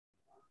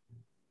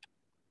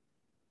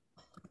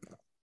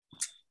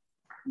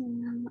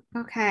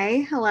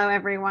Okay. Hello,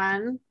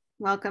 everyone.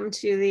 Welcome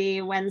to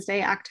the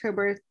Wednesday,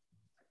 October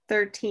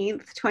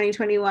 13th,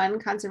 2021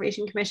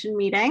 Conservation Commission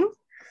meeting.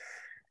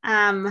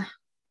 Um,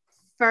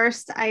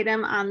 First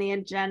item on the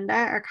agenda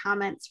are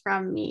comments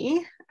from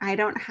me. I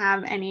don't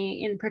have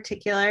any in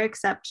particular,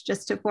 except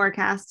just to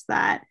forecast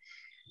that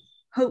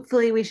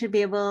hopefully we should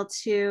be able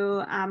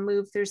to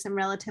move through some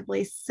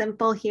relatively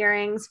simple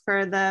hearings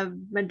for the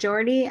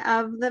majority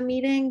of the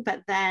meeting,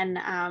 but then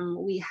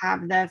we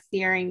have the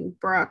Fearing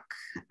Brook,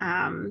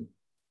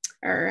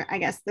 or I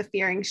guess the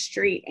Fearing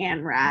Street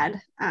and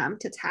RAD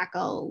to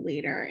tackle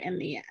later in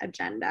the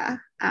agenda.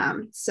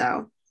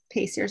 So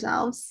pace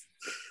yourselves.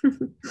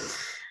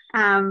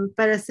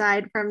 But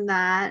aside from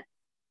that,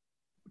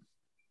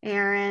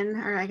 Aaron,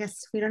 or I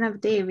guess we don't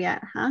have Dave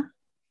yet, huh?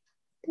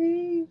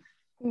 Dave?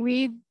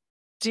 We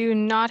do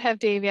not have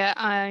Dave yet.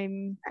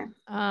 He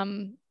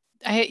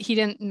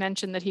didn't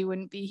mention that he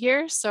wouldn't be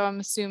here, so I'm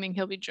assuming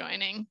he'll be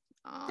joining.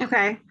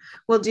 Okay.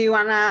 Well, do you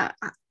want to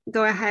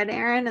go ahead,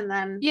 Aaron, and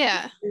then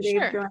yeah, Dave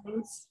sure.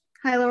 joins?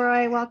 Hi,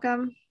 Leroy.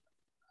 Welcome.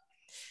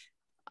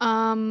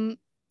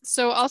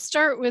 So I'll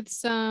start with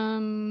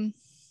some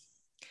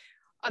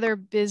other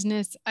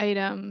business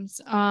items.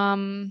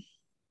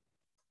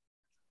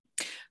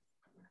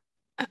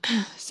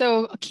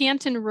 So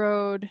Canton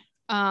Road,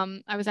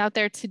 I was out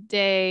there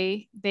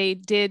today. They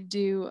did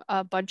do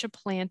a bunch of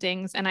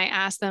plantings and I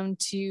asked them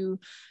to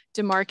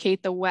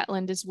demarcate the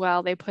wetland as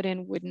well. They put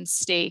in wooden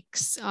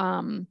stakes.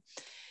 The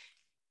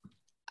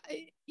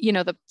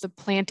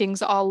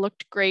plantings all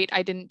looked great.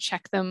 I didn't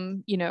check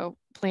them,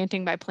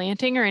 planting by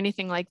planting or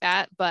anything like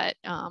that, but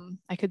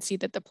I could see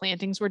that the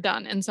plantings were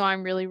done. And so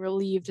I'm really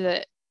relieved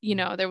that,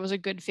 there was a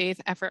good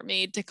faith effort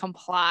made to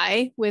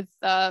comply with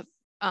the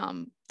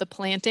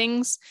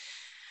plantings.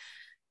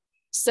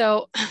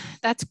 So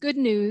that's good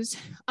news.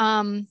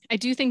 I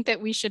do think that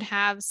we should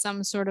have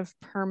some sort of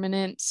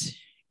permanent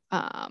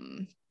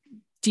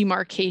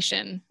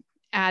demarcation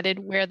added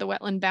where the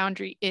wetland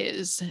boundary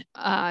is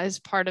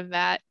as part of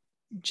that,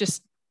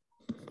 just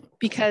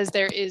because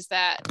there is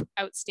that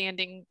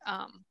outstanding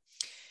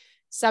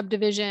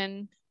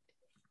subdivision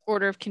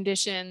order of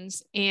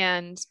conditions.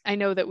 And I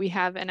know that we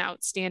have an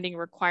outstanding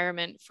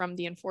requirement from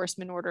the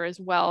enforcement order as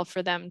well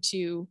for them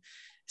to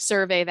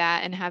survey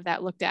that and have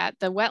that looked at.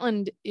 The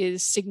wetland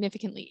is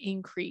significantly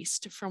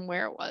increased from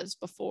where it was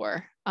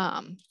before.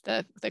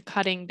 The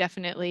cutting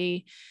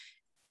definitely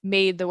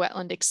made the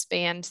wetland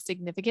expand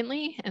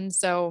significantly. And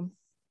so,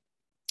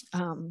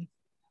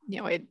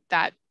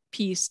 that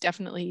piece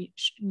definitely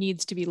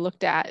needs to be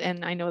looked at.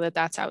 And I know that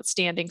that's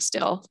outstanding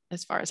still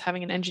as far as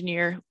having an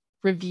engineer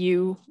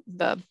review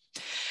the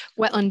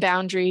wetland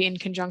boundary in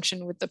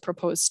conjunction with the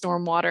proposed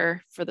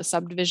stormwater for the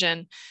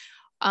subdivision.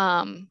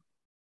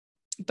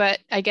 But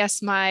I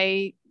guess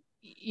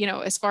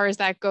as far as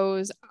that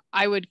goes,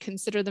 I would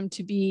consider them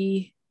to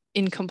be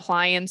in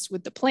compliance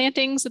with the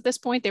plantings at this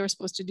point. They were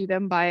supposed to do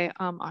them by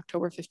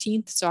October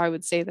 15th. So I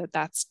would say that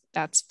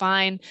that's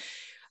fine.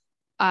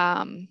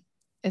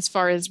 As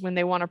far as when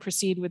they want to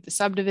proceed with the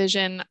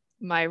subdivision,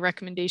 my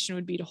recommendation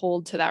would be to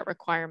hold to that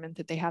requirement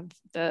that they have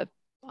the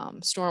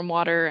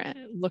stormwater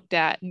looked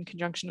at in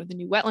conjunction with the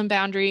new wetland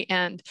boundary,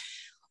 and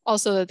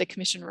also that the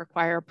commission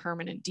require a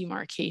permanent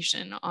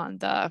demarcation on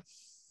the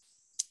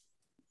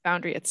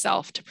boundary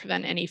itself to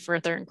prevent any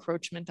further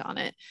encroachment on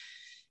it.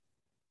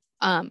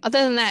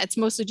 Other than that, it's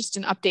mostly just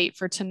an update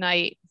for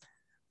tonight.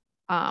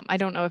 I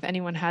don't know if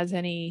anyone has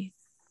any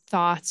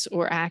thoughts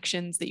or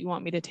actions that you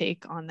want me to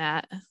take on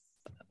that.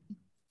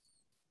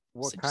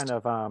 What kind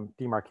of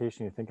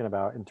demarcation are you thinking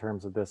about in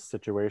terms of this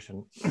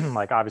situation?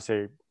 Like,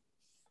 obviously,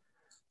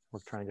 we're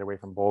trying to get away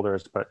from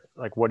boulders, but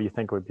like, what do you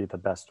think would be the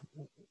best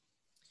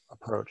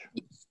approach?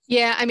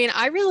 Yeah, I mean,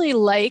 I really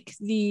like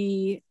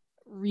the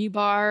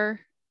rebar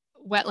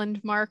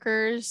wetland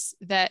markers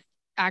that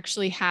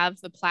actually have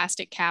the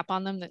plastic cap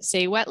on them that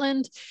say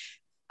wetland.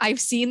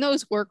 I've seen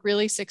those work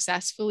really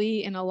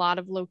successfully in a lot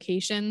of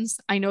locations.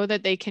 I know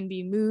that they can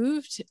be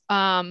moved,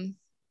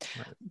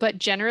 but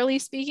generally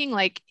speaking,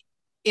 like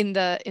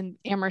in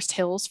Amherst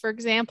Hills, for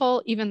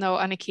example, even though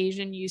on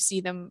occasion you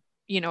see them,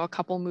 a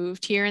couple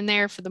moved here and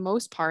there, for the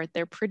most part,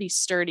 they're pretty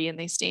sturdy and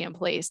they stay in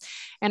place.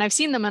 And I've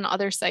seen them on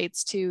other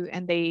sites too,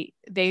 and they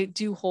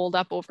do hold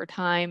up over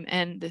time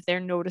and they're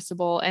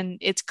noticeable. And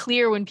it's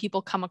clear when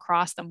people come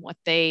across them what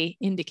they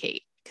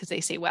indicate because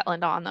they say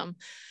wetland on them.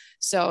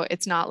 So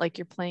it's not like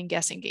you're playing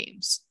guessing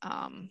games.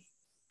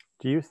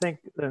 Do you think,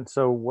 and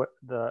so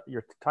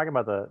you're talking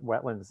about the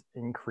wetlands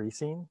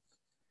increasing,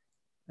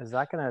 is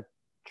that going to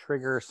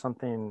trigger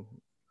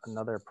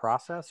another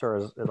process, or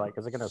is it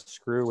going to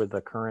screw with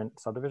the current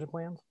subdivision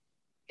plans?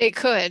 It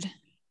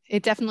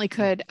definitely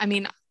could. I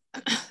mean,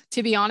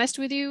 to be honest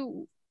with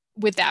you,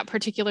 with that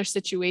particular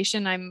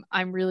situation,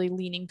 I'm really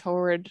leaning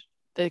toward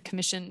the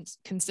commission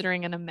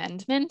considering an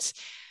amendment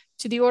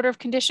to the order of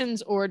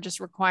conditions or just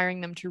requiring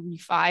them to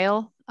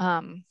refile.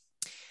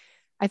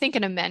 I think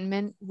an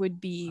amendment would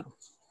be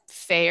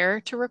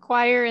fair to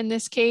require in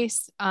this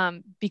case,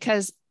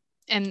 because,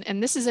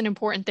 and this is an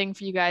important thing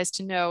for you guys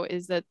to know,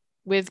 is that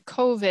with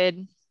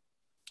COVID,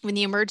 when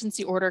the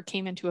emergency order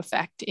came into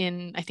effect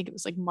in, I think it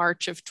was like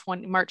March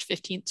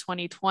 15th,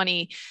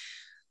 2020,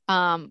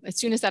 as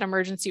soon as that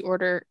emergency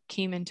order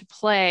came into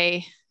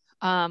play,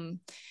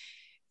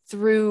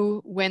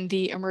 through when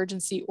the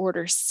emergency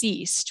order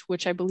ceased,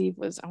 which I believe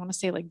was, I want to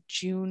say like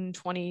June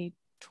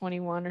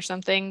 2021 or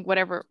something,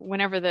 whenever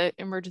the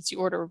emergency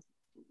order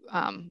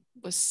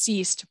was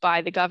ceased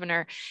by the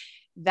governor,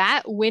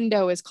 that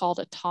window is called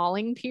a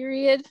tolling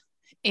period.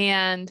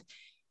 And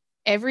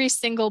every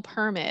single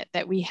permit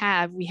that we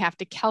have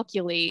to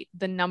calculate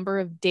the number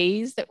of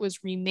days that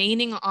was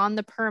remaining on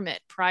the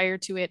permit prior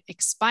to it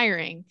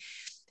expiring,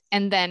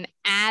 and then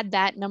add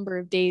that number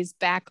of days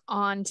back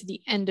on to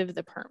the end of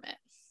the permit.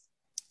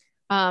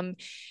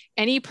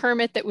 Any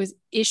permit that was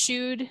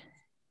issued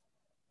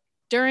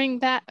during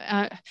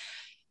that,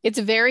 it's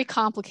very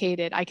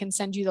complicated. I can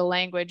send you the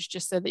language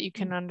just so that you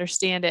can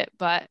understand it,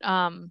 but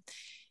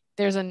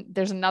there's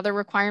another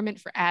requirement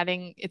for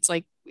adding, it's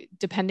like,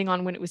 depending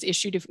on when it was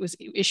issued, if it was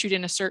issued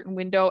in a certain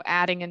window,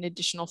 adding an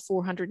additional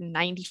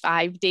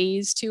 495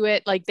 days to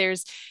it. Like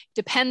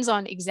depends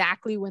on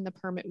exactly when the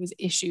permit was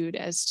issued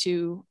as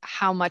to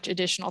how much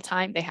additional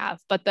time they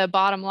have. But the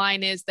bottom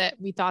line is that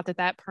we thought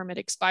that permit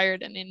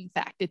expired, and in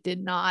fact it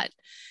did not.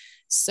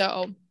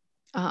 So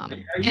are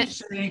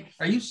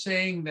you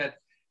saying that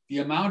the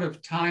amount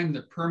of time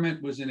the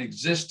permit was in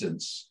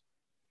existence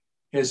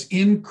has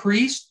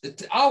increased?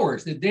 The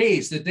hours, the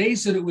days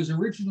that it was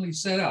originally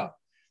set up,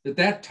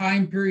 that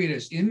time period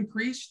has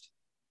increased?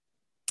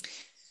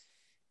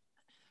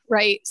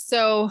 Right.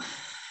 So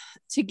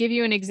to give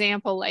you an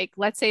example, like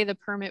let's say the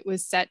permit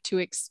was set to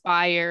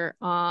expire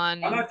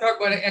on... I'm not talking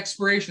about an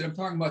expiration. I'm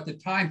talking about the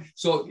time.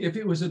 So if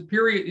it was a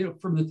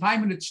period, from the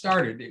time it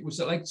started, it was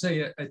like,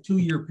 say, a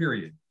 2-year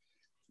period.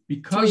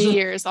 Because 3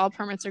 years, all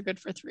permits are good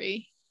for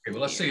 3. Okay,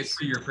 well, let's say it's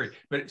 3-year period.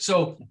 But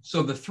so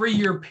the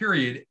 3-year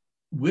period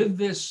with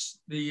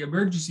the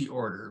emergency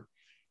order,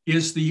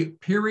 is the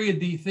period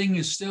the thing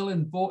is still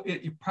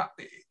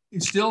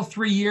it's still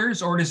 3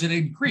 years, or does it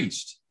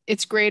increased?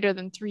 It's greater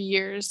than 3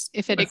 years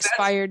if it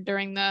expired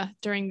during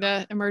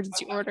the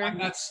emergency order. I'm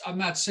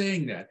not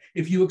saying that.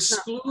 If you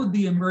exclude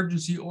the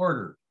emergency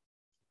order,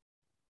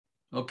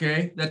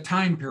 okay, that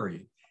time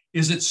period,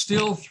 is it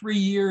still 3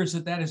 years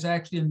that is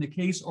actually in the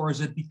case, or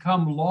has it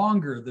become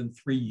longer than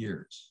 3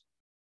 years?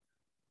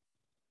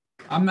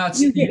 I'm not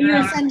saying you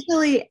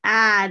essentially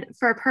add,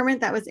 for a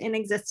permit that was in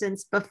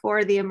existence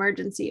before the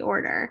emergency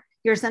order,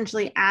 you're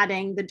essentially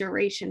adding the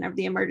duration of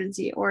the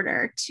emergency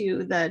order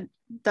to the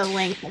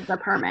length of the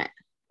permit.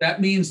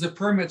 That means the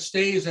permit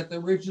stays at the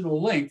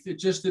original length. It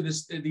just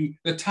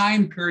the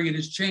time period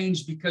has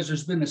changed because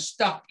there's been a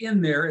stuck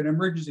in there an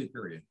emergency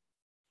period.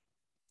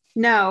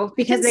 No,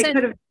 because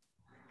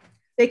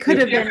they could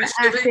have been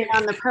acting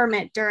on the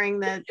permit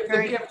during the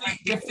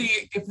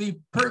if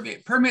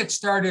the permit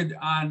started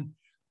on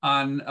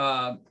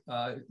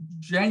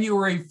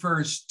January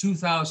 1st,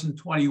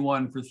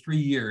 2021 for 3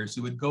 years,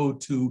 it would go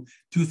to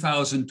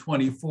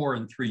 2024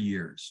 in 3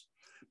 years.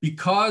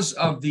 Because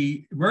of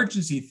the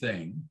emergency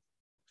thing,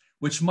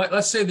 which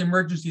let's say the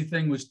emergency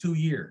thing was 2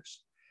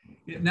 years,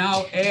 it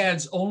now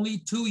adds only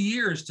 2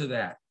 years to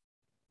that.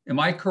 Am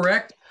I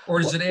correct?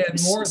 Or does it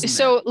add more than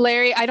that?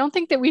 Larry, I don't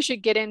think that we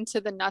should get into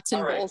the nuts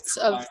and bolts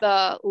of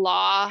the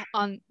law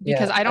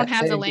because I don't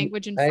have the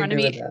language in front of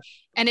me.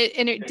 And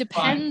it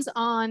depends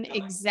on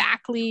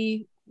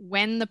exactly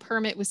when the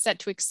permit was set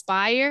to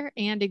expire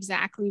and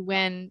exactly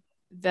when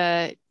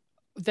the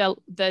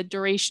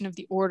duration of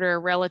the order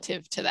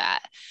relative to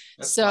that.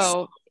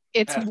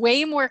 It's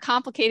way more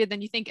complicated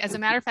than you think. As a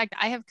matter of fact,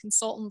 I have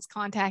consultants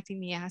contacting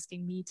me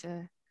asking me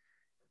to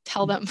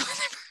tell them when the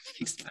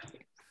permit expires.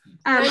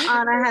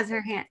 Anna has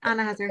her hand.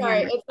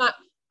 Sorry, it's not.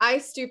 I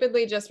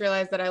stupidly just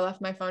realized that I left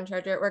my phone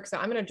charger at work, so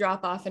I'm going to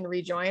drop off and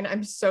rejoin.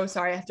 I'm so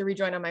sorry. I have to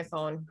rejoin on my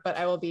phone, but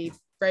I will be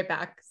right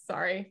back.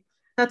 Sorry.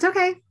 That's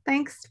okay.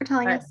 Thanks for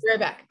telling us. Be right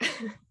back.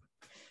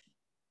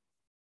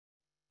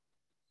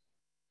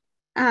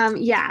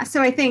 Yeah,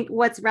 so I think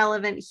what's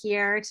relevant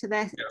here to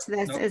this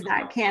is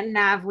that Canton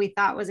Ave we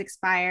thought was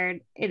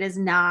expired. It is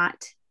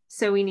not.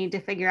 So we need to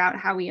figure out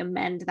how we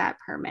amend that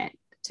permit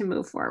to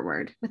move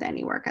forward with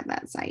any work at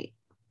that site.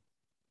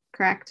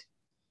 Correct?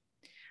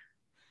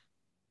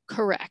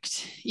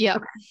 Correct. Yeah.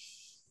 Okay.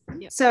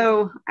 Yep.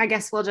 So I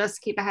guess we'll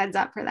just keep a heads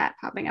up for that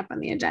popping up on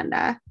the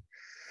agenda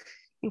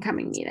in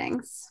coming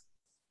meetings.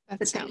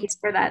 Thank you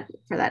for that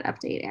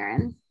update,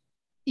 Erin.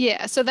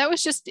 Yeah, so that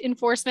was just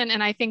enforcement,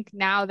 and I think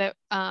now that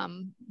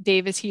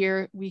Dave is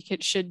here, we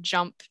should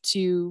jump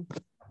to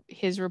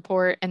his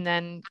report, and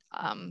then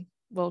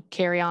we'll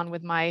carry on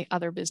with my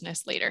other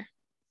business later.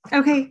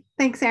 Okay,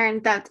 thanks,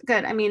 Erin. That's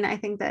good. I mean, I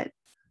think that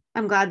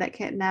I'm glad that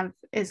Canton Ave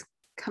is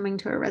coming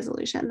to a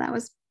resolution. That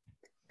was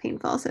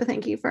painful, so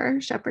thank you for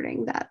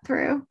shepherding that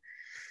through.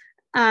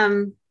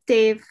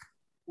 Dave,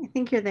 I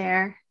think you're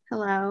there.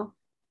 Hello.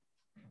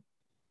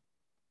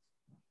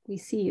 We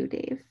see you,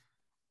 Dave.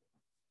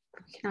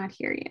 We cannot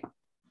hear you.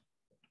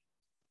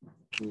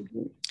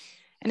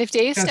 And if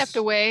Dave stepped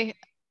away,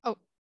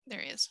 There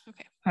he is.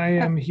 Okay. I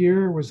am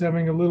here. Was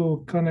having a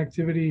little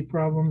connectivity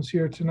problems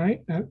here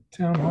tonight at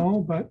Town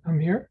Hall, but I'm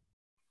here.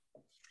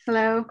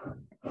 Hello.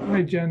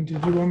 Hi, Jen.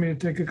 Did you want me to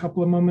take a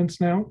couple of moments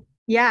now?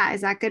 Yeah,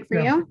 is that good for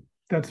Yeah. you?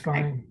 That's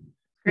fine.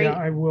 Great. Yeah,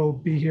 I will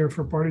be here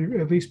for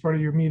at least part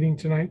of your meeting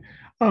tonight.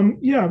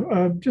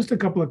 Just a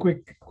couple of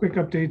quick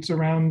updates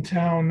around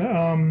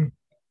town.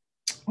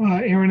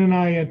 Aaron and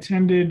I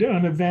attended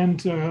an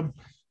event.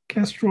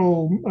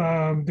 Kestrel,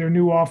 their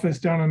new office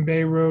down on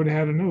Bay Road,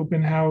 had an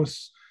open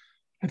house.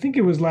 I think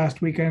it was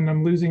last weekend.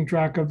 I'm losing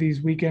track of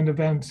these weekend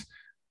events,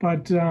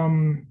 but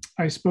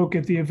I spoke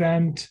at the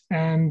event,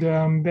 and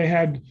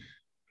they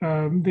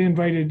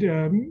invited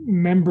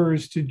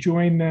members to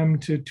join them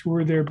to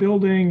tour their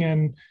building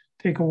and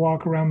take a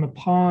walk around the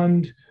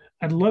pond.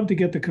 I'd love to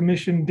get the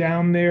commission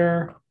down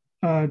there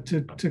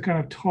to kind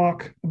of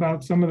talk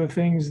about some of the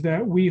things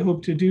that we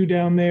hope to do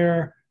down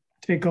there.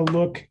 Take a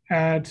look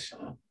at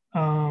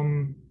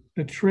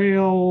the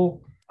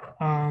trail.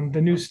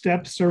 The new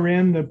steps are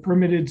in. The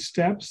permitted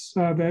steps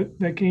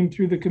that came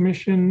through the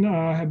commission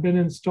have been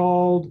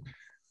installed.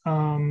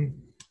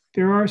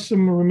 There are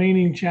some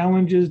remaining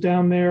challenges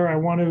down there. I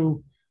want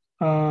to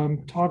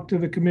talk to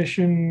the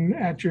commission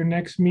at your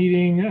next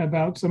meeting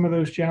about some of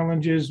those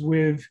challenges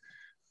with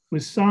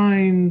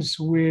signs.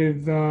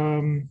 We've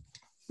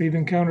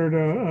encountered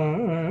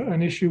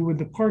an issue with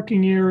the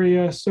parking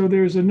area. So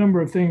there's a number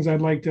of things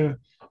I'd like to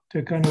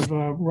kind of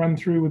run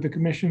through with the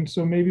commission.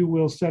 So maybe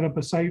we'll set up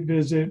a site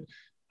visit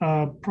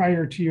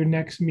prior to your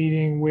next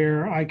meeting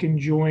where I can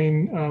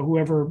join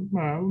whoever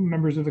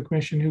members of the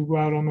commission who go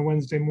out on the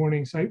Wednesday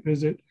morning site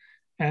visit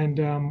and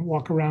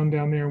walk around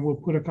down there. We'll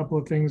put a couple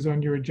of things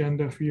on your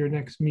agenda for your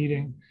next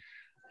meeting.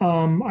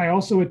 I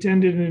also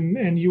attended,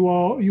 and you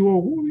all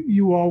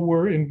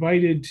were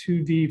invited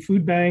to the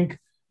food bank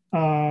 /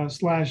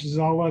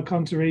 Zala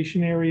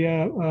conservation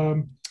area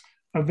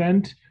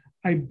event.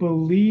 I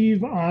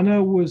believe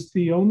Anna was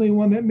the only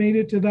one that made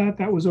it to that.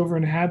 That was over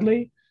in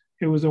Hadley.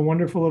 It was a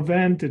wonderful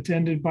event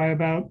attended by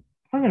about,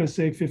 I'm going to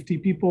say 50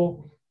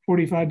 people,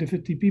 45 to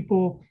 50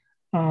 people.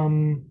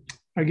 Again,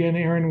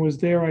 Aaron was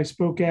there. I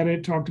spoke at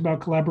it, talked about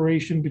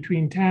collaboration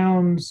between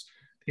towns,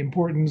 the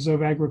importance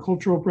of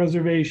agricultural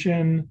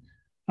preservation,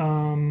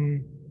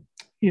 and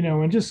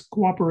just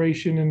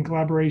cooperation and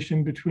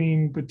collaboration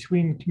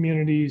between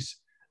communities.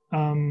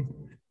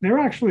 They're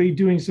actually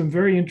doing some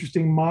very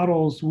interesting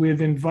models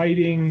with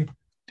inviting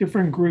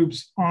different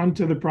groups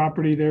onto the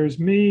property. There's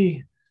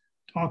me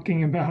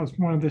talking about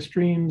one of the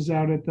streams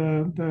out at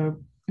the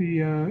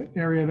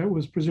area that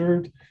was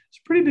preserved. It's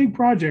a pretty big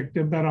project,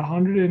 about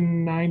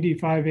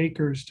 195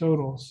 acres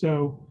total.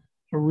 So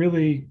a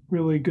really,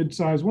 really good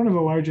size, one of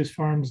the largest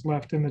farms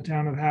left in the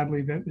town of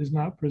Hadley that is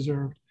not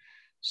preserved.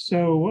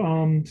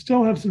 So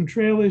still have some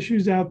trail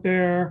issues out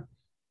there.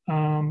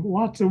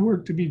 Lots of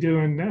work to be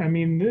doing. I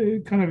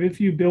mean, kind of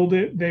if you build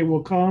it, they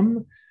will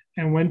come.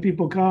 And when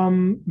people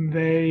come,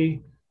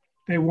 they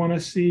want to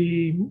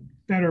see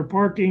better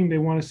parking, they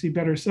want to see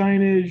better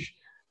signage,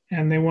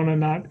 and they want to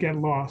not get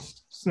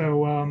lost.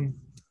 So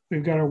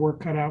we've got our work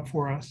cut out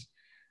for us.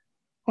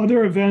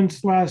 Other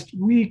events last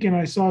week, and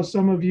I saw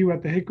some of you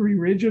at the Hickory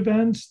Ridge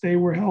events. They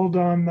were held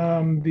on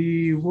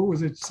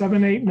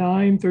 7, 8,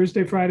 9,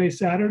 Thursday, Friday,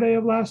 Saturday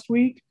of last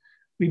week.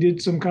 We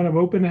did some kind of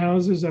open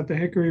houses at the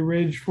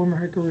former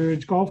Hickory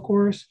Ridge Golf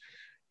Course.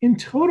 In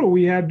total,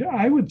 we had,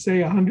 I would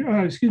say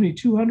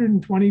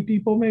 220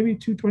 people, maybe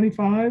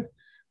 225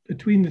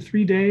 between the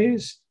 3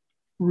 days.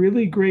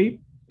 Really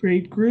great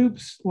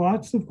groups,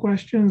 lots of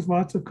questions,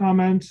 lots of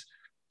comments.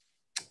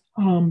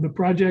 The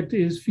project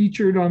is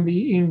featured on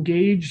the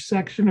Engage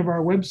section of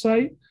our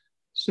website.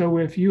 So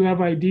if you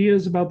have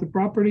ideas about the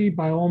property,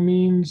 by all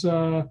means,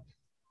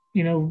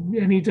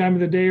 any time of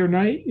the day or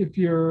night, if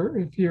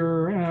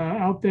you're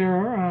out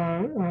there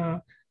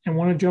and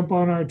want to jump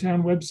on our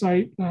town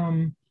website,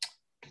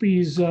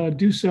 please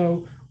do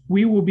so.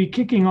 We will be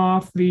kicking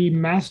off the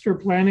master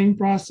planning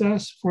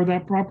process for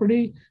that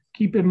property.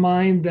 Keep in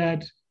mind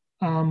that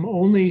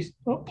only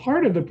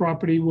part of the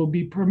property will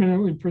be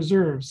permanently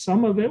preserved.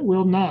 Some of it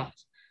will not.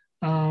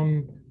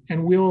 And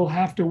we'll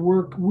have to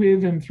work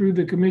with and through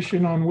the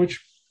commission on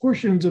which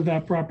portions of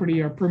that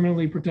property are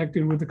permanently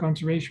protected with the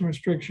conservation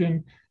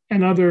restriction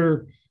and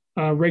other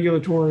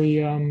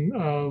regulatory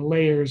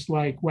layers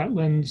like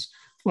wetlands,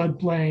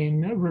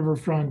 floodplain,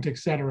 riverfront, et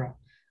cetera.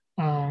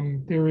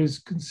 There is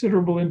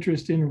considerable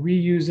interest in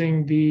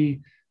reusing the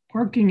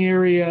parking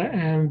area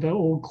and the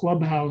old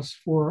clubhouse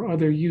for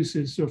other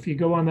uses. So if you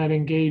go on that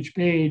Engage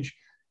page,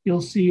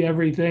 you'll see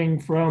everything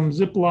from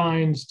zip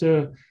lines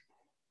to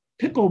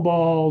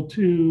pickleball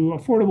to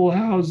affordable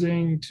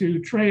housing to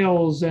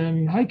trails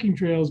and hiking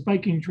trails,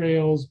 biking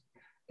trails,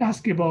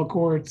 basketball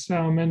courts.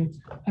 And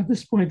at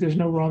this point, there's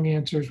no wrong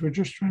answers. We're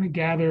just trying to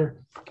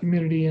gather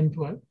community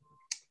input.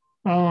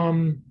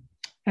 And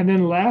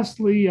then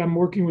lastly, I'm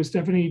working with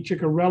Stephanie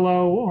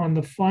Ciccarello on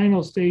the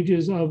final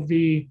stages of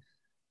the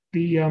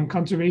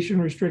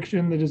conservation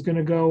restriction that is going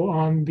to go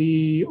on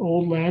the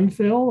old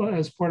landfill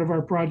as part of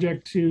our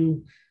project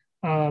to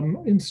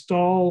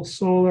install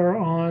solar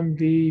on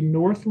the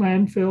north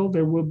landfill.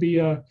 There will be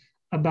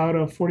about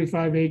a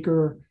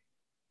 45-acre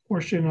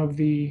portion of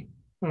the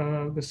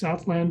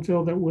south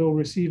landfill that will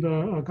receive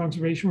a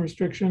conservation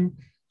restriction.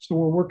 So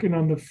we're working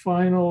on the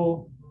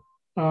final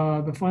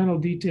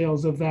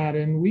details of that,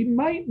 and we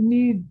might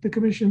need the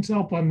commission's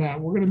help on that.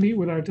 We're going to meet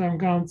with our town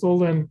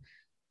council, and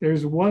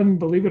there's one,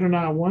 believe it or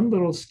not, one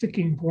little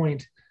sticking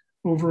point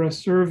over a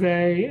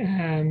survey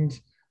and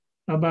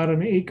about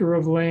an acre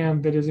of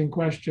land that is in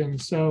question.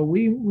 So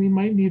we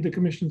might need the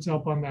commission's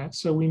help on that.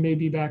 So we may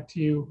be back to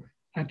you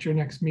at your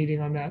next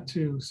meeting on that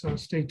too. So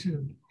stay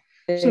tuned.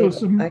 Dave,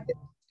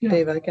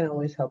 Dave, I can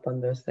always help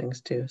on those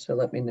things too. So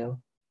let me know.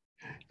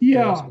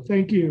 Yeah,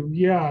 thank you.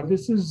 Yeah,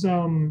 this is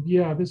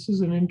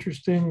an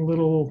interesting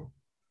little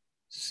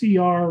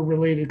CR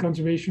related,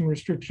 conservation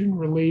restriction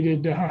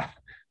related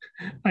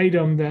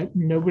item that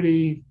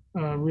nobody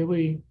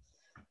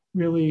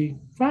really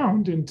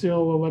found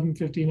until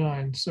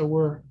 11:59.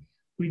 So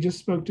we just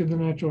spoke to the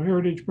Natural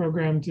Heritage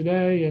Program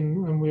today,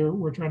 and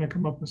we're trying to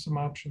come up with some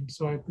options.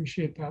 So I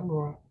appreciate that,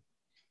 Laura.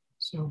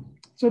 So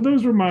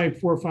those were my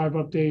 4 or 5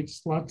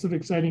 updates. Lots of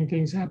exciting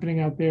things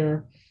happening out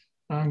there.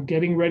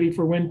 Getting ready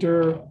for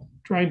winter,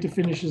 trying to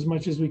finish as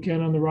much as we can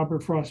on the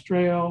Robert Frost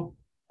Trail.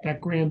 That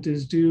grant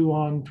is due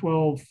on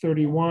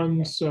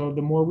 12/31. So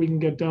the more we can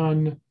get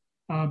done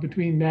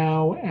between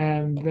now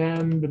and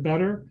then, the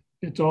better.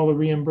 It's all a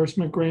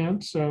reimbursement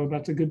grant. So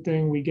that's a good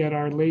thing. We get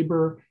our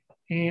labor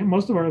and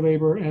most of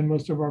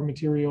our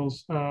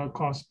materials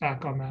costs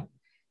back on that.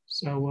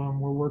 So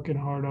we're working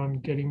hard on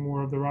getting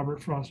more of the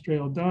Robert Frost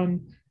Trail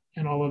done.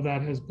 And all of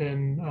that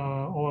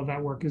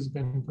work has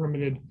been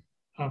permitted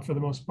for the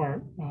most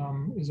part,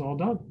 is all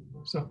done.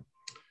 So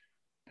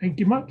thank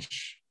you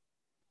much.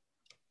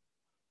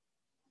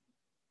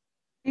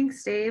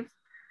 Thanks, Dave.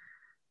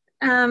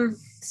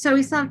 So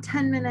we still have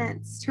 10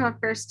 minutes to our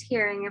first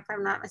hearing, if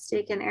I'm not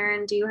mistaken.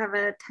 Erin, do you have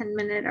a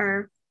 10-minute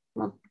or,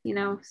 well,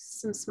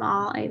 some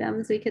small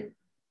items we could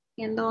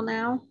handle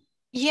now?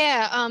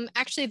 Yeah,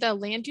 actually the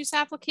land use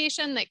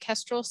application that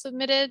Kestrel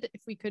submitted,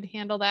 if we could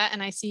handle that.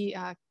 And I see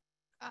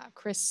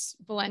Chris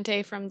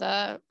Valente from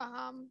the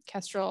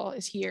Kestrel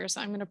is here.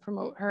 So I'm going to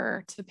promote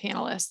her to the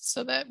panelists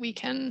so that we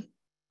can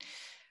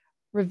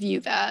review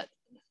that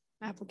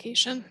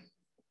application.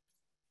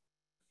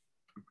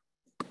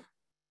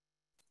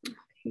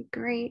 Okay,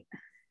 great.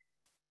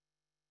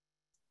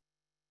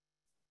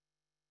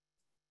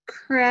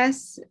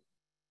 Chris,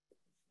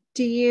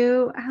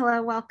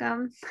 hello,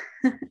 welcome.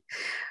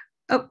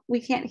 Oh,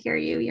 we can't hear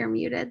you. You're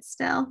muted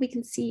still. We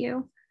can see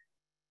you.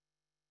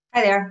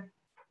 Hi there.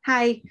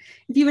 Hi.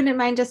 If you wouldn't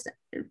mind just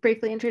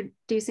briefly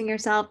introducing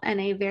yourself and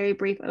a very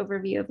brief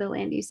overview of the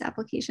land use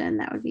application,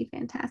 that would be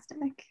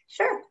fantastic.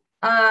 Sure.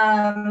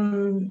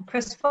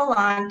 Chris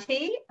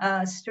Valente,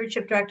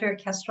 Stewardship Director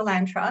at Kestrel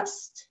Land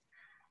Trust.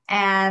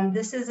 And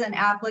this is an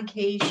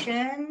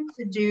application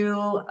to do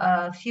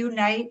a few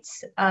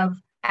nights of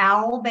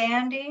owl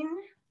banding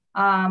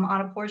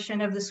on a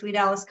portion of the Sweet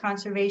Alice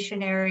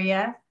Conservation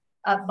Area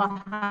up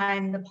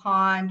behind the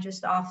pond,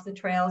 just off the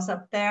trails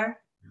up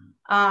there,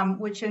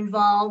 which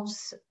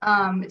involves,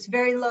 it's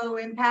very low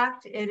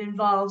impact. It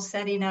involves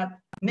setting up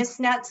mist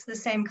nets, the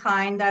same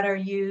kind that are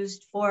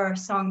used for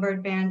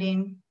songbird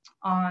banding,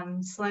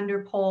 on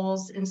slender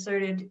poles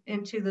inserted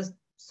into the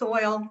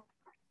soil,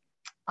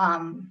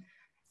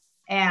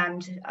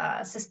 and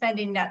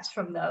suspending nets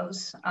from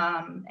those.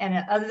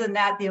 And other than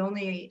that, the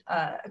only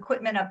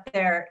equipment up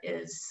there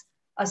is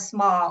a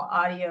small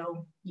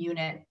audio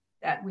unit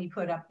that we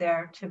put up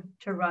there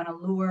to run a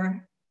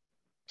lure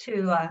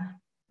to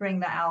bring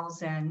the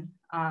owls in.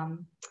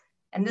 And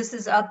this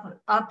is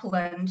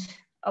upland,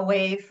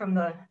 away from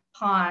the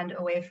pond,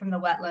 away from the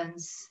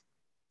wetlands,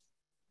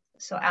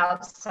 so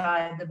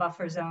outside the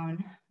buffer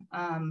zone.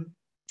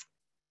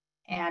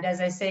 And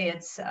as I say,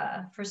 it's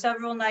for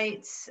several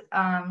nights.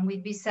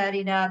 We'd be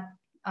setting up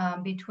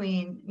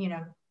between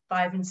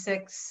 5 and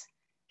 6,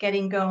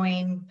 getting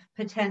going,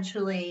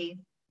 potentially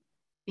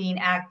being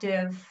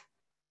active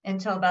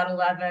until about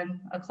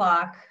 11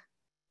 o'clock.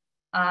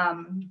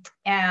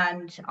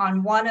 And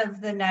on one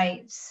of the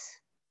nights,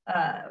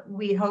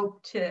 we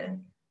hope to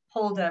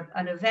hold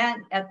an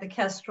event at the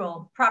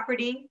Kestrel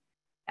property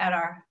at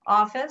our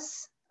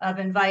office, of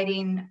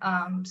inviting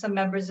some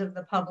members of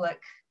the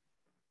public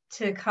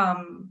to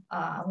come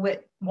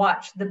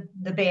watch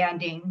the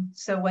banding.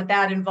 So what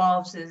that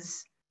involves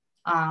is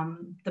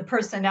the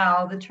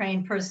personnel, the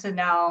trained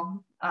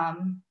personnel,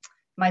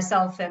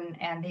 myself and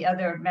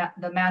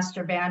the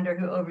master bander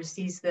who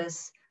oversees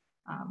this,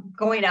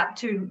 going up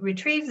to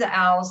retrieve the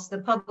owls. The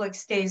public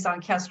stays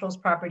on Kestrel's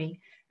property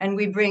and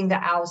we bring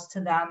the owls to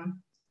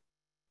them.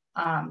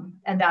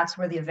 And that's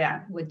where the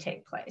event would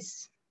take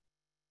place.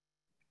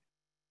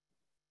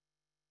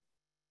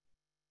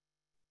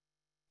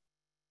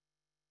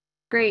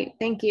 Great,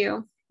 thank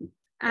you.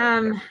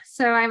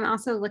 So I'm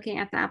also looking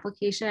at the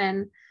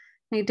application.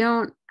 I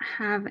don't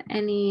have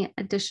any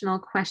additional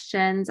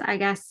questions. I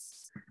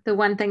guess the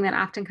one thing that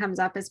often comes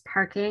up is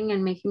parking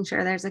and making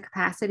sure there's a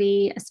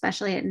capacity,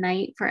 especially at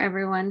night, for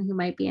everyone who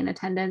might be in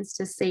attendance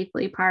to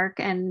safely park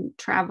and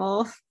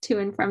travel to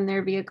and from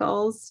their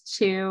vehicles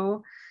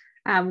to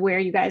where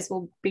you guys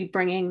will be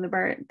bringing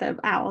the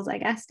owls, I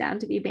guess, down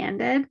to be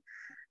banded.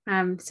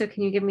 So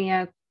can you give me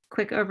a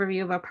quick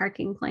overview of a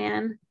parking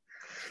plan?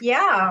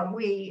 Yeah,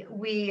 we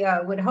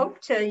would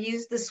hope to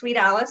use the Sweet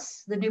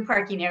Alice, the new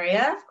parking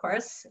area, of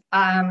course.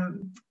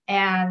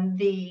 And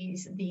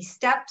the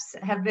steps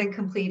have been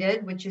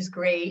completed, which is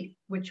great,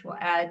 which will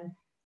add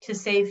to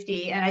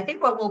safety. And I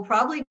think what we'll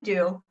probably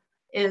do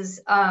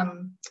is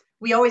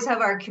we always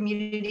have our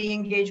community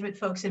engagement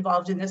folks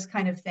involved in this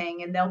kind of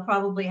thing, and they'll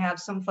probably have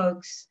some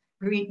folks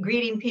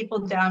greeting people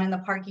down in the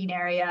parking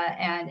area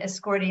and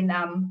escorting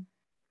them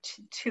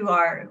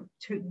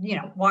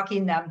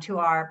walking them to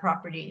our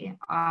property,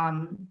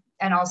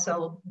 and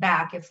also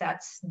back if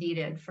that's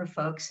needed for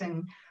folks.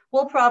 And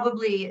we'll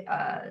probably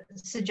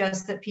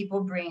suggest that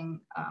people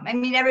bring, I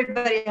mean,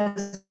 everybody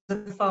has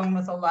a phone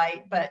with a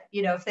light, but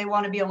if they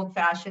want to be old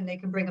fashioned, they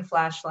can bring a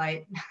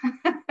flashlight.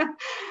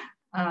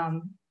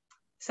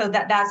 So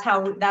that's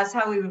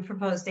how we would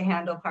propose to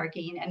handle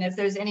parking. And if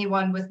there's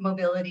anyone with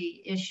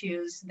mobility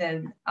issues,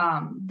 then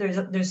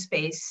there's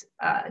space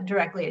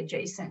directly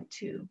adjacent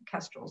to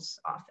Kestrel's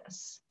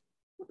office.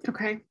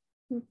 Okay,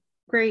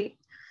 great.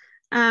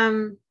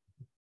 That's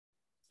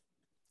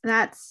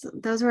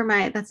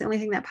the only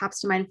thing that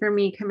pops to mind for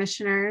me,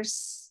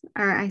 commissioners.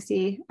 Or I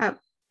see.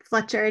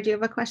 Fletcher, do you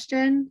have a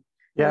question?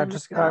 Yeah,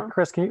 just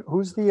Chris,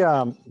 who's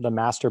the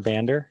master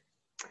bander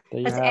that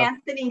you have?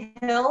 Anthony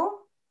Hill.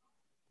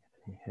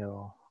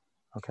 Hill.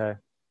 Okay.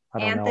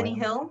 Anthony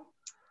Hill.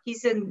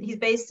 He's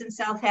based in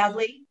South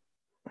Hadley,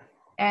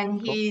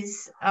 and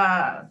he's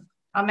a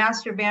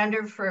master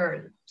bander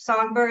for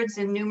songbirds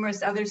and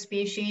numerous other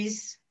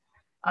species,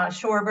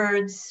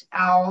 shorebirds,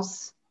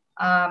 owls.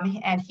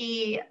 And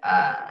he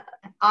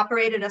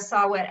operated a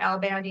saw-whet owl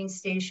banding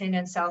station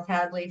in South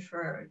Hadley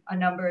for a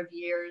number of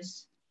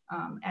years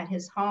at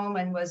his home,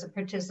 and was a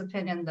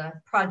participant in the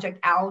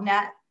Project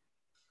OwlNet,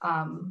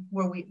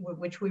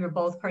 which we were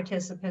both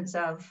participants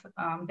of,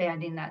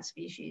 banding that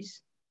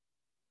species.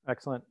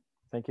 Excellent.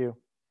 Thank you.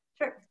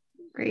 Sure.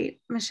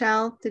 Great.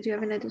 Michelle, did you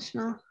have an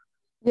additional?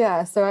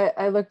 Yeah, so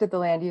I looked at the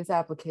land use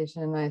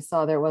application and I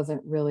saw there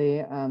wasn't really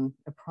a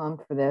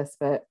prompt for this,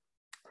 but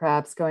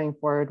perhaps going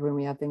forward when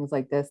we have things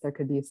like this, there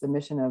could be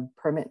submission of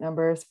permit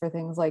numbers for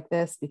things like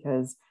this,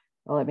 because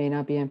while it may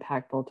not be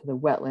impactful to the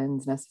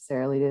wetlands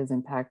necessarily, it is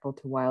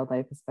impactful to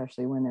wildlife,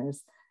 especially when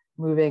there's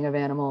moving of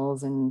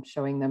animals and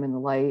showing them in the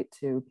light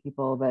to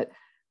people. But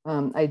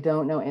I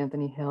don't know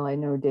Anthony Hill. I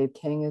know Dave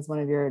King is one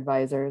of your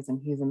advisors,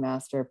 and he's a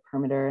master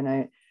permitter, and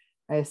I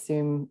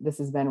assume this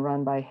has been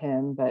run by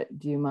him, but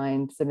do you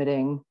mind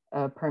submitting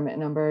a permit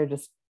number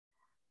just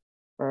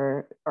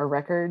for our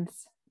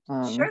records?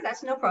 Sure,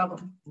 that's no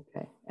problem.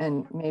 Okay,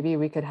 and maybe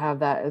we could have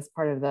that as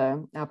part of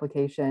the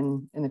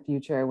application in the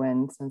future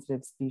when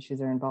sensitive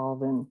species are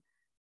involved and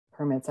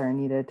permits are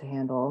needed to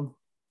handle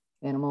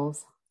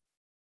animals.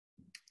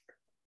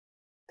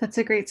 That's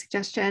a great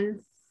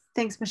suggestion.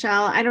 Thanks,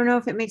 Michelle. I don't know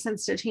if it makes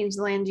sense to change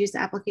the land use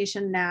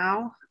application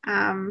now,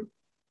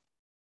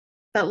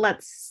 but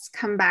let's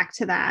come back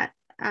to that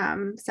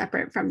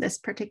separate from this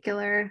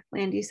particular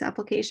land use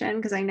application,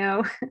 because I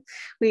know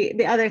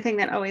the other thing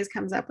that always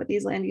comes up with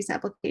these land use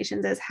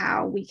applications is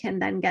how we can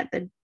then get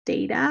the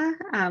data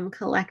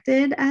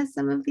collected as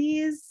some of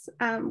these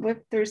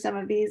through some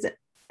of these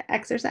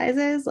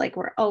exercises. Like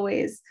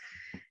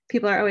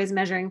people are always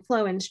measuring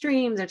flow in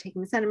streams or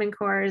taking sediment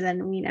cores,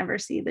 and we never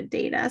see the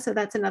data. So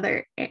that's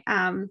another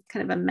kind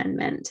of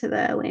amendment to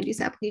the land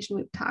use application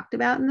we've talked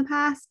about in the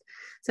past.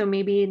 So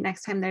maybe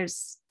next time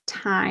there's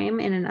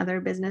time in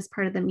another business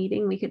part of the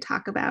meeting, we could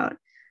talk about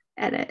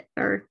edit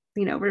or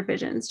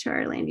revisions to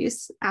our land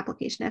use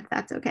application, if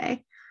that's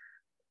okay.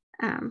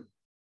 I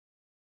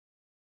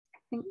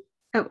think,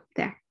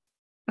 there.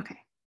 Okay.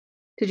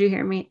 Did you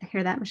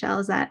hear that, Michelle?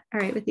 Is that all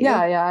right with you?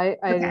 Yeah.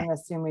 I didn't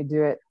assume we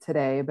do it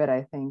today, but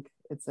I think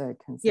it's a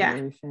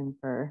consideration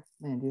for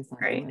land use.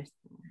 Right.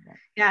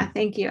 Yeah,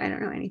 thank you. I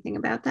don't know anything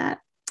about that.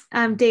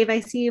 Dave, I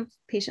see you've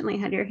patiently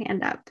had your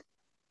hand up.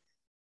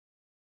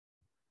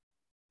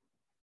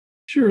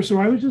 Sure.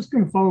 So I was just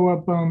going to follow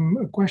up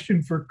a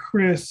question for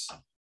Chris.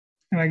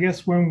 And I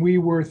guess when we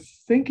were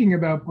thinking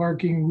about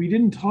parking, we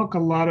didn't talk a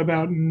lot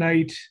about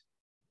night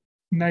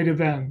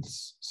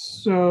events.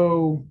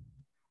 So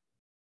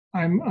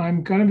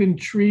I'm kind of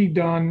intrigued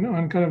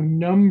on kind of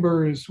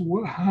numbers.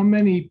 How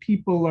many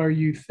people are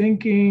you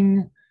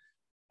thinking?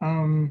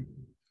 I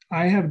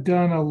have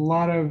done a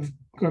lot of,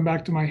 going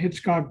back to my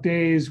Hitchcock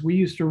days, we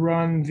used to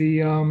run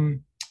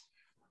the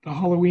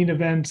Halloween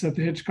events at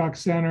the Hitchcock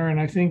Center. And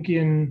I think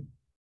in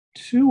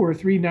 2 or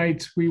 3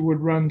 nights, we would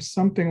run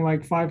something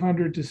like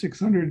 500 to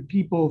 600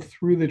 people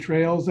through the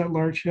trails at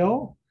Larch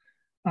Hill.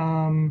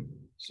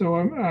 So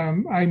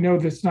I know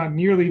that's not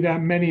nearly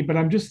that many, but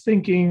I'm just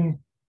thinking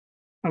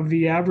of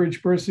the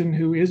average person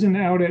who isn't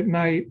out at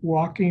night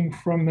walking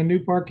from the new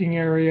parking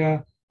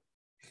area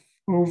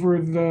over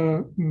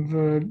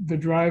the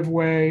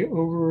driveway,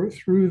 over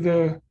through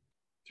the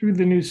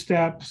new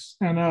steps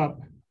and up.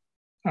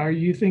 Are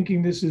you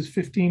thinking this is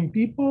 15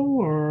 people,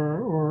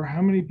 or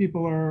how many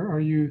people are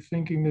you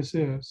thinking this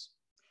is?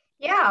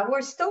 Yeah,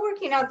 we're still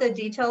working out the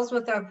details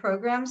with our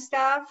program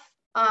staff.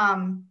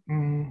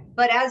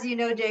 But as you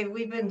know, Dave,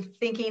 we've been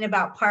thinking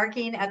about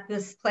parking at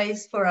this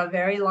place for a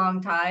very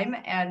long time,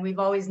 and we've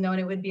always known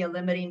it would be a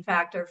limiting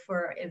factor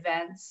for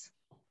events.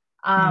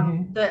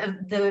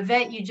 The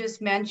event you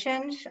just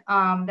mentioned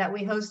that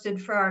we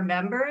hosted for our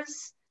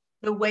members,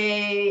 the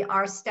way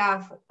our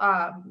staff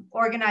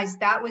organized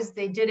that was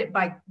they did it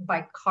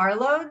by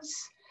carloads.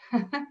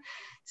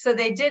 So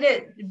they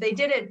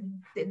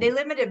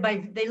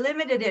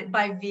limited it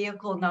by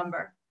vehicle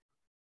number.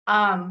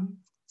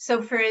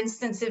 So for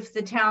instance, if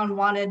the town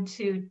wanted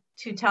to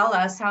tell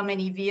us how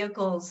many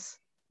vehicles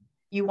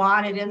you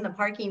wanted in the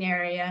parking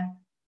area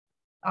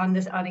on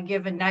a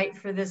given night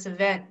for this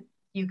event,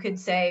 you could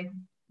say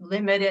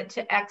limit it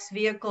to X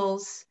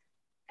vehicles,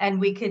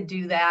 and we could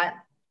do that.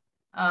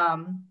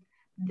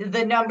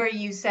 The number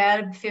you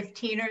said,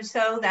 15 or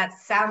so,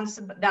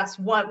 that's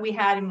what we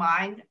had in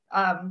mind.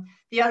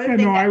 The other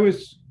thing I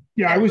was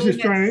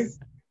just trying to,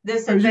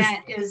 this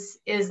event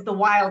is the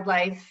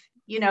wildlife.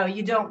 You know,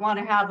 you don't want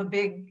to have a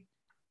big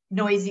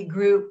noisy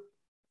group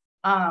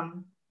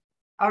around,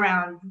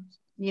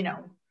 you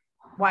know,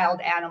 wild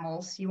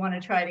animals. You want to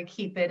try to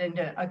keep it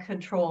into a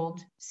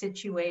controlled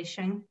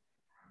situation.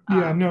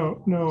 Yeah,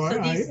 no.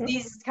 So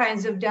these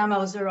kinds of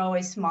demos are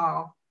always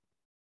small.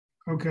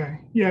 Okay.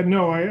 Yeah,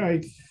 no,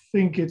 I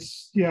think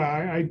it's,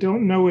 I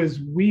don't know as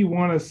we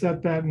want to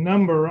set that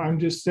number. I'm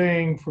just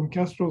saying from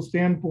Kestrel's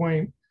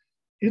standpoint,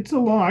 it's a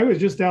long, I was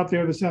just out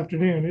there this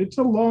afternoon. It's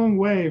a long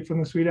way from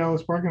the Sweet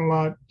Alice parking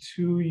lot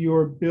to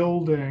your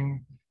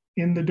building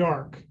in the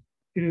dark.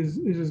 It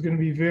is going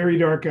to be very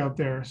dark out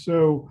there.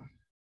 So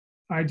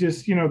I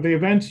just, you know, the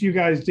events you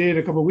guys did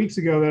a couple of weeks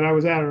ago that I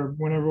was at, or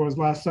whenever it was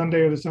last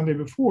Sunday or the Sunday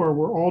before,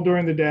 were all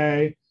during the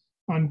day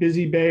on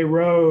Busy Bay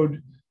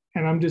Road.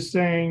 And I'm just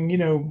saying, you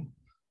know,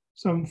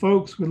 some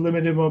folks with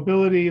limited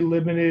mobility,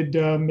 limited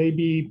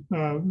maybe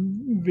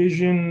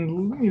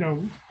vision, you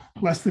know,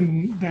 less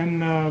than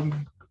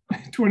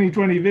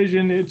 20/20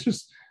 vision. It's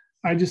just,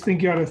 I just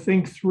think you ought to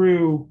think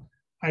through.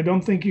 I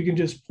don't think you can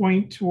just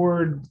point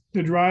toward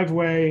the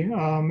driveway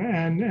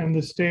and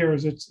the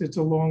stairs. It's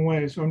a long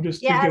way. So I'm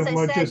just thinking of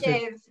logistics. Said,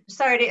 Dave,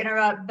 sorry to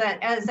interrupt, but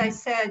as I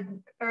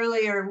said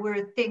earlier,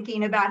 we're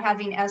thinking about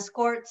having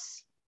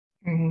escorts.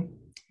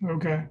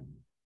 Okay.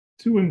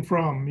 To and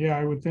from. Yeah,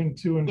 I would think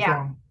to and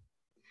from.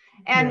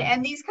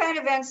 And these kind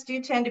of events do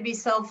tend to be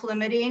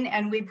self-limiting,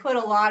 and we put a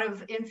lot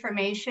of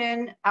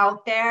information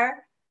out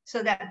there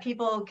so that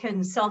people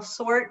can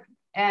self-sort.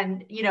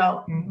 And, you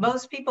know,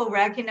 most people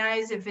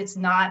recognize if it's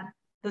not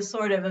the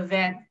sort of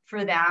event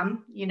for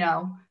them, you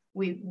know,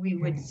 we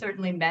would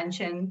certainly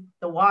mention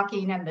the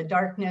walking and the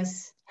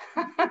darkness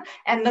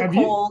and the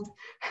cold,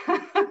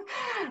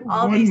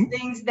 all these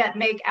things that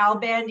make owl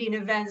banding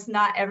events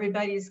not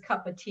everybody's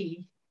cup of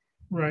tea.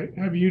 Right.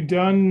 Have you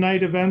done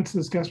night events?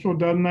 Has Kestrel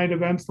done night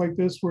events like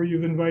this where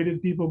you've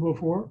invited people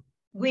before?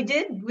 We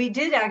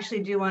did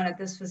actually do one at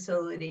this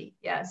facility.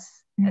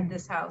 Yes. At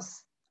this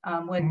house.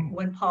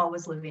 When Paul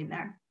was living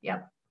there.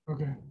 Yep.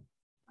 Okay.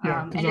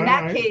 Yeah. And in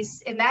that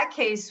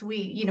case,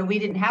 we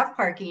didn't have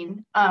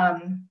parking.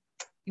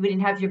 We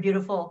didn't have your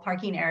beautiful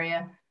parking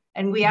area,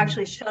 and we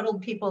actually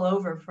shuttled people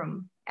over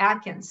from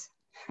Atkins.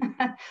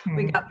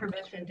 We got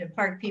permission to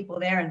park people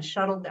there and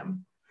shuttled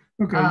them.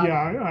 Okay.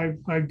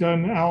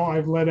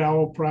 I've led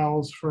owl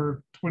prowls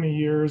for 20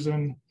 years,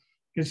 and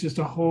it's just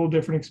a whole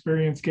different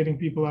experience getting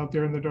people out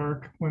there in the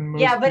dark when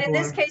most but in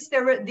this case,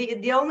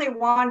 the only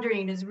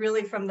wandering is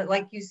really from the,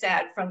 like you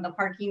said, from the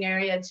parking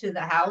area to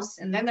the house,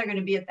 and then they're going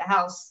to be at the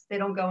house. They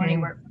don't go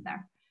anywhere from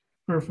there.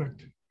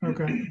 Perfect.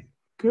 Okay.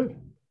 Good.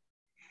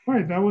 All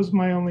right. That was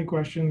my only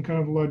question,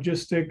 kind of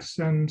logistics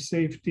and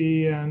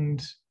safety and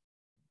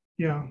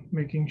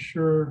making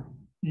sure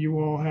you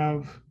all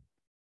have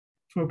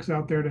folks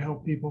out there to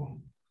help people.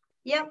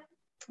 Yep.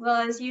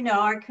 Well, as you know,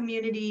 our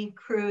community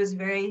crew is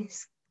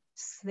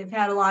they've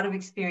had a lot of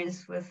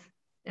experience with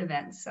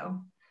events. So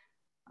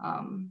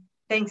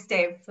thanks,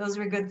 Dave. Those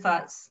were good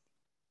thoughts.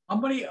 How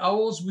many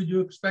owls would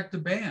you expect to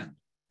ban?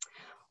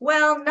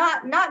 Well,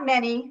 not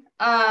many.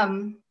 I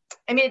mean,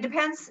 it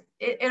depends.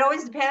 It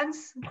always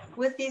depends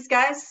with these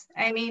guys.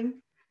 I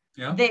mean,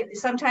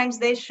 sometimes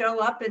they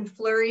show up in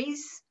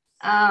flurries.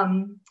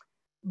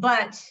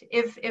 But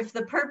if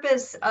the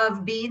purpose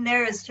of being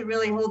there is to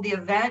really hold the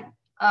event,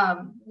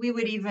 we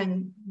would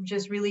even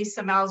just release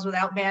some owls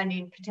without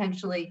banding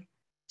potentially,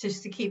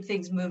 just to keep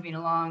things moving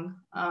along.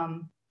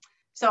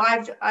 So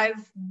I've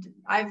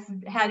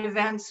had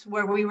events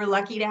where we were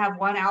lucky to have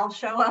one owl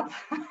show up,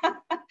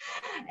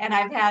 and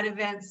I've had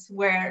events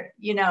where,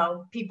 you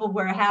know, people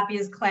were happy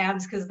as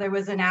clams because there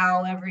was an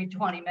owl every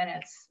 20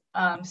 minutes.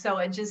 So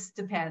it just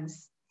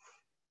depends.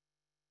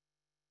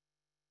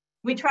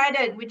 We try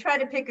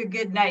to pick a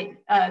good night.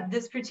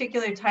 This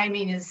particular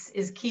timing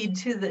is keyed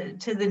to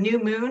the new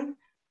moon.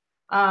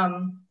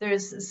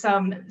 There's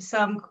some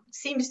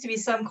seems to be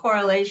some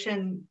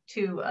correlation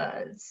to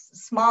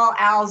small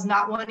owls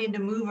not wanting to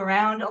move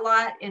around a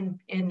lot in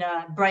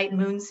bright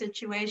moon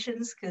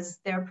situations because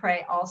they're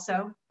prey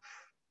also.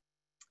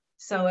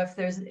 So if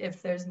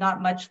there's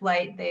not much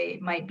light, they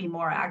might be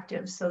more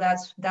active. So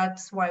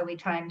that's why we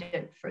timed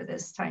it for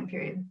this time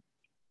period.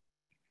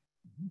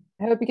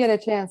 I hope you get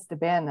a chance to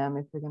ban them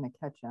if you're going to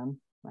catch them.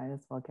 Might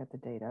as well get the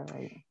data,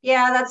 right?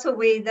 Yeah, that's what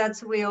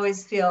we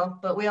always feel,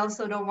 but we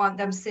also don't want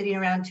them sitting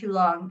around too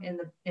long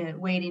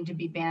waiting to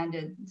be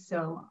banded.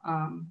 So,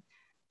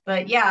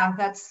 but yeah,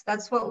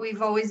 that's what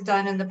we've always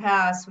done in the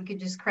past. We could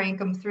just crank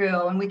them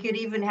through, and we could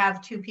even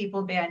have 2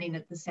 people banding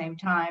at the same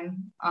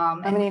time. How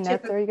many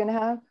nets are you going to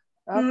have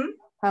up?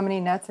 How many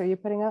nets are you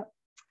putting up?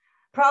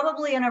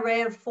 Probably an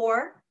array of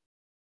 4.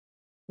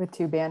 With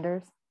 2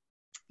 banders?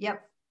 Yep.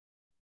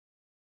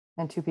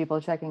 And 2 people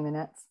checking the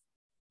nets?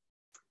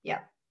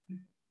 Yep.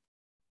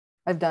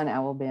 I've done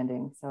owl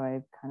banding, so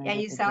I kind of. Yeah,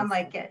 you sound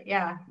like it.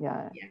 Yeah.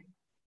 Yeah.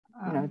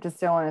 You know, just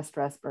don't want to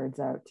stress birds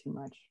out too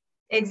much.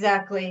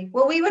 Exactly.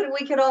 Well, we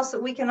can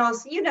also,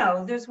 you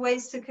know, there's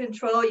ways to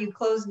control. You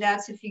close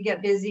nets if you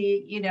get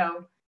busy, you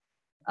know.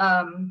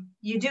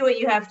 You do what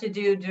you have to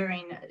do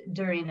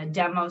during a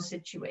demo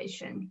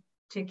situation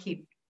to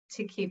keep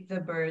the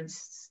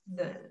birds,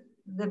 the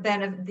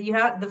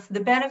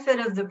benefit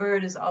of the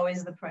bird is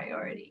always the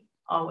priority,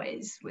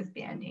 always with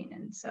banding.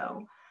 And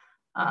so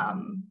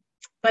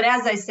but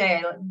as I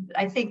say,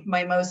 I think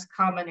my most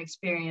common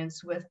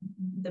experience with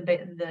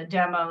the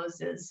demos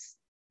is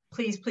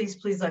please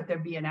let there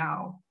be an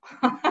owl.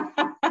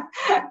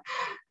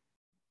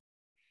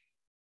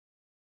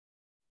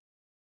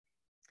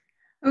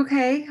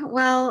 Okay,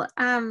 well,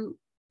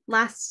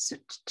 last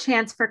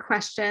chance for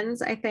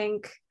questions. I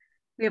think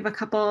we have a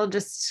couple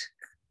just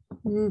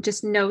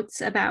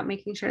notes about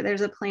making sure there's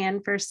a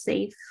plan for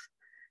safe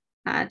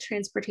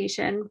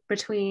transportation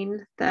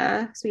between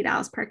the Sweet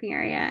Owls parking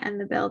area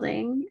and the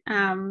building.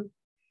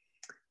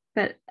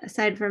 But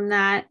aside from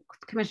that,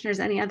 commissioners,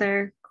 any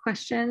other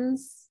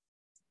questions?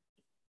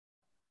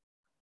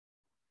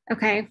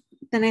 Okay,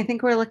 then I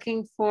think we're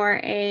looking for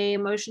a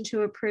motion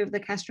to approve the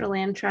Kestrel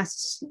Land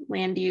Trust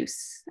land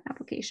use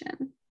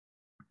application.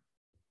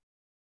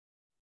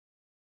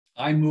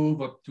 I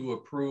move up to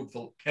approve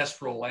the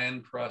Kestrel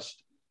Land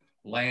Trust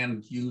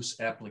land use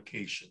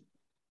application.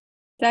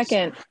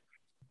 Second.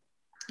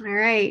 All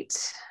right,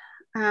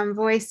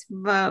 voice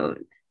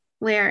vote.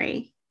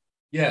 Larry.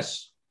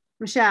 Yes.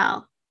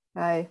 Michelle.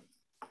 Aye.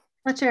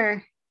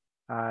 Fletcher.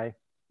 Aye.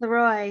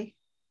 Leroy.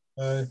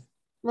 Aye.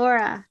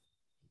 Laura.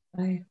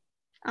 Aye.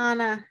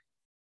 Anna.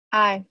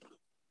 Aye.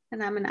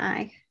 And I'm an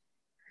aye.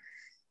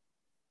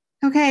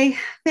 Okay,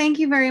 thank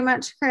you very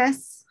much,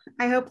 Chris.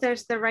 I hope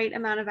there's the right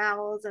amount of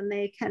owls and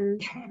they can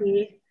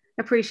be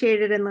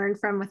appreciated and learned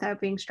from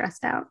without being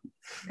stressed out.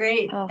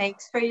 Great,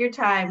 thanks for your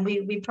time.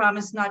 We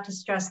promise not to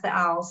stress the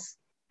owls.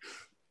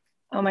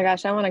 Oh my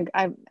gosh,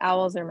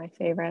 owls are my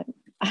favorite.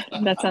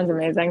 That sounds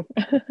amazing.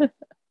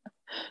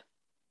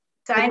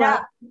 Sign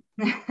up.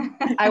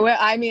 I will.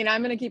 I mean,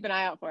 I'm going to keep an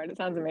eye out for it. It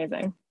sounds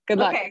amazing. Good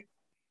luck. Okay.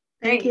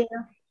 Thank you.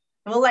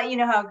 We'll let you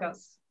know how it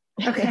goes.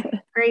 Okay,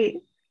 great.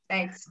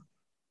 Thanks.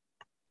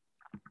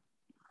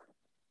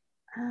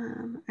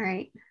 All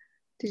right.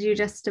 Did you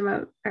just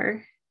demote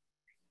or?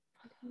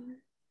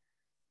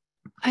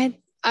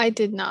 I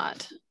did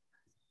not.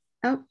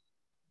 Oh,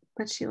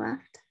 but she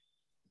left.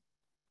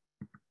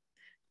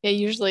 Yeah,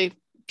 usually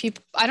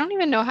people, I don't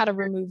even know how to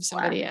remove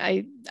somebody.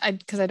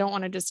 Because I don't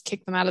want to just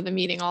kick them out of the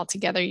meeting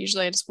altogether.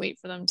 Usually I just wait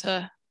for them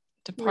to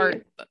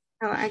depart. But.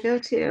 Oh, I go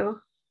to,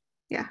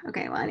 yeah,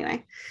 okay, well,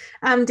 anyway.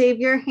 Dave,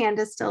 your hand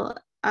is still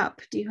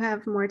up. Do you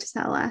have more to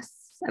tell us?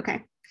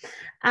 Okay.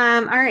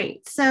 All right,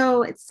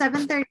 so it's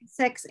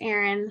 7:36,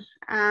 Erin.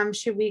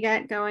 Should we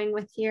get going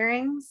with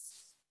hearings?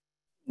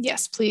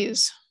 Yes,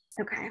 please.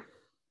 Okay.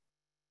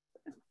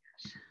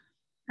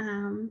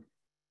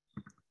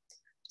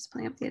 Just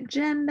pulling up the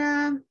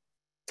agenda.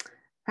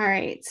 All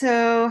right,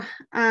 so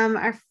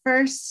our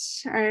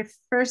first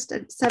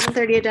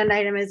 7:30 agenda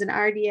item is an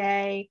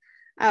RDA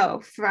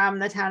from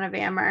the town of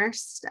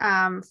Amherst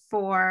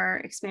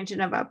for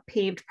expansion of a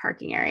paved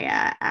parking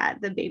area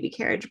at the Baby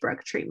Carriage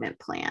Brook treatment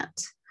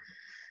plant.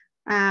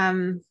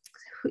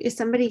 Is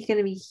somebody going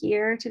to be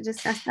here to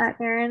discuss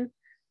that, Erin?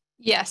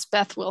 Yes,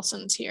 Beth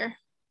Wilson's here.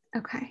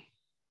 Okay,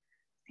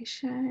 I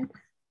should.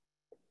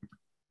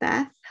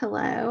 Beth,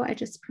 hello. I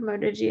just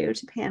promoted you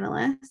to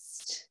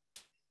panelist.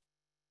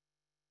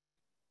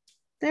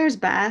 There's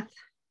Beth.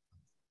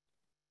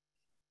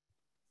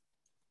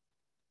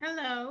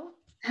 Hello.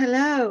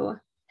 Hello.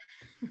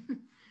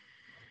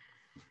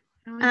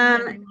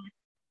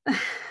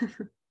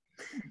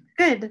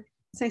 Good.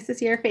 It's nice to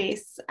see your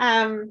face.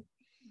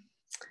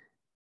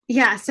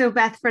 Yeah, so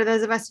Beth, for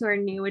those of us who are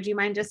new, would you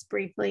mind just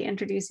briefly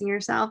introducing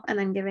yourself and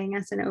then giving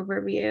us an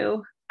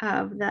overview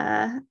of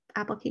the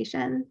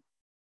application?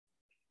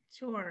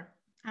 Sure.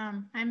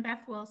 I'm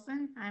Beth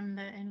Wilson. I'm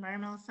the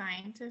environmental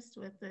scientist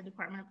with the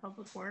Department of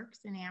Public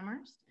Works in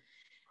Amherst.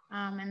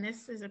 And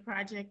this is a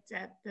project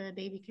at the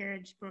Baby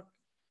Carriage Brook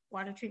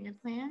water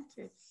treatment plant.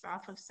 It's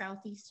off of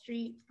Southeast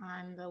Street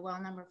on the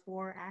well number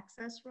 4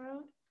 access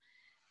road.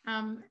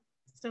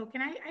 So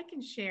I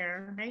can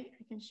share, right?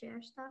 I can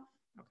share stuff.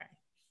 Okay.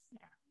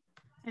 Yeah.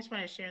 I just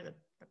want to share the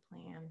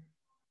plan.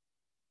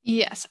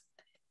 Yes,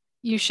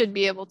 you should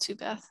be able to,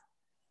 Beth.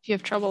 If you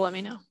have trouble, let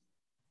me know.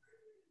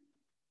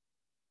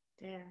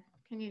 There.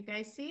 Can you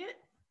guys see it?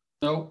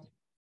 Nope.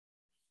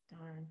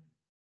 Darn.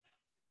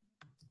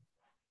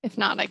 If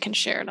not, I can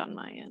share it on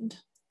my end.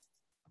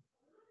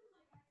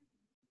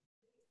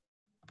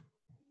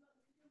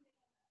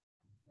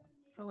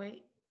 Oh,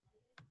 wait.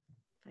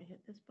 If I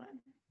hit this button.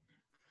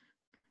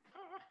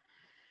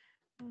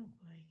 Oh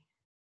boy.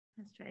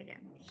 Let's try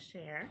again.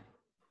 Share.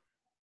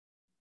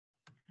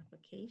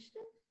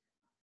 Application.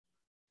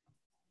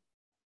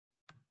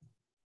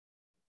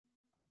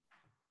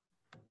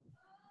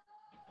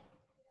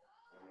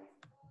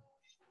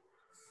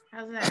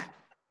 How's that?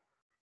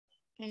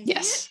 Can you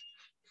Yes. see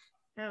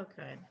it? Oh,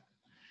 good.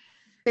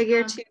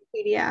 Figure 2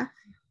 PDF.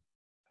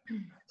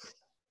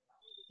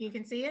 You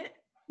can see it?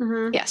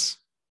 Mm-hmm. Yes.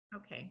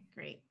 Okay,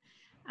 great.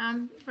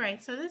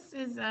 Right, so this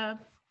is a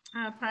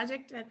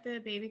project at the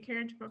Baby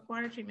Carriage Brook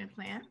Water Treatment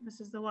Plant.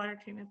 This is the water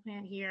treatment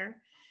plant here.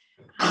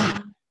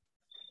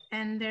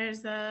 And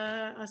there's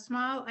a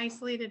small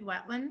isolated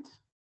wetland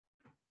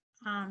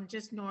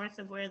just north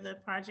of where the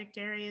project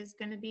area is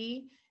going to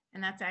be.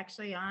 And that's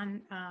actually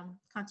on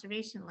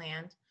conservation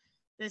land.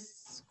 This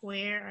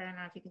square, I don't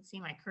know if you can see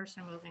my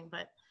cursor moving,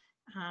 but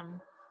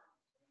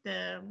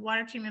the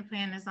water treatment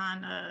plant is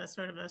on a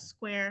sort of a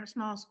square,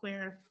 small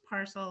square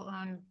parcel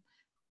owned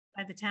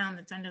by the town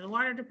that's under the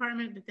water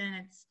department, but then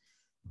it's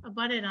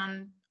abutted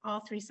on all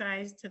 3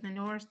 sides to the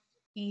north,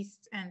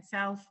 east, and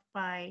south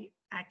by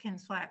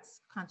Atkins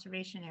Flats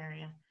Conservation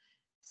Area.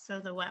 So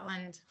the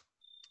wetland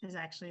is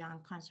actually on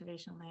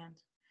conservation land.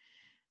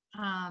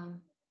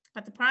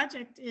 But the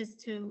project is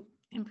to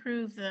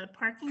improve the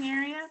parking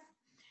area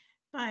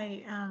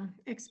by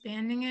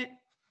expanding it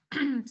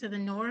to the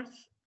north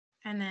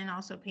and then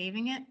also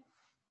paving it.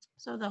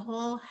 So the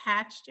whole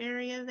hatched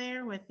area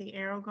there with the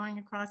arrow going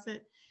across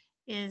it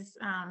is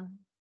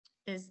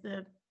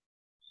the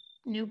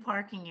new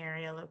parking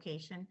area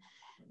location.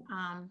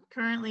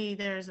 Currently,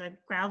 there's a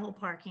gravel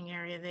parking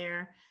area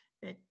there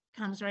that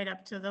comes right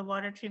up to the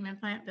water treatment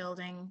plant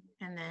building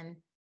and then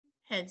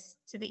heads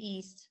to the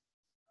east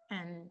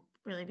and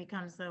really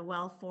becomes the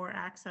well 4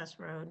 access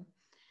road.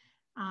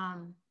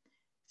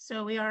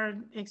 So we are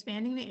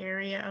expanding the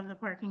area of the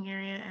parking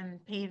area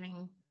and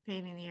paving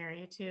the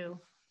area too.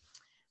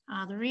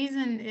 The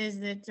reason is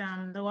that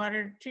the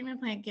water treatment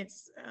plant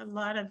gets a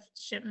lot of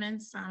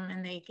shipments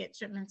and they get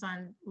shipments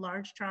on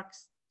large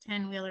trucks,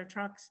 10-wheeler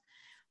trucks.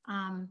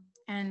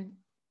 And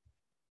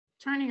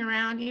turning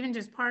around, even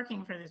just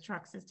parking for the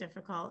trucks is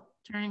difficult.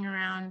 Turning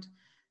around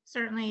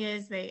certainly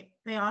is. They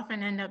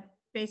often end up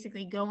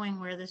basically going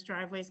where this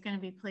driveway is going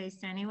to be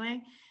placed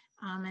anyway.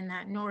 And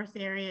that north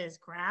area is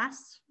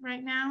grass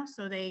right now.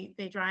 So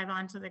they drive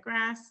onto the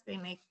grass. They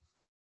make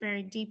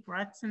very deep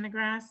ruts in the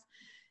grass.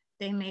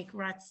 They make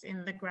ruts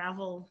in the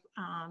gravel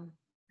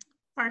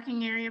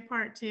parking area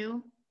part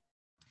too.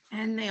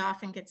 And they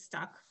often get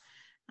stuck.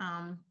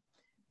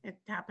 It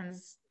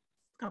happens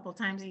a couple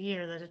times a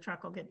year that a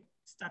truck will get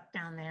stuck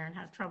down there and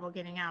have trouble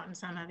getting out. And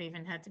some have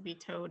even had to be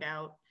towed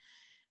out.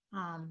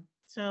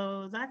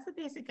 So that's the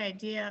basic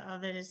idea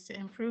of it, is to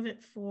improve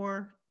it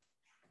for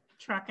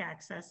truck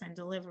access and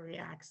delivery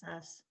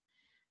access.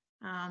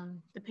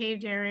 The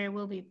paved area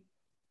will be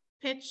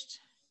pitched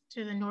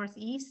to the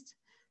northeast.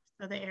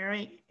 So the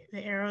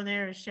arrow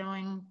there is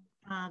showing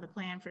the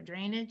plan for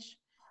drainage.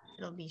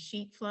 It'll be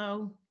sheet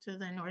flow to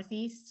the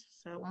northeast,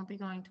 so it won't be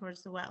going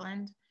towards the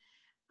wetland.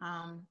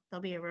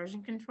 There'll be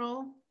erosion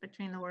control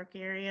between the work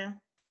area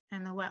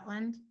and the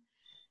wetland.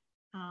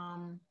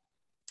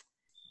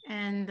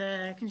 And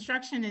the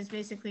construction is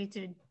basically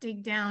to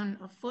dig down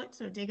a foot,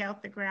 so dig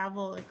out the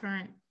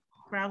current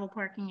gravel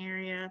parking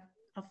area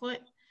a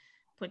foot,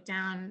 put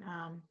down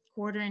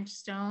 1/4 inch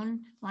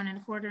stone, 1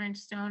 1/4 inch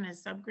stone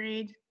as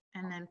subgrade,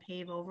 and then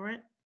pave over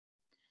it.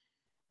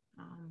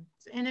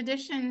 In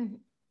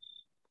addition,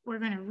 we're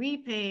going to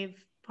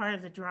repave part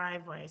of the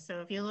driveway.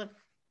 So if you look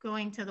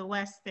going to the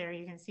west there,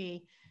 you can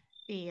see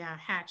the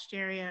hatched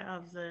area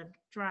of the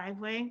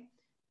driveway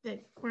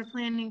that we're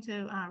planning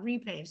to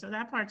repave. So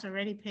that part's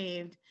already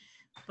paved,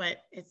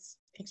 but it's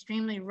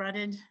extremely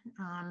rutted.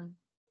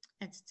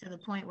 It's to the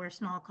point where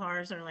small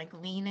cars are like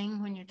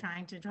leaning when you're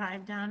trying to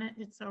drive down it.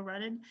 It's so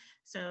rutted.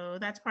 So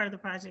that's part of the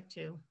project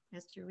too,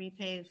 is to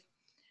repave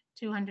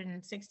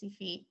 260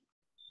 feet,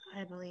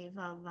 I believe,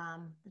 of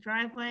the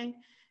driveway,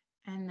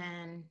 and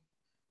then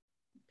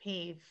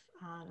pave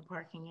the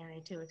parking area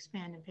to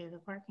expand and pave the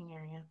parking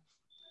area.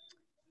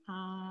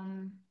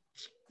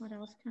 What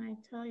else can I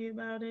tell you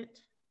about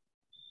it?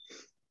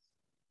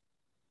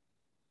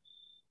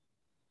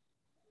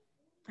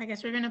 I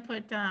guess we're going to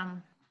put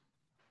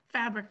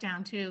fabric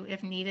down too,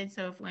 if needed.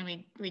 So when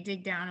we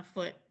dig down a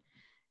foot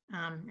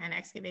and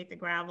excavate the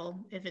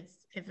gravel,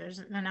 if there's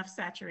enough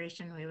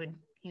saturation, we would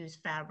use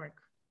fabric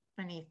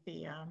beneath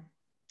the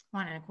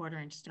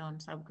 1¼ inch stone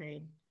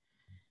subgrade.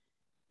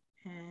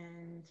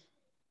 And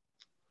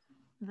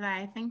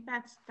I think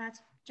that's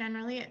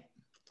generally it.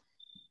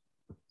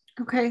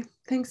 Okay,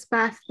 thanks,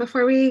 Beth.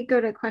 Before we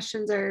go to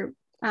questions or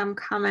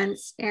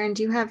comments, Erin,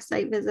 do you have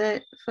site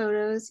visit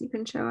photos you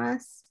can show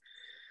us?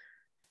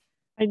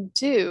 I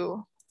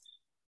do.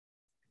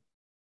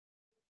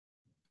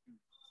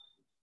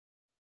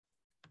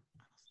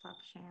 Stop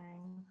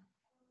sharing.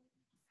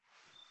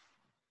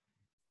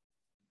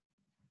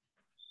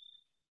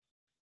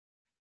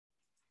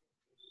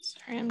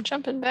 Sorry, I'm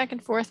jumping back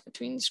and forth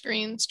between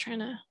screens trying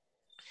to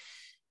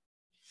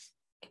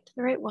get to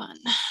the right one.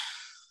 There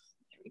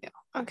we go.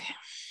 Okay.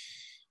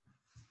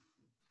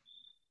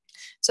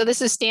 So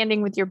this is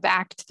standing with your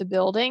back to the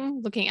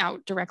building, looking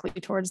out directly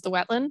towards the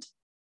wetland.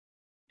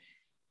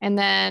 And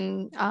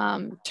then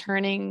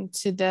turning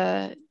to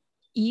the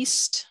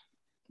east,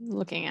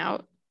 looking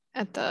out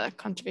at the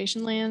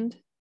conservation land.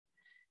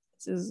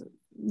 This is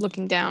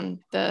looking down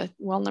the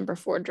well number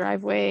 4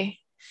 driveway.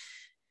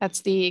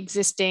 That's the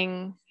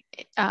existing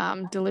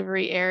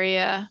delivery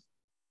area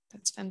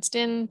that's fenced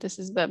in. This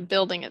is the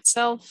building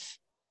itself.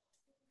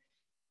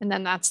 And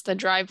then that's the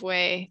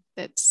driveway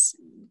that's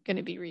going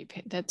to be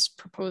repaved, that's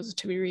proposed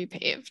to be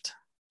repaved.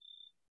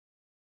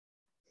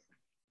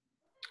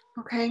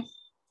 Okay,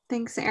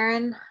 thanks,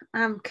 Erin.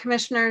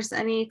 Commissioners,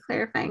 any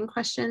clarifying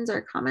questions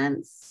or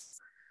comments?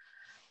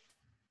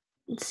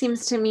 It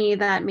seems to me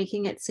that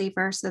making it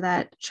safer so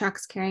that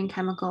trucks carrying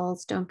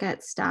chemicals don't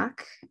get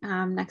stuck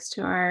next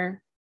to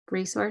our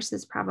resource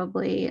is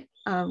probably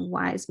a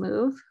wise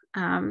move.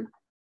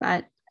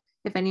 But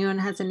if anyone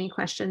has any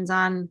questions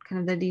on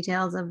kind of the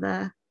details of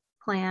the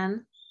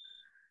plan,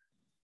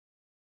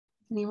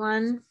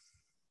 anyone?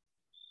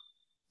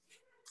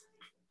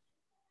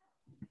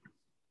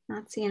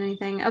 Not seeing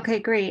anything. Okay,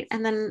 great.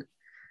 And then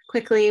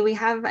quickly, we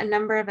have a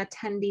number of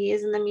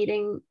attendees in the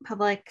meeting,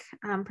 public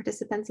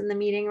participants in the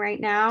meeting right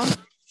now.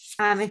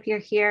 If you're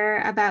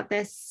here about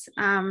this,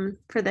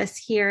 for this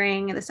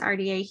hearing, this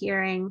RDA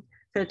hearing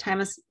for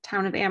the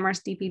Town of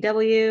Amherst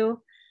DPW,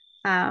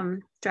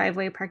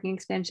 driveway parking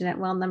expansion at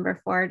well number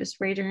 4, just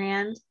raise your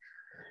hand.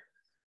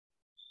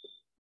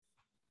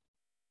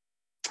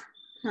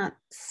 Not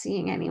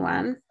seeing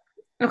anyone.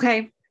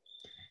 Okay,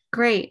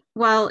 great.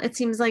 Well, it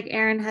seems like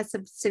Erin has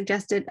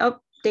suggested, oh,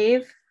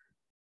 Dave.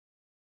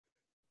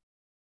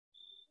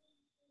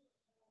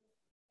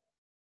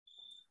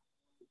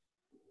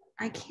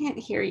 I can't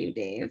hear you,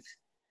 Dave.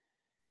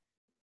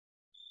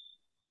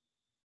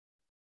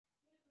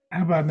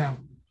 How about now?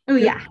 Oh,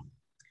 yeah.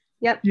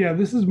 Yep. Yeah,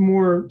 this is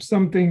more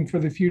something for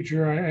the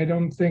future. I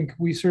don't think,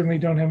 we certainly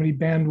don't have any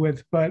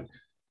bandwidth, but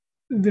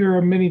there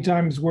are many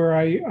times where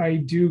I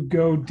do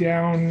go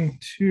down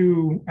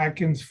to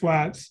Atkins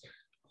Flats,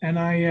 and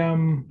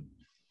I'm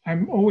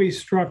always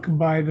struck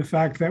by the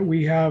fact that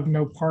we have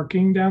no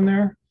parking down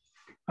there.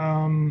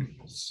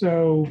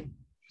 So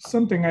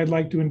something I'd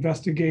like to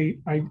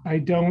investigate. I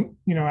don't,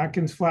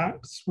 Atkins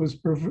Flats was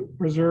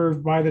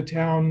preserved by the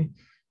town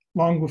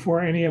long before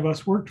any of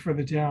us worked for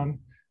the town.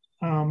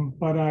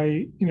 But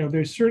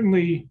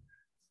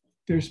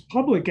there's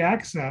public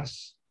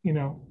access,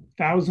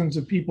 thousands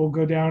of people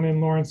go down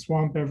in Lawrence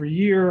Swamp every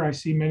year. I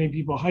see many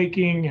people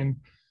hiking and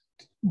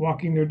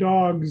walking their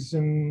dogs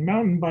and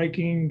mountain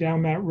biking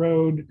down that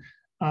road.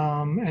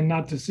 And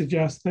not to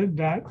suggest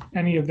that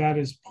any of that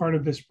is part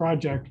of this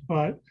project,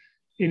 but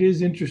it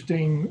is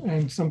interesting,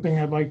 and something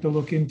I'd like to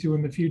look into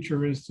in the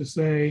future is to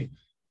say,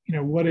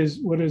 what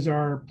is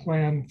our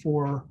plan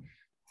for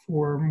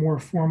more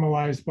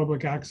formalized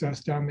public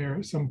access down there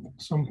at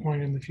some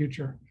point in the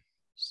future.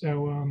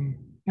 So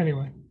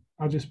anyway,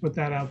 I'll just put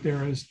that out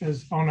there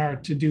as on our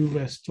to-do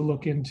list to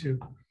look into.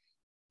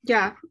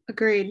 Yeah,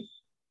 agreed.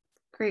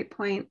 Great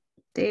point,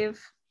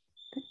 Dave.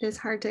 It is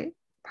hard to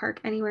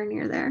park anywhere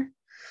near there.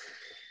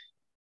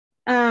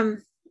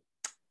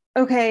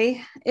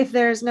 Okay, if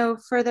there's no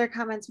further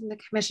comments from the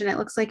commission, it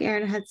looks like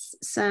Erin has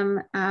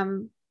some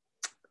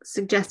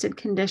suggested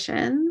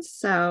conditions.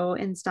 So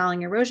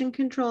installing erosion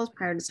controls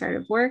prior to start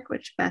of work,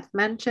 which Beth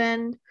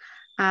mentioned,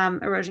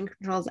 erosion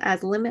controls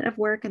as limit of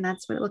work, and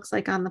that's what it looks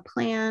like on the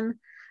plan.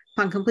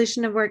 Upon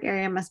completion of work,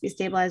 area must be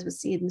stabilized with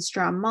seed and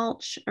straw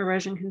mulch.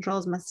 Erosion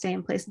controls must stay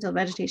in place until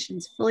vegetation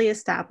is fully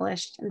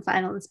established, and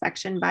final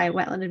inspection by a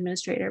wetland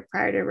administrator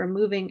prior to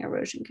removing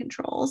erosion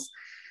controls.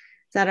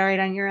 Is that all right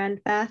on your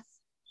end, Beth?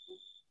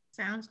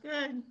 Sounds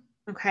good.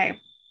 Okay,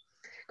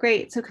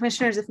 great. So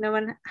commissioners, if no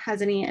one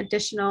has any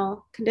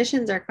additional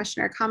conditions or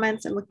question or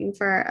comments, I'm looking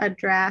for a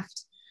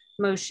draft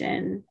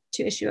motion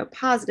to issue a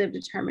positive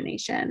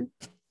determination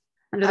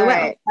under the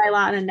wetland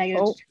bylaw and a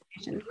negative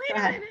determination. Go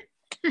ahead.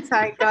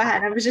 Sorry, go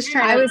ahead. I was just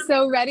trying to. I was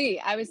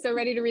so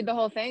ready to read the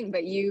whole thing,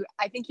 but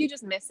I think you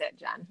just miss it,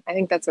 Jen. I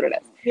think that's what it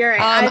is. You're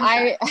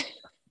right.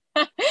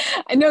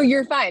 I know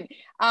you're fine.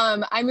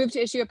 I move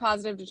to issue a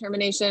positive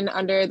determination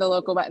under the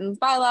local wetlands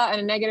bylaw and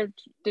a negative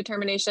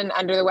determination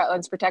under the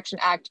Wetlands Protection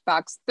Act,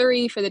 box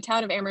 3 for the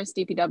Town of Amherst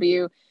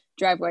DPW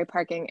driveway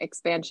parking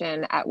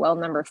expansion at well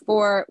number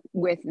 4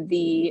 with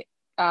the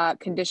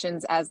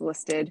conditions as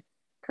listed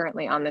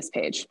currently on this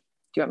page.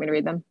 you want me to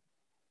read them?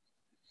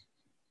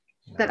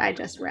 That I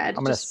just read.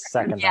 I'm going to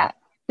second that.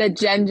 That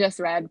Jen just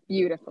read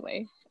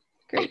beautifully.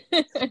 Great.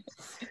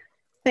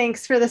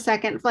 Thanks for the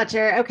second,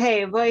 Fletcher.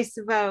 Okay, voice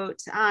vote.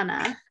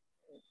 Anna.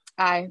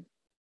 Aye.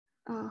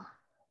 Oh.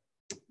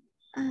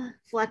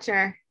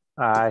 Fletcher.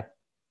 Aye.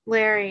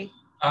 Larry.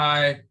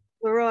 Aye.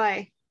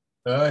 Leroy.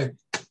 Aye.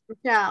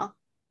 Michelle.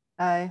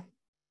 Aye.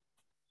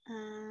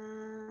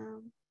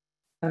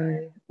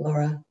 Aye,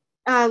 Laura.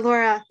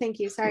 Laura, thank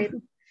you. Sorry,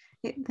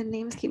 the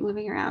names keep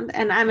moving around.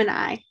 And I'm an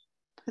aye.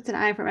 That's an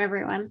aye from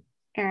everyone.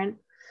 Erin.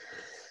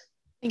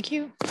 Thank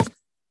you.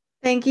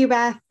 Thank you,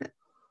 Beth.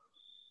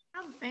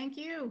 Oh, thank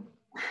you.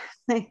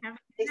 Nice Have a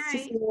to good see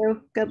night.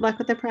 you. Good luck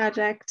with the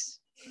project.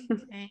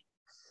 Okay.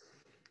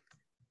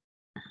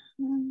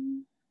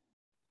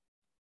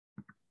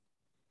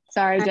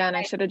 Sorry, Jen,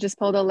 I should have just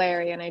pulled a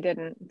Larry and I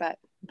didn't, but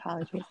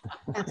apologies.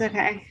 That's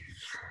okay.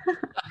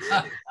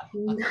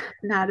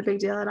 Not a big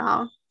deal at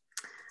all.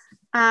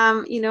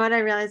 You know what? I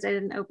realized I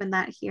didn't open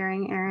that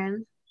hearing,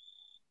 Erin.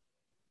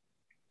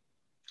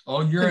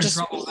 Oh, you're in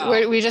trouble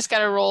now. We just got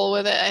to roll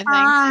with it.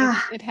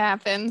 I think it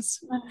happens.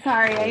 I'm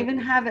sorry. I even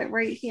have it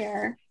right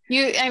here.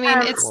 I mean,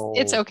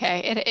 it's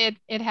okay.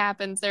 It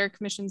happens. There are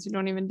commissions who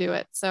don't even do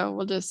it. So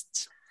we'll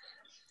just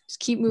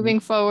keep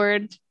moving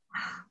forward.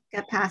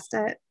 Get past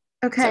it.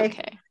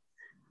 Okay.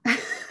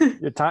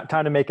 It's okay.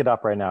 Time to make it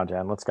up right now,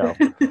 Jen. Let's go.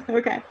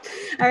 Okay.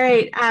 All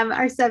right.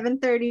 Our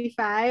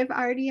 735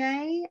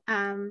 RDA.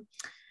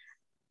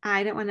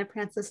 I don't want to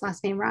pronounce this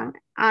last name wrong.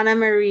 Anna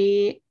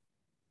Marie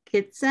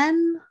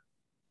Jitsen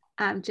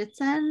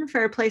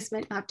for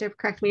replacement, you'll have to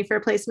correct me, for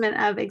replacement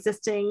of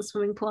existing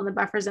swimming pool in the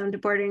buffer zone to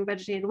bordering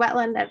vegetated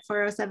wetland at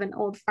 407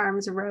 Old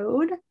Farms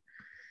Road.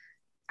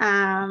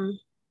 And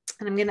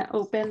I'm going to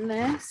open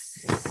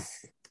this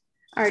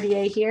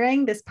RDA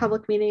hearing. This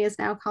public meeting is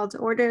now called to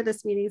order.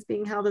 This meeting is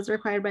being held as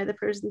required by the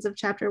provisions of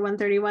Chapter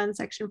 131,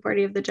 Section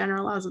 40 of the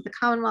General Laws of the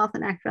Commonwealth,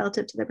 and Act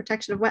relative to the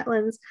protection of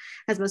wetlands,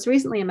 as most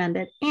recently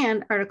amended,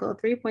 and Article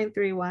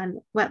 3.31,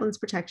 Wetlands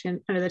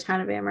Protection under the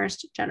Town of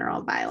Amherst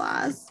General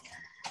Bylaws.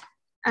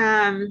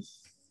 Erin,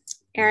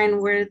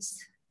 is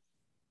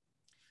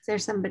there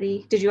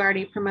somebody? Did you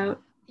already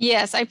promote?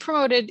 Yes, I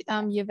promoted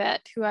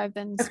Yvette, who I've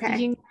been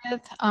speaking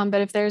with, but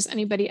if there's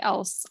anybody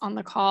else on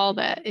the call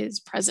that is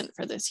present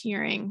for this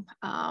hearing,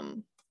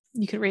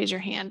 you could raise your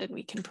hand and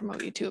we can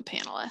promote you to a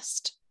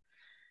panelist.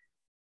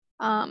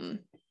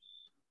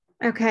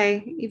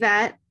 Okay,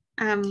 Yvette,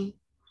 I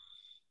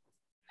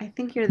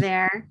think you're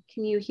there.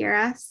 Can you hear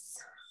us?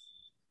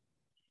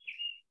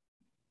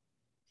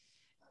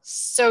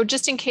 So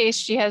just in case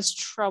she has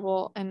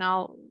trouble, and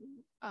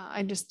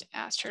I just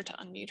asked her to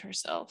unmute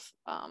herself.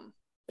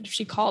 But if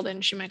she called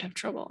in, she might have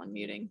trouble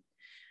unmuting.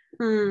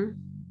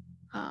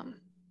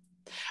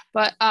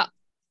 But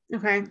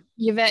okay,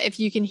 Yvette, if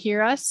you can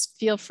hear us,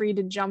 feel free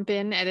to jump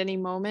in at any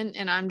moment.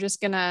 And I'm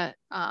just gonna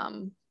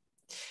kind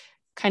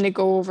of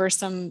go over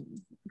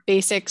some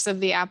basics of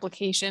the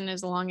application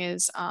as long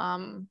as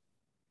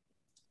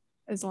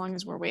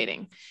we're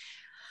waiting.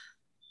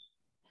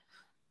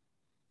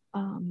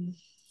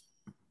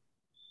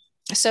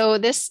 So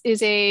this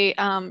is a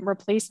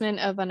replacement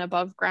of an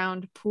above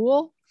ground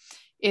pool.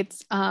 It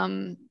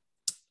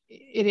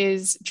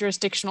is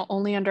jurisdictional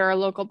only under our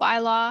local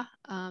bylaw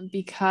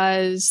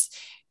because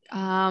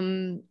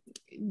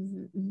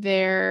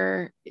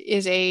there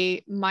is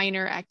a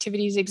minor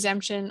activities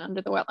exemption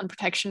under the Wetland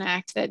Protection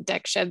Act that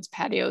deck sheds,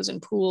 patios,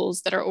 and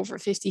pools that are over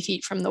 50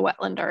 feet from the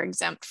wetland are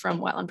exempt from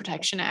Wetland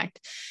Protection Act.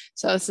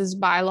 So this is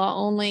bylaw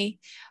only.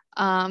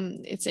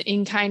 It's an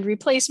in-kind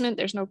replacement.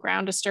 There's no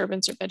ground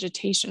disturbance or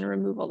vegetation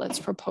removal that's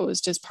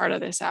proposed as part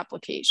of this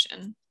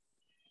application.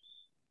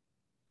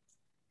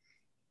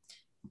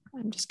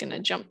 I'm just going to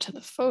jump to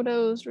the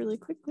photos really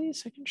quickly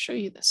so I can show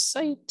you the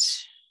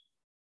site.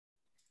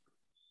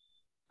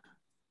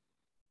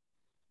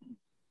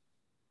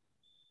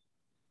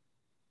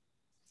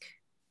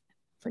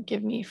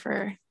 Forgive me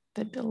for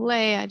the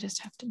delay. I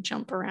just have to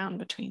jump around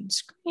between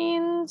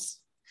screens.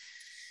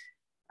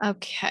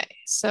 Okay,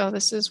 so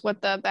this is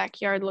what the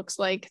backyard looks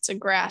like. It's a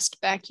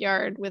grassed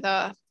backyard with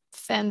a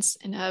fence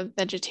and a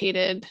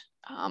vegetated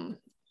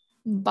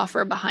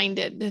buffer behind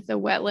it. The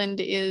wetland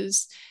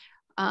is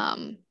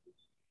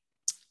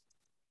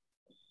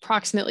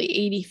approximately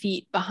 80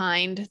 feet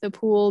behind the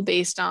pool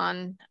based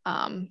on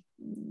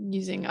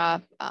using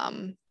a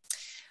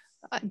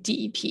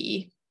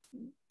DEP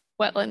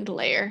wetland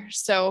layer.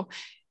 So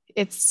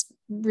it's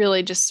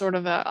really just sort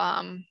of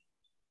a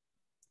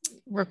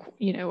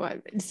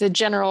it's a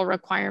general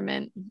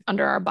requirement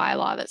under our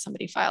bylaw that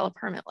somebody file a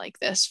permit like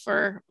this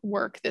for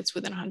work that's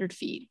within 100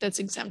 feet that's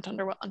exempt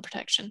under wetland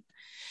protection.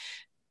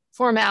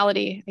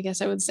 Formality, I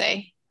guess I would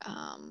say.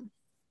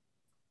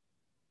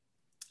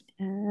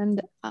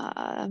 And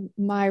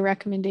my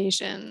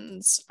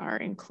recommendations are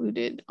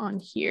included on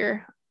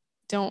here.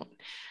 Don't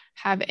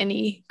have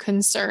any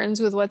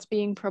concerns with what's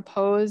being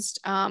proposed.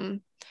 I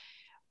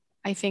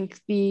think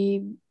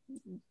the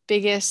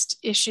biggest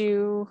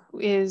issue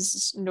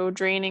is no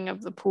draining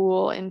of the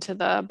pool into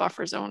the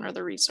buffer zone or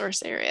the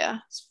resource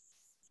area.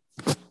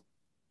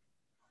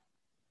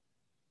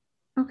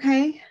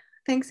 Okay,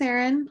 thanks,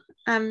 Aaron.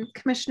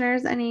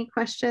 Commissioners, any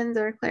questions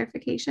or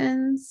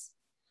clarifications?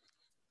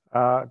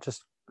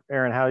 Just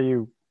Aaron, how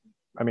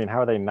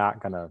are they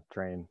not going to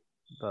drain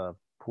the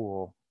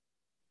pool?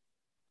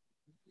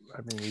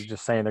 I mean, you're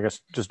just saying they're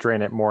just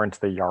drain it more into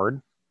the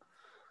yard?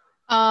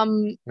 You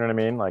know what I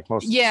mean? Like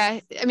most.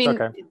 Yeah, I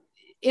mean, okay.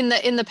 in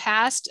the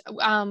past,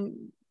 I've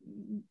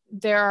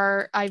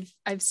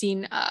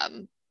seen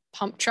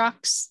pump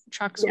trucks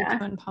will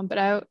come and pump it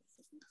out.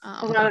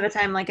 A lot of the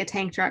time, like a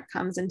tank truck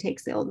comes and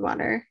takes the old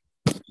water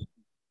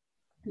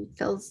and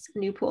fills a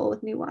new pool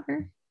with new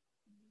water.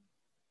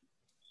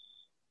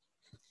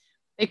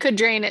 They could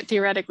drain it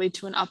theoretically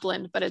to an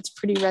upland, but it's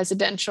pretty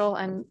residential,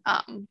 and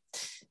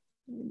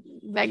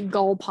that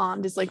gull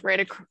pond is like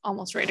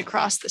almost right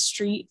across the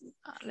street.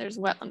 There's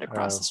wetland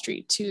across the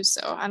street too,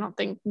 so I don't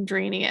think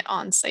draining it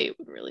on site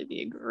would really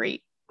be a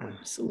great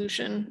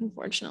solution,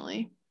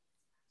 unfortunately.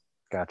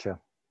 Gotcha.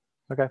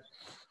 Okay.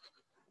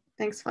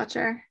 Thanks,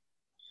 Fletcher.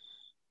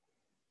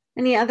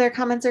 Any other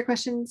comments or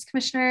questions,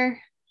 Commissioner?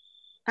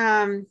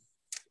 And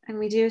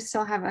we do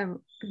still have a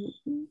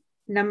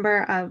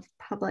number of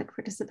public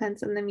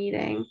participants in the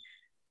meeting.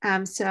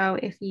 So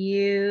if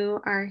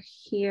you are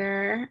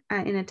here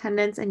in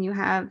attendance and you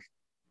have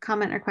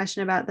comment or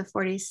question about the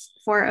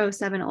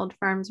 407 Old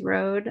Farms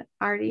Road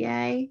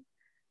RDA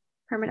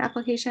permit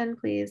application,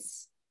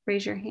 please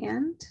raise your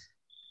hand.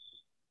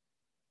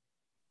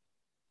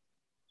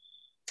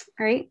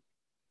 All right,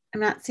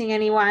 I'm not seeing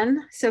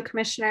anyone. So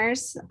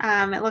commissioners,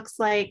 it looks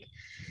like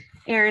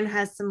Aaron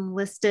has some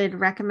listed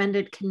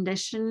recommended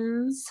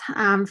conditions.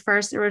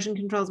 First, erosion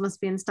controls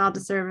must be installed to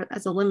serve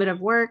as a limit of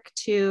work.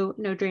 2,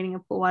 no draining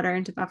of pool water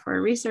into buffer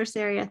or resource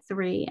area.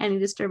 3, any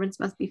disturbance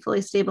must be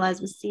fully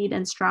stabilized with seed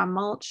and straw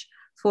mulch.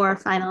 4,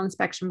 final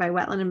inspection by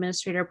wetland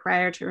administrator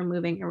prior to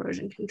removing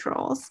erosion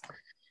controls.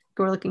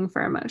 We're looking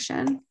for a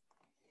motion.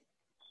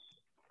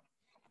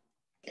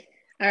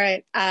 All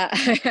right,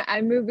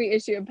 I move we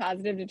issue a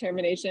positive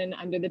determination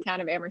under the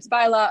Town of Amherst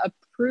bylaw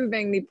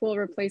approving the pool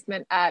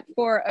replacement at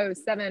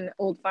 407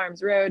 Old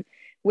Farms Road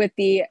with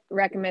the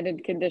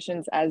recommended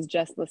conditions as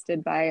just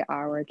listed by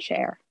our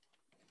chair.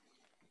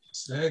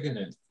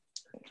 Seconded.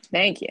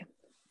 Thank you.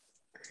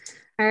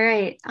 All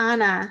right,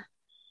 Anna.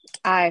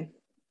 Aye.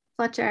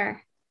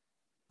 Fletcher.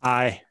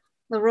 Aye.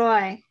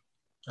 Leroy.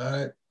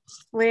 Aye.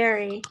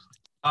 Larry.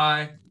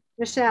 Aye.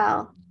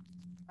 Michelle.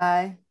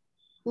 Aye.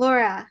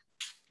 Laura.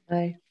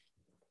 Aye.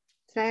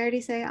 Did I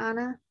already say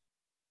Anna?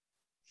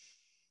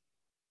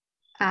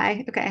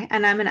 Aye. Okay.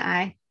 And I'm an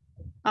aye.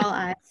 All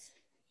ayes.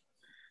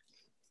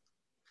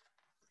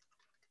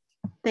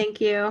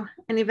 Thank you.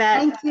 And Yvette.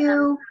 Thank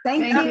you.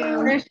 Thank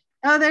you.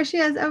 Oh, there she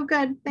is. Oh,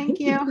 good. Thank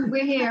you.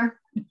 We're here.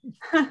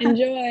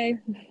 Enjoy.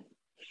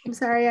 I'm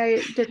sorry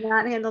I did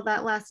not handle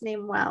that last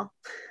name well.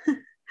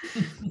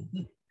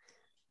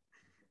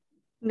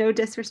 No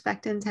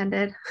disrespect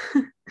intended.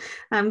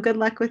 Good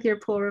luck with your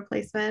pool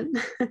replacement.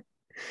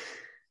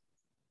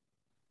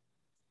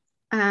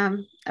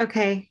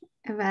 Okay,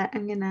 Yvette,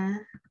 I'm gonna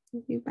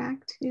move you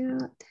back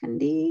to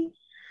attendee.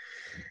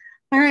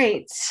 All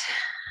right.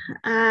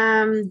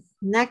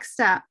 Next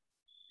up,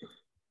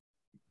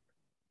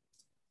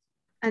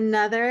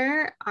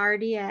 another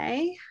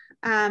RDA,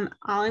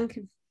 all in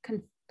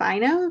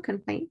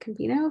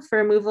Confino for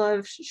removal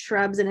of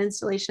shrubs and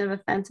installation of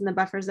a fence in the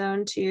buffer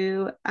zone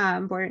to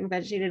bordering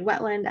vegetated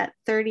wetland at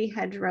 30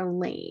 Hedgerow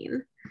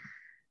Lane.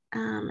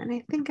 And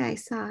I think I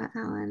saw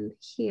Ellen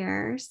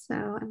here, so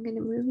I'm going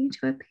to move you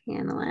to a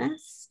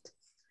panelist.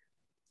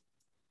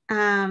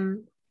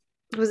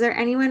 Was there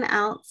anyone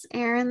else,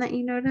 Aaron, that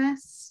you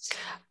noticed?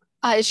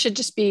 It should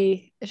just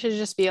be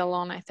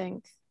Alone, I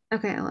think.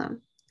 Okay,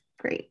 Alone.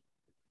 Great.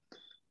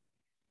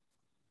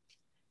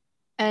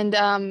 And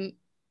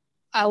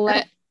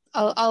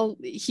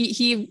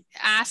he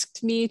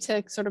asked me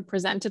to sort of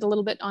present it a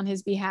little bit on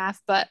his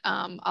behalf, but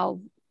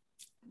I'll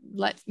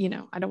let you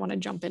know. I don't want to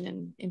jump in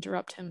and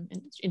interrupt him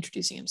in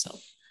introducing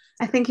himself.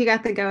 I think you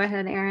got the go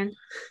ahead, Aaron.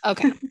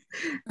 Okay.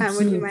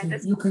 Would you mind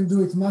You can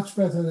do it much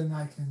better than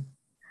I can.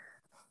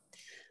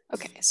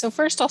 Okay, so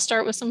first I'll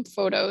start with some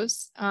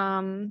photos.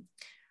 And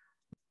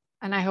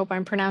I hope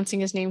I'm pronouncing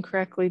his name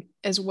correctly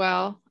as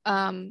well.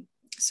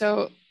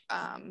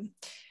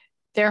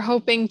 They're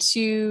hoping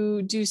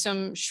to do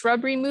some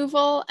shrub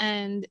removal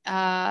and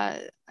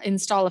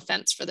install a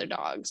fence for their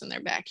dogs in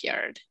their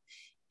backyard.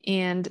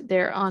 And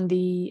they're on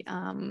the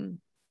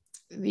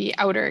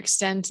outer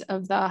extent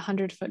of the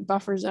 100-foot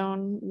buffer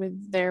zone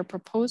with their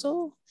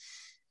proposal.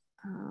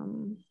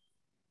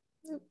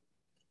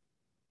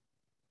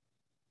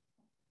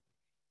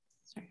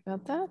 Sorry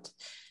about that.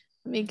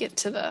 Let me get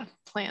to the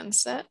plan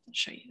set and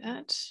show you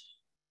that.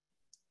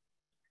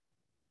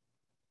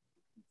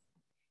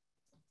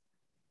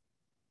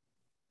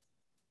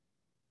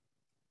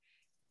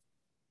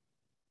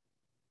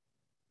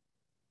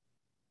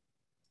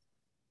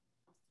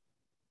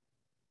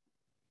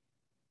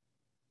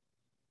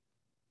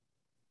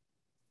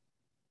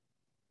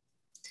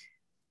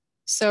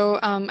 So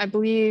I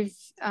believe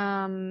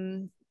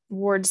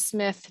Ward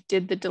Smith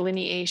did the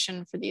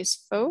delineation for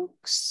these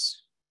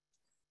folks.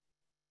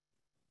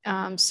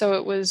 So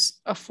it was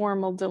a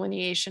formal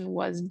delineation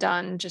was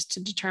done just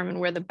to determine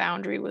where the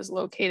boundary was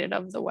located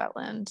of the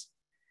wetland.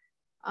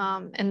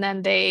 And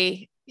then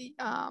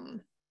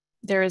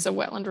there is a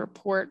wetland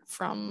report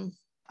from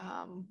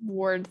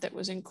Ward that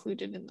was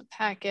included in the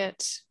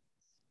packet.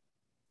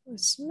 It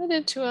was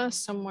submitted to us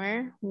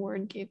somewhere.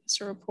 Ward gave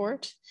us a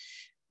report.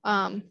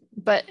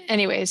 But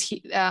anyways,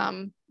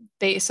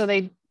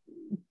 they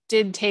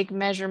did take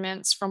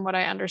measurements from what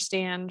I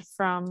understand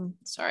from,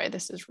 sorry,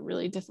 this is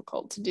really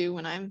difficult to do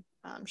when I'm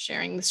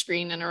sharing the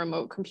screen in a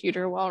remote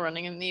computer while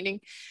running a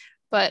meeting.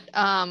 But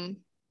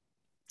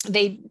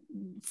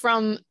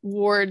from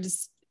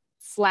Ward's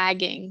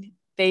flagging,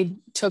 they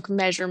took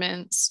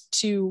measurements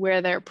to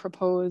where their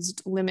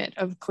proposed limit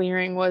of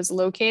clearing was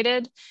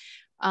located.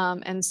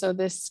 And so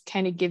this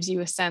kind of gives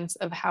you a sense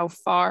of how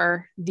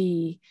far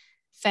the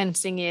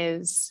fencing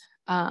is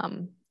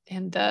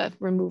and the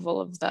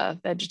removal of the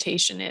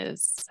vegetation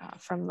is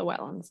from the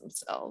wetlands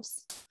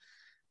themselves.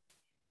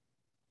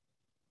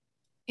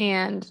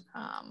 And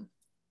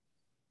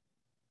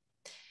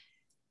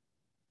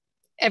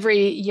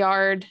every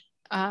yard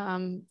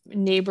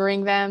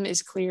neighboring them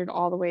is cleared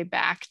all the way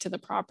back to the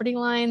property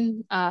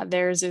line.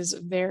 Theirs is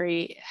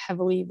very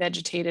heavily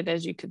vegetated,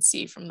 as you could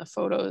see from the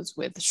photos,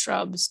 with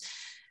shrubs.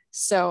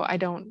 So I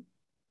don't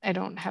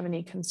have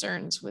any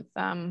concerns with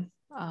them.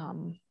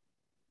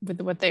 With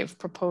what they've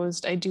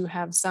proposed. I do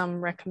have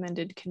some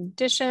recommended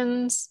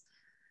conditions.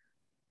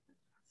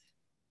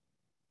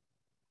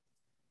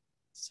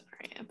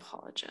 Sorry, I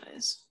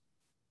apologize.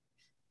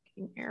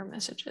 Getting error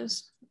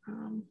messages.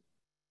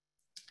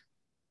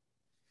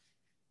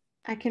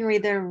 I can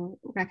read the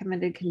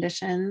recommended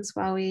conditions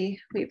while we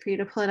wait for you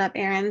to pull it up,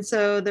 Erin.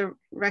 So the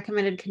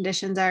recommended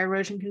conditions are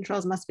erosion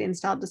controls must be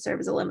installed to serve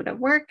as a limit of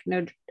work.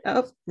 No,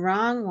 oh,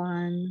 wrong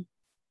one.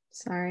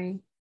 Sorry.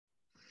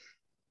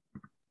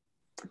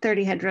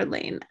 30 Hedgerow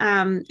Lane.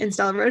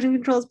 Install erosion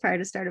controls prior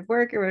to start of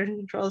work. Erosion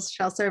controls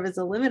shall serve as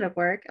a limit of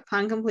work.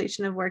 Upon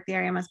completion of work, the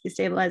area must be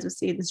stabilized with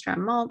seed and straw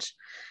mulch.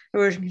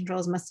 Erosion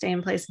controls must stay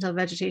in place until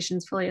vegetation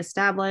is fully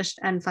established,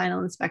 and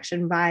final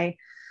inspection by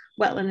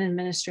wetland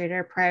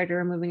administrator prior to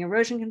removing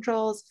erosion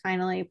controls.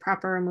 Finally,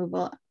 proper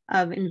removal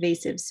of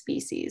invasive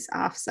species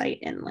off-site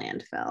in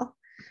landfill.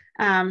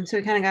 So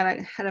we kind of got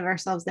ahead of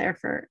ourselves there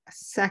for a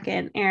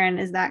second. Erin,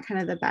 is that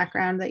kind of the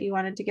background that you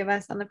wanted to give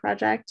us on the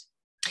project?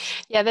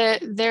 Yeah,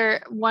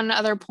 there one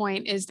other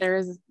point is there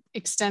is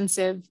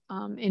extensive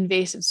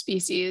invasive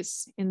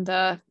species in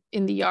the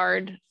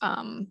yard.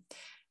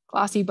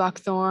 Glossy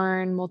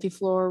buckthorn,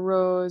 multiflora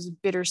rose,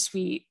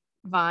 bittersweet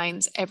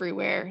vines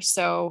everywhere.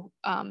 So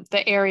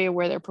the area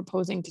where they're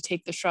proposing to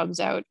take the shrubs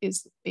out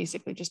is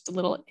basically just a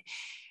little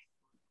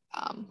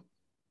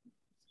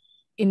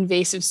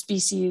invasive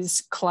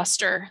species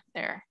cluster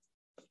there.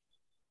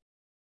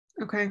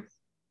 Okay.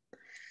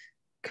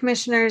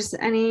 Commissioners,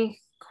 any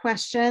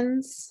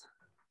questions?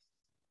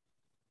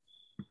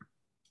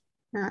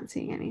 Not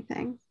seeing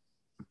anything.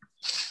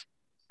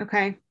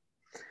 Okay.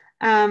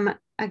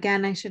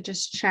 Again, I should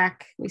just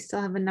check. We still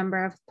have a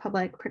number of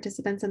public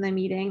participants in the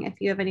meeting. If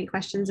you have any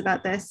questions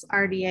about this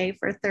RDA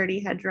for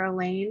 30 Hedgerow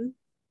Lane,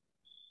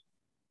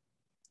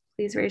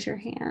 please raise your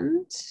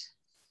hand.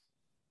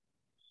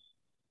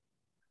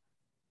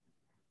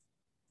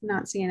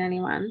 Not seeing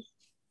anyone.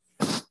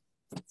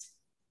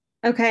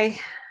 Okay.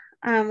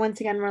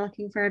 Once again, we're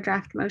looking for a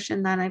draft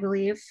motion then, I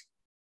believe.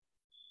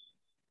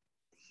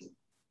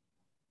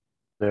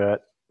 Do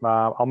it.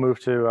 I'll move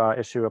to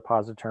issue a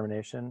positive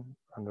determination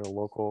under the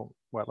local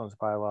wetlands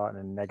bylaw and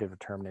a negative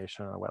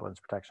determination on the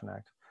Wetlands Protection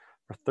Act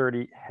for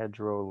 30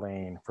 Hedgerow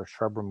Lane for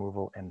shrub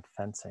removal and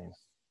fencing.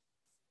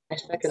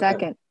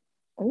 Second.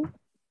 I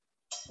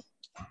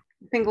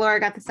think Laura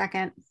got the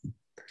second.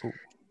 Ooh.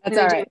 That's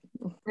all right.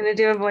 I'm gonna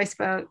do a voice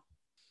vote.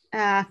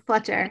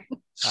 Fletcher.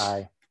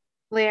 Aye.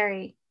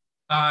 Larry.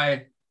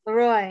 Aye.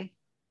 Leroy.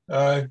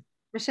 Aye.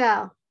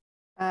 Michelle.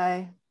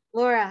 Aye.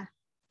 Laura.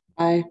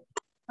 Aye.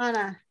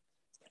 Anna.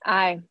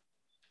 Aye.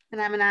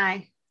 And I'm an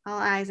aye. All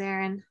ayes,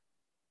 Erin.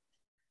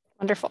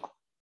 Wonderful.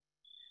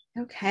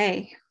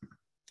 Okay.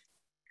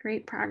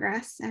 Great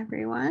progress,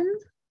 everyone.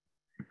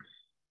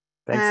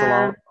 Thanks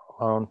a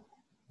lot.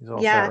 He's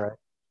all yeah. set, right?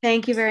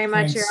 Thank you very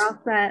much. Thanks. You're all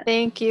set.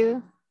 Thank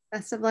you.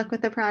 Best of luck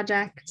with the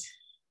project.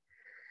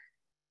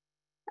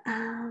 Okay.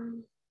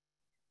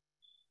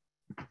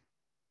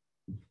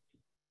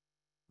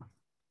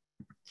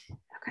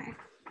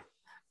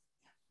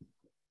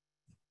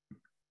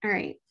 All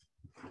right.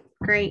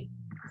 Great.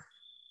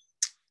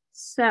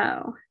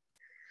 So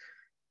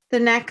the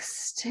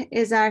next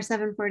is our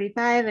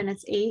 7:45 and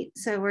it's 8.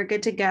 So we're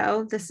good to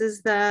go. This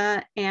is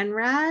the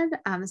ANRAD.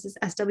 This is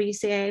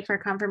SWCA for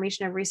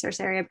confirmation of resource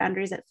area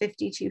boundaries at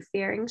 52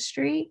 Fearing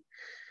Street.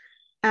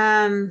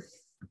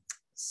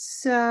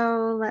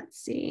 So let's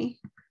see.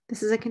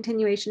 This is a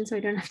continuation, so I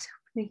don't have to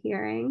open a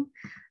hearing.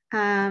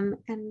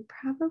 And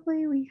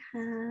probably we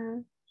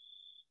have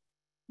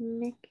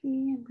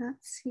Mickey, I'm not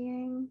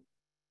seeing.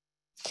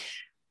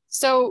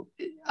 So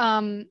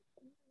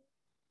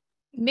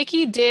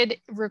Mickey did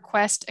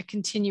request a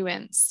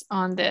continuance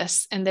on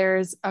this, and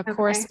there's a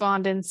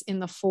correspondence in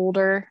the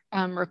folder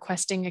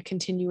requesting a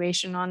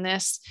continuation on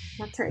this.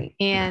 That's right.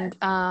 And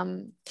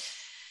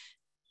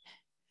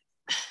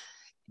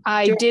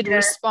I did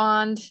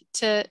respond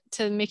to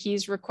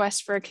Mickey's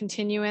request for a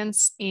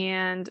continuance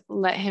and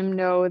let him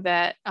know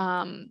that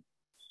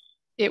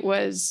it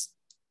was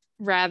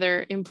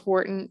rather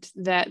important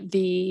that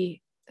the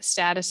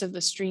status of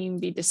the stream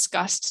be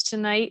discussed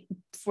tonight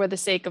for the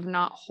sake of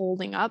not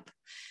holding up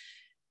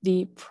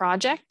the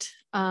project.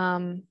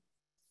 I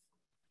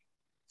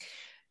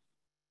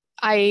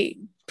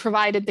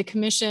provided the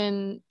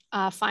commission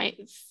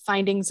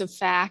findings of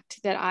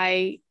fact that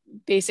I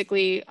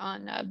basically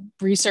on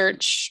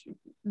research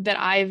that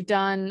I've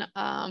done.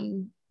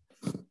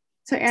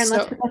 So Erin,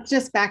 let's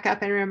just back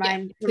up and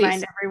remind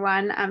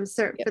everyone,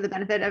 for the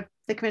benefit of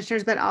the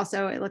commissioners, but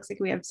also it looks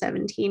like we have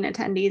 17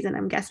 attendees, and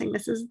I'm guessing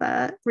this is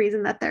the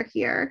reason that they're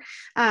here.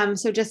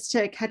 So just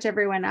to catch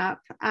everyone up,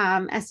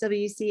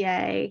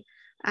 SWCA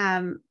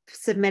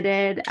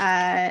submitted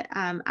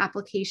an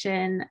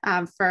application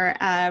for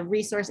a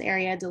resource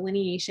area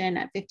delineation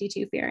at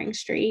 52 Fearing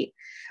Street.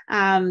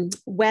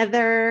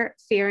 Whether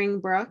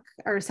Tanbrook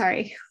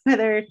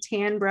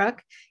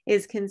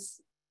is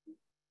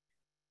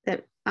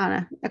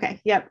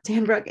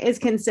Tanbrook is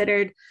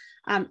considered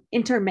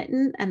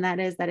intermittent, and that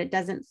is that it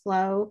doesn't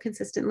flow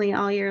consistently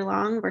all year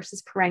long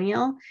versus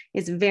perennial,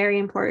 is very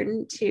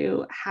important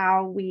to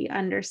how we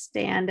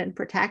understand and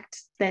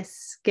protect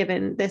this,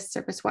 given this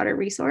surface water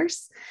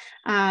resource.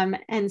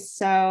 And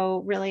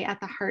so really at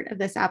the heart of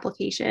this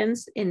application,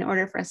 in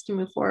order for us to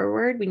move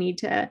forward, we need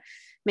to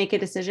make a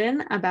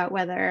decision about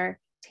whether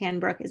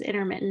Tanbrook is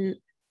intermittent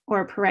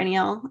or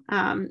perennial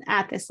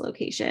at this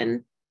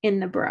location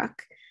in the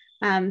brook.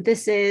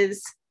 This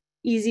is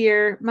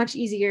much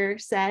easier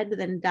said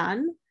than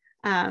done.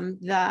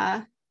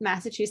 The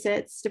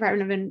Massachusetts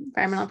Department of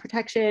Environmental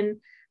Protection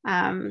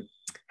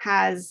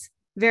has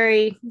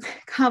very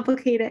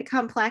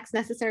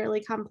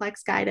necessarily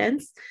complex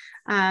guidance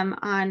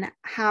on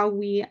how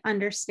we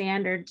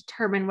understand or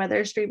determine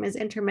whether a stream is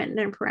intermittent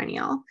and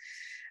perennial.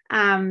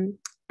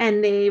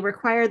 And they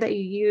require that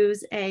you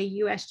use a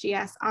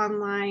USGS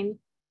online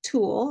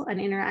tool, an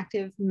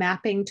interactive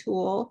mapping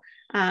tool,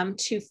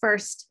 to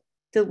first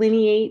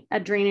delineate a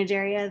drainage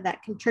area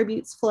that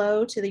contributes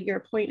flow to your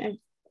point of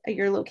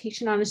your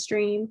location on a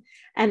stream,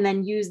 and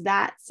then use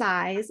that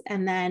size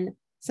and then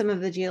some of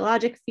the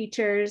geologic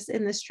features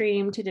in the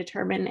stream to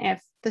determine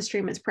if the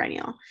stream is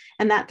perennial.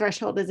 And that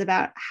threshold is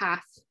about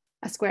half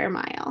a square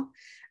mile.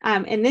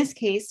 In this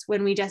case,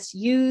 when we just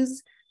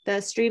use the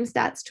stream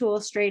stats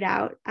tool straight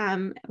out,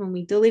 when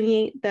we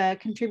delineate the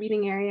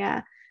contributing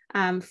area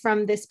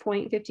from this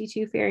point,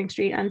 52 Fearing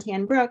Street on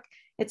Tanbrook,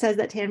 it says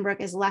that Tanbrook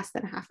is less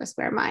than half a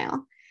square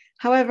mile.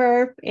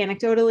 However,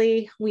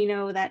 anecdotally, we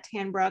know that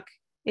Tanbrook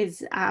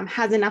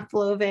has enough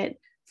flow of it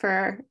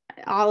for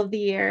all of the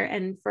year,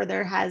 and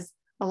further has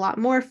a lot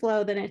more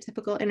flow than a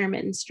typical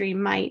intermittent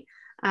stream might.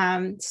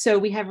 So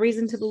we have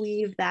reason to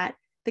believe that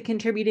the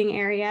contributing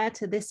area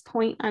to this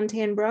point on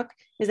Tanbrook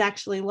is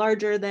actually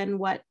larger than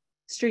what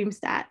stream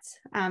stats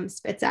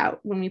spits out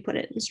when we put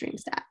it in stream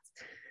stats.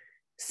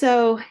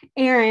 So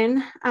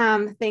Erin,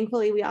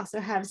 thankfully, we also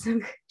have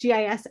some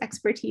GIS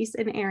expertise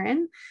in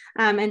Erin,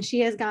 and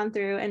she has gone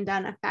through and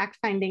done a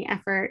fact-finding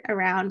effort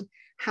around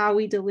how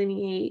we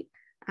delineate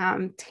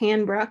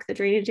Tanbrook, the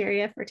drainage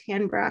area for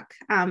Tanbrook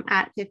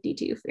at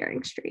 52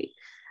 Fearing Street.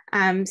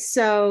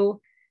 So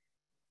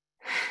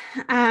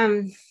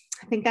I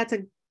think that's a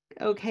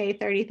okay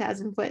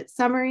 30,000 foot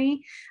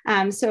summary.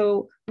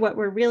 So what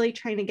we're really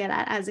trying to get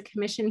at as a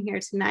commission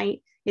here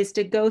tonight is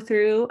to go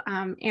through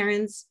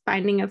Erin's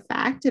finding of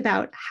fact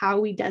about how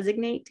we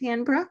designate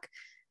Tanbrook,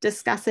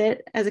 discuss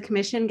it as a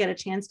commission, get a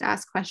chance to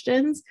ask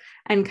questions,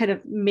 and kind of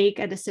make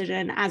a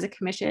decision as a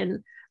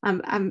commission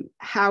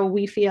how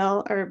we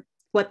feel or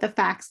what the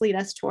facts lead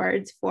us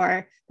towards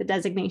for the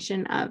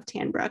designation of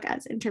Tanbrook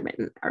as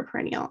intermittent or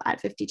perennial at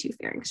 52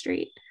 Fearing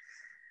Street.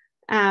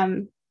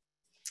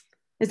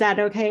 Is that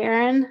okay,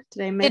 Erin?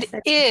 Did I miss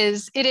it?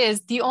 It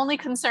is. The only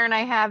concern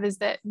I have is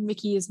that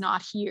Mickey is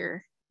not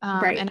here.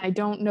 Right. And I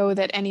don't know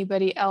that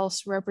anybody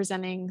else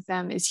representing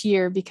them is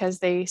here, because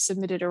they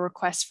submitted a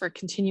request for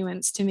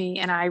continuance to me,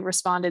 and I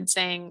responded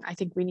saying, I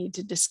think we need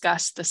to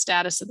discuss the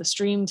status of the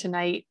stream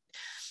tonight.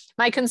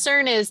 My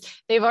concern is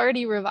they've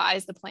already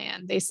revised the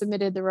plan. They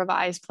submitted the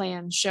revised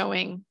plan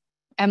showing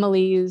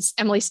Emily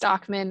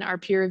Stockman, our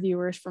peer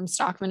reviewers from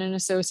Stockman and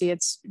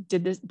Associates,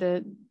 did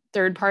the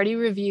third-party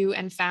review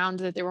and found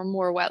that there were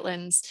more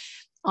wetlands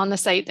on the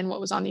site than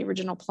what was on the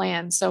original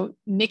plan. So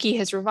Mickey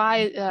has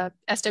revised,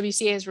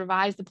 SWCA has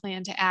revised the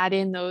plan to add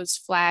in those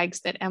flags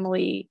that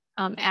Emily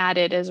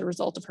added as a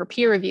result of her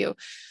peer review.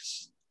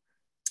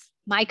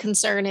 My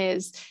concern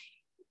is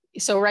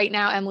so right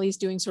now Emily's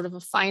doing sort of a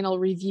final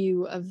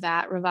review of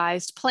that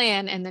revised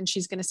plan, and then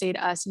she's going to say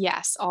to us,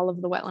 yes, all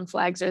of the wetland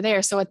flags are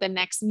there. So at the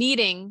next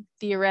meeting,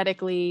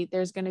 theoretically,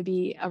 there's going to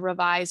be a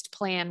revised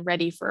plan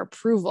ready for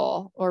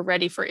approval or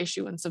ready for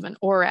issuance of an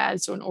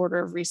ORAD, so an order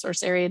of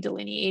resource area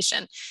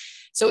delineation.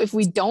 So if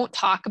we don't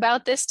talk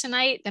about this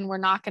tonight, then we're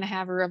not going to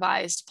have a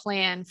revised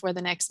plan for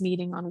the next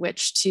meeting on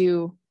which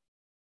to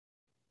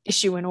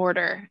issue an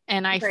order.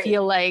 And I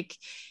feel like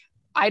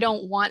I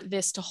don't want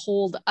this to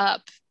hold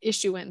up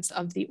issuance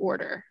of the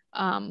order.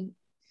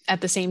 At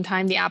the same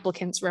time, the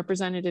applicant's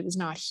representative is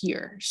not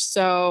here.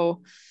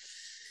 So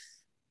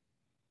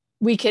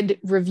we could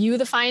review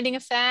the finding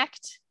of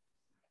fact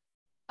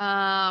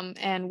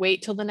and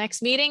wait till the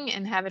next meeting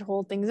and have it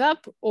hold things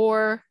up,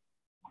 or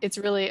it's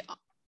really,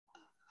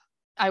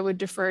 I would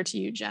defer to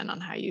you, Jen, on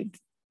how you'd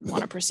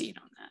want to proceed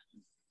on that.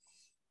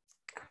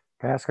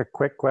 Can I ask a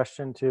quick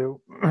question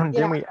too?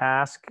 Didn't we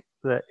ask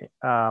the,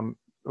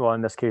 well,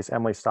 in this case,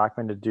 Emily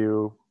Stockman to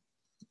do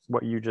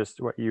what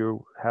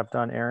you have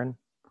done, Aaron?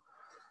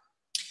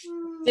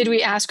 Did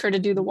we ask her to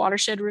do the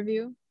watershed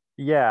review?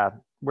 Yeah.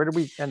 Where did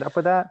we end up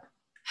with that?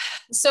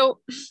 So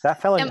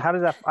that fell in, how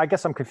did that, I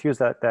guess I'm confused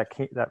that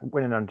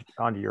went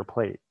onto your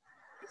plate.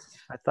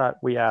 I thought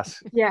we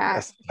asked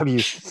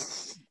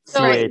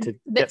SWCA to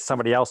get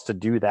somebody else to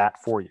do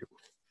that for you.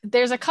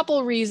 There's a couple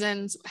of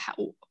reasons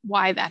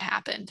why that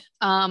happened.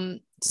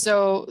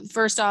 So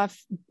first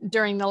off,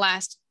 during the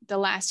last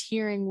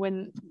hearing,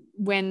 when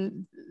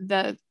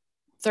the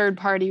third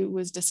party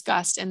was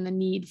discussed and the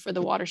need for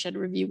the watershed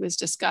review was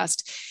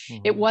discussed,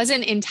 it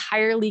wasn't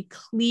entirely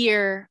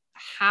clear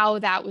how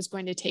that was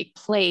going to take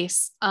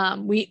place.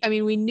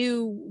 We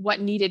knew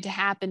what needed to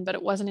happen, but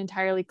it wasn't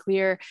entirely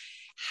clear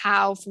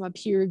how, from a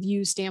peer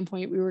review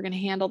standpoint, we were going to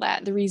handle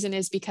that. The reason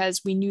is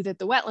because we knew that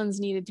the wetlands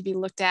needed to be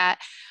looked at,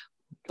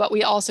 but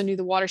we also knew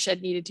the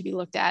watershed needed to be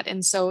looked at.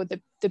 And so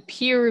the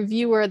peer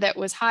reviewer that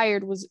was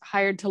hired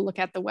to look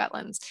at the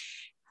wetlands.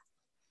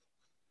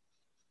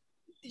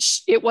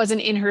 It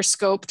wasn't in her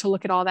scope to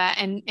look at all that.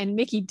 And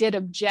Mickey did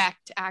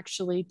object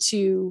actually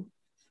to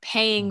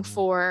paying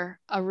for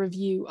a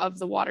review of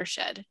the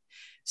watershed.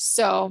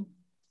 So,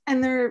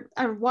 and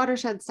a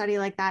watershed study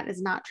like that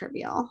is not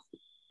trivial.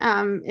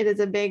 It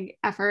is a big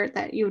effort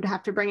that you would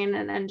have to bring in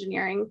an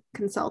engineering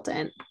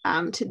consultant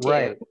to do.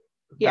 Right.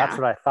 Yeah. That's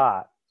what I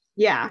thought.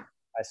 Yeah.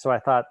 So I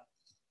thought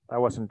I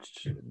wasn't,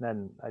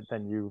 then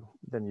you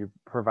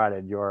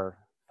provided your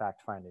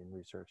fact-finding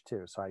research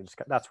too. So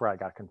that's where I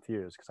got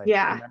confused, because I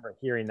remember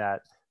hearing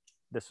that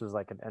this was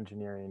like an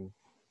engineering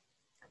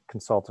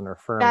consultant or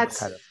firm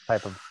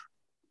type of.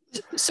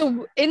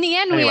 So in the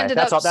end, anyway, we ended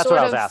that's up what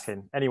I was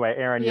asking. Anyway,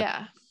 Aaron.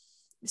 Yeah.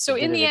 So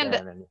in the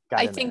end,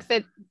 I think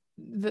that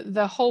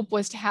the hope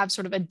was to have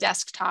sort of a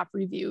desktop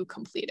review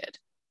completed.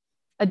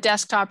 A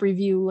desktop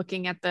review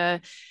looking at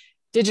the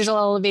digital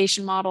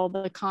elevation model,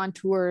 the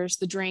contours,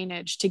 the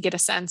drainage, to get a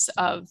sense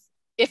of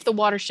if the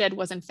watershed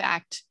was in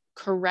fact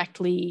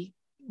correctly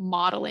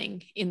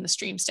modeling in the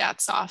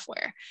StreamStats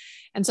software.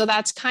 And so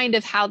that's kind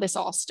of how this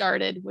all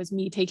started, was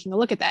me taking a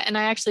look at that. And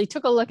I actually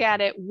took a look at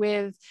it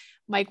with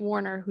Mike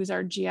Warner, who's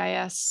our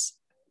GIS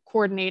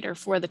coordinator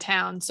for the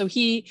town. So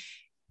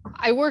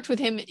I worked with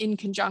him in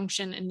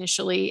conjunction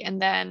initially, and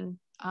then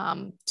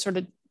sort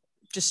of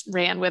just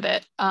ran with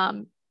it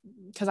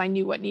because I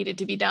knew what needed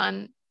to be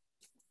done.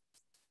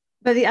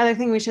 But the other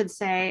thing we should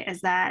say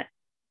is that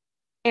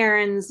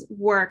Erin's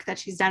work that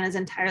she's done is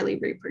entirely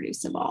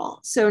reproducible.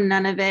 So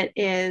none of it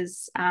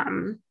is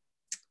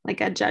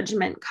like a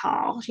judgment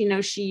call. You know,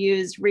 she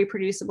used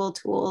reproducible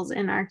tools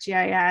in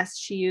ArcGIS.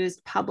 She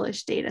used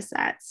published data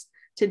sets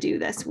to do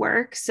this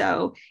work.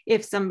 So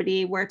if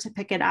somebody were to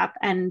pick it up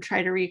and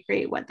try to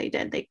recreate what they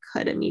did, they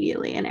could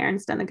immediately. And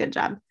Erin's done a good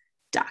job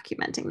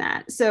documenting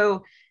that.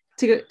 So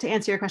to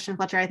answer your question,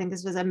 Fletcher, I think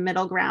this was a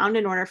middle ground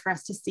in order for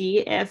us to see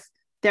if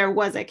there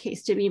was a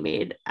case to be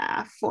made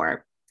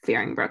for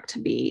Fearingbrook to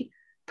be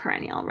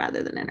perennial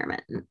rather than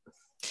intermittent.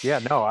 Yeah,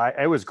 no,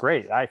 it was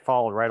great. I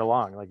followed right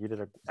along. Like, you did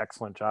an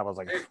excellent job. I was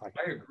like,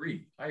 I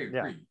agree.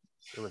 Yeah,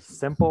 it was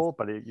simple,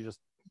 but it was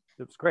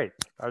great.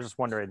 I was just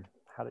wondering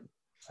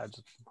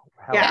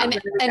and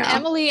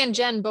Emily and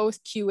Jen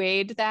both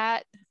QA'd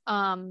that.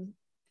 And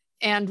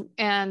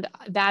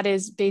that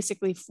is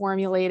basically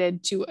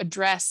formulated to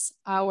address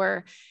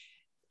our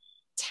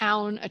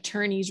town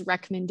attorney's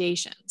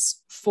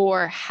recommendations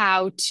for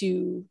how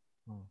to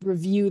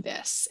review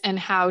this and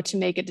how to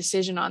make a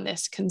decision on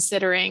this,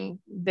 considering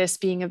this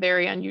being a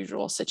very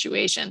unusual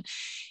situation.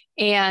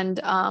 And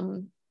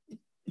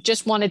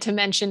just wanted to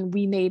mention,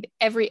 we made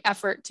every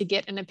effort to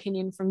get an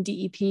opinion from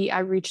DEP. I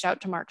reached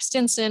out to Mark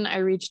Stinson. I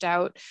reached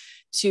out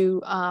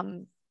to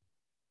Tom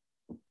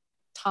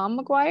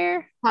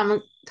McGuire.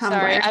 Tom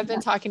Sorry, McGuire. I've been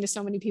talking to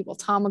so many people.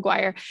 Tom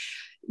McGuire.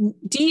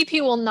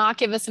 DEP will not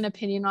give us an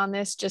opinion on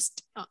this,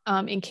 just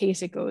in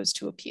case it goes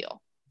to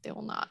appeal. They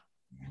will not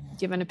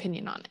give an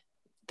opinion on it.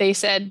 They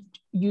said,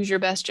 use your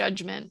best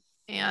judgment,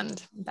 and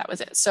that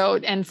was it. So,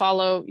 and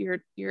follow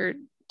your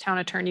town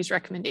attorney's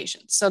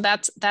recommendations. So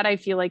that I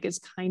feel like is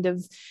kind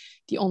of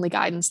the only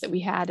guidance that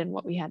we had and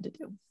what we had to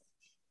do.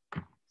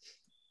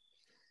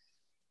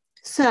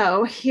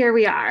 So here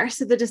we are.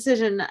 So the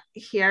decision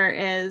here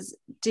is,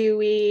 do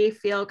we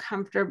feel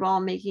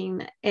comfortable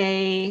making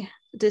a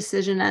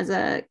decision as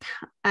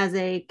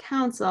a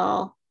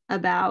council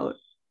about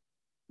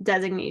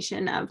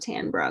designation of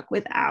Tanbrook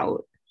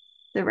without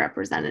the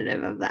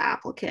representative of the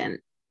applicant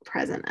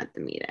present at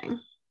the meeting?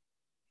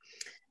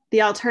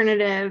 The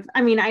alternative,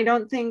 I mean, I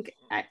don't think,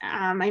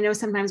 I know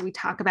sometimes we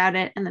talk about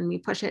it and then we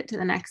push it to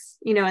the next,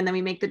 and then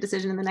we make the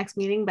decision in the next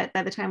meeting, but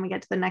by the time we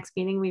get to the next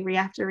meeting, we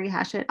have to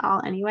rehash it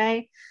all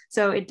anyway.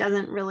 So it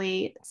doesn't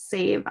really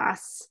save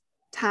us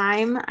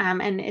time.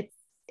 And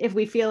if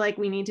we feel like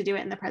we need to do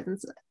it in the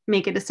presence,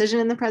 make a decision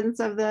in the presence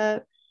of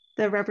the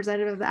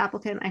representative of the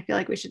applicant, I feel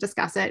like we should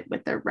discuss it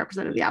with the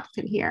representative of the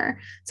applicant here.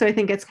 So I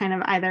think it's kind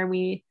of either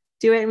we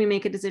do it and we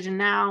make a decision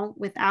now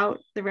without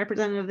the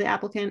representative of the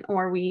applicant,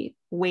 or we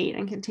wait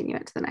and continue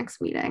it to the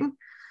next meeting.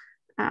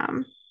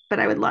 But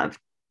I would love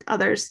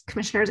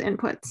commissioners'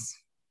 inputs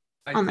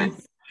on this. I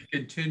think we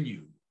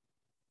continue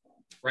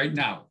right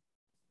now.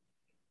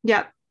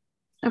 Yep.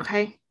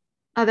 Okay.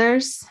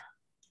 Others?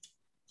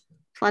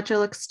 Fletcher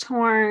looks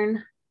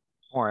torn.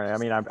 Or, I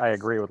mean, I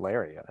agree with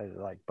Larry.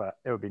 But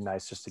it would be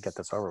nice just to get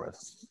this over with.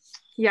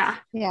 Yeah.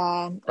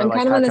 Yeah. I'm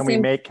kind of on the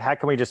same. How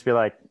can we just be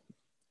like,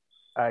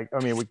 I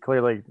mean, we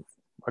clearly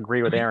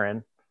agree with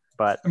Aaron,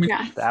 but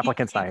the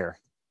applicant's not here.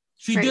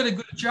 She did a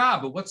good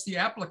job, but what's the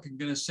applicant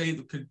going to say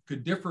that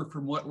could differ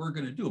from what we're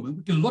going to do? I mean,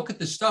 we can look at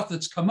the stuff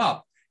that's come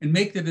up and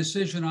make the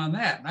decision on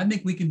that. And I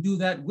think we can do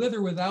that with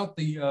or without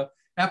the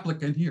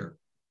applicant here.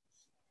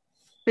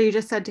 But you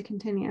just said to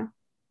continue.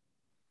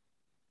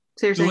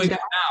 So you're saying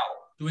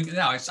doing it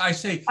now. I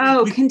say.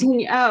 Oh,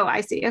 continue. Oh,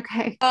 I see.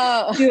 Okay.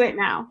 Oh, do it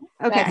now.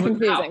 Okay. That's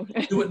confusing.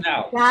 Do it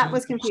now. That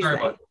was confusing. Sorry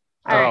about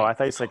that. Right. I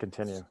thought you said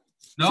continue.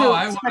 No, so,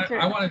 I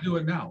want to do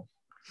it now.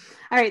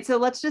 All right. So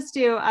let's just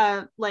do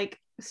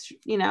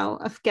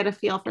get a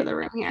feel for the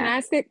room here. Can I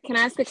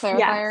ask a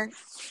clarifier?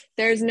 Yes.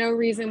 There's no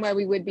reason why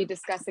we would be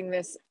discussing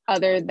this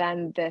other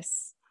than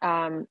this.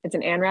 It's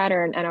an ANRAD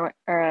or an NOI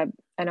or a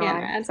NOI.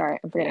 ANRAD. Sorry,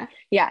 I'm forgetting.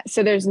 Yeah.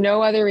 So there's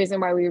no other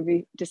reason why we would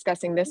be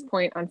discussing this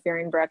point on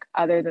Fearingbrook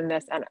other than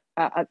this. And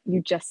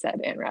you just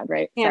said ANRAD,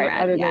 right? ANRAD, sorry,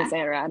 other than this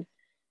ANRAD.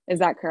 Is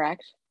that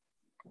correct?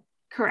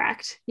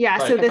 Correct. Yeah.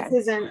 Right. So this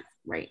isn't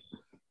right.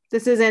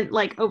 This isn't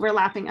like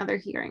overlapping other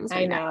hearings.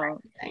 I know.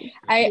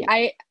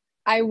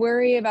 I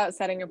worry about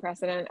setting a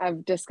precedent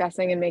of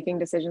discussing and making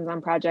decisions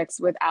on projects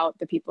without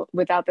the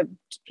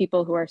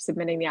people who are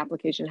submitting the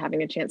application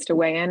having a chance to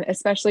weigh in,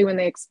 especially when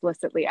they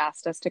explicitly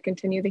asked us to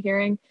continue the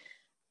hearing.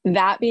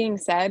 That being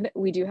said,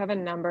 we do have a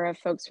number of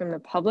folks from the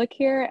public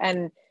here,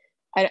 and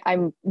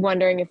I'm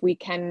wondering if we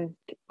can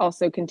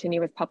also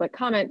continue with public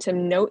comment to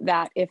note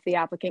that if the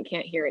applicant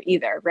can't hear it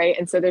either, right?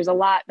 And so there's a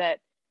lot that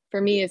for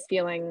me is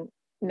feeling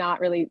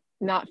not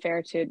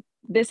fair to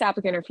this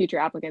applicant or future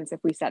applicants if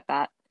we set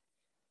that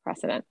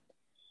precedent.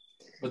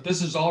 But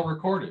this is all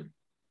recorded.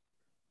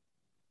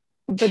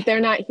 But they're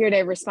not here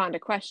to respond to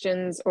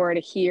questions or to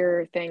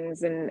hear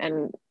things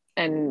and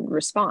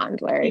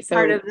respond, Larry. So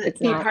it's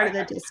not part of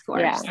the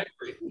discourse.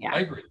 Yeah. I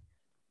agree.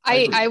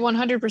 I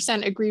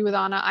 100% agree with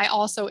Anna. I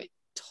also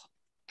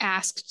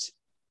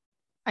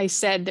I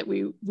said that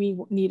we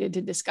needed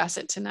to discuss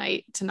it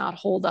tonight to not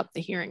hold up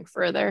the hearing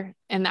further,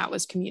 and that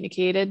was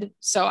communicated.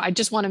 So I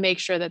just want to make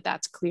sure that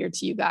that's clear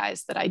to you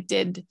guys that I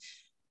did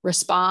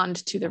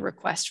respond to the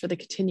request for the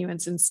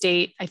continuance and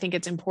state. I think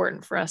it's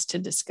important for us to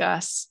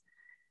discuss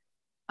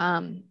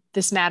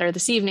this matter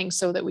this evening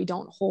so that we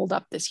don't hold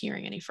up this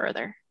hearing any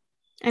further.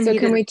 And so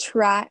can we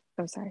try?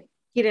 Oh, sorry.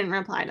 He didn't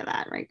reply to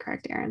that, right?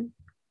 Correct, Aaron?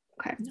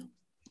 Okay. No.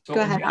 So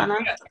go ahead, Anna.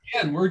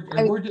 Again,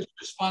 we're just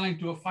responding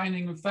to a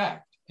finding of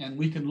fact, and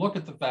we can look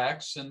at the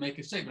facts and make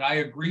a statement. I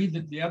agree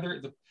that the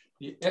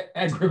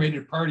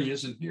aggravated party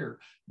isn't here,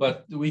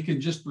 but we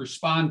can just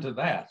respond to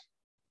that.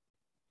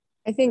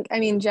 I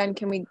mean, Jen,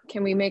 can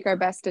we make our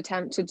best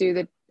attempt to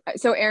do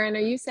so Aaron, are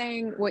you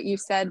saying what you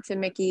said to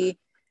Mickey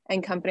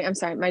and company? I'm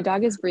sorry, my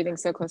dog is breathing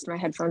so close to my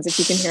headphones. If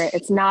you can hear it,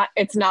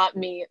 it's not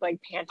me like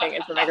panting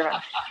into the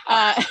microphone.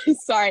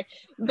 Sorry.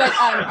 But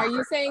are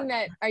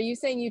you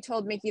saying you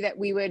told Mickey that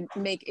we would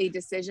make a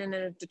decision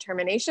and a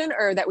determination,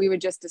 or that we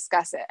would just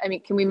discuss it? I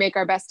mean, can we make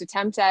our best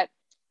attempt at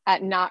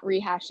not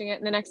rehashing it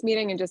in the next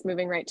meeting and just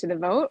moving right to the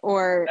vote?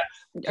 Or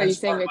are you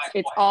saying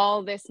it's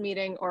all this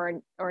meeting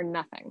or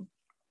nothing?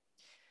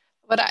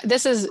 But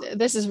this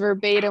is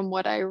verbatim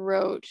what I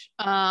wrote.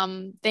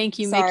 Thank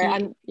you, Sorry,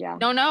 Mickey.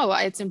 No,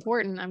 it's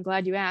important. I'm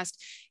glad you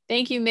asked.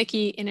 Thank you,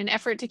 Mickey. In an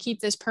effort to keep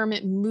this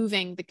permit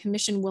moving, the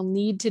commission will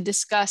need to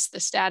discuss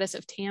the status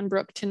of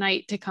Tanbrook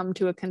tonight to come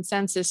to a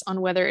consensus on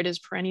whether it is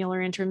perennial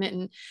or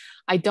intermittent.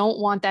 I don't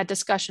want that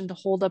discussion to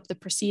hold up the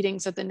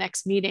proceedings at the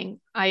next meeting.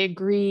 I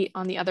agree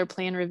on the other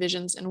plan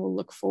revisions and will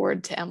look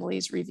forward to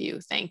Emily's review.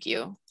 Thank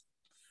you.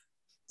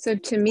 So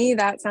to me,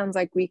 that sounds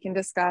like we can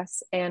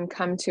discuss and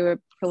come to a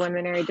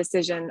preliminary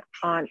decision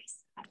on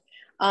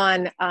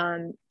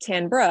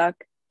Tanbrook,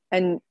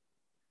 and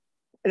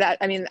that,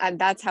 I mean,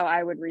 that's how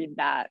I would read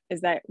that,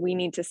 is that we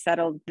need to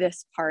settle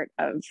this part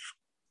of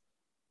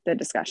the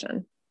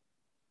discussion.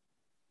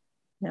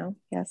 No,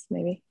 yes,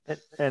 maybe.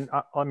 And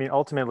I mean,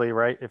 ultimately,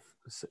 right, if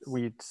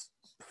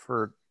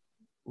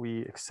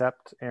we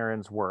accept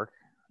Aaron's work,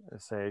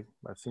 say,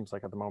 it seems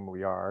like at the moment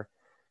we are,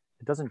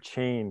 it doesn't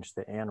change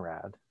the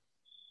ANRAD,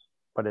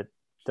 but it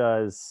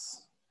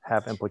does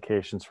have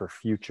implications for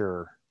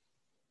future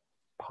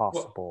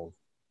possible.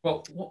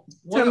 So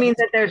it means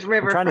that there's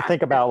riverfront. I'm trying to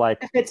think about,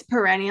 like, if it's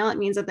perennial, it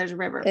means that there's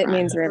riverfront. It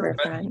means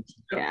riverfront.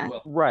 Yeah.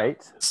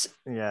 Right.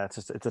 Yeah,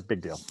 it's a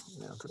big deal.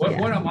 Yeah,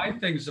 one of my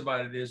things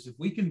about it is, if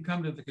we can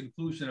come to the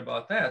conclusion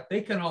about that,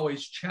 they can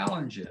always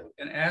challenge it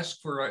and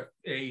ask for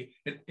an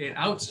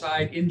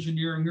outside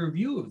engineering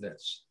review of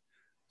this.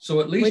 So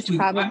at least they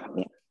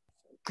probably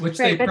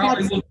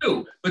will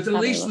do. But at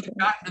least we've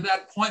gotten to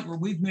that point where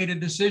we've made a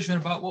decision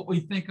about what we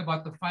think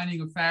about the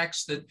finding of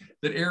facts that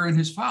Aaron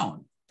has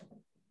found.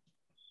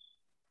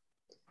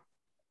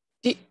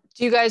 Do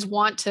you guys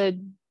want to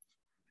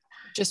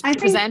just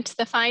present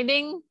the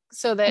finding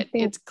so that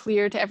it's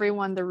clear to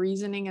everyone the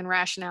reasoning and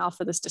rationale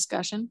for this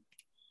discussion?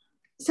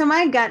 So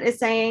my gut is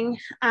saying,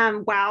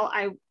 while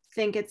I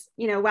think it's,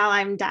 while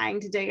I'm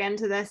dying to dig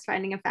into this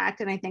finding of fact,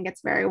 and I think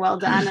it's very well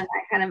done, and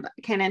I kind of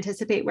can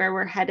anticipate where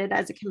we're headed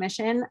as a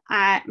commission,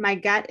 my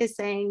gut is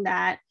saying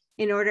that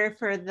in order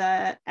for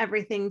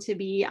everything to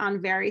be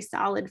on very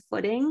solid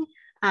footing,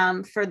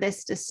 for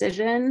this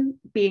decision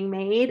being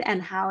made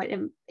and how it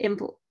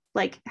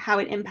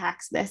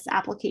impacts this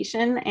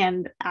application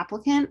and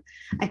applicant,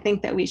 I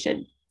think that we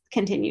should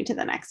continue to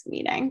the next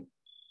meeting.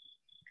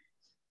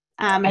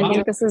 I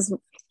think this is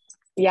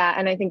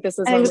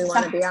when we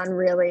want to be on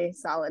really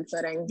solid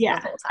footing.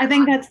 Yeah, I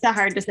think that's the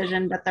hard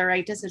decision, but the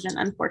right decision,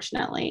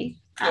 unfortunately.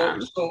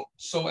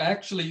 So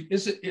actually,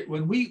 is it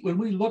when we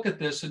look at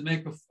this and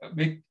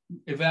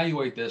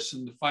evaluate this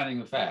and the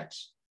finding of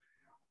facts,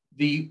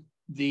 they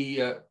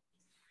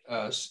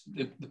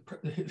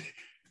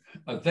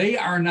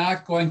are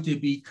not going to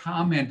be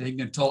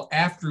commenting until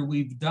after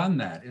we've done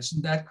that.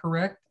 Isn't that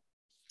correct?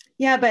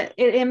 Yeah, but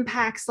it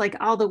impacts like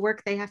all the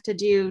work they have to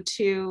do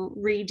to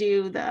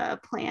redo the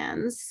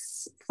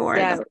plans for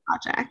the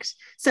project.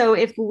 So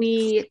if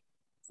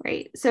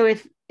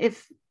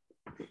if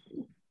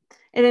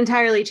it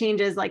entirely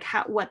changes like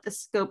what the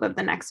scope of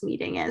the next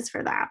meeting is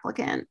for the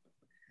applicant.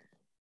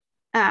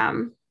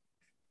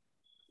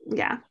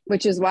 Yeah.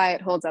 Which is why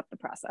it holds up the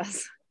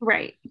process.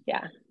 Right.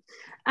 Yeah.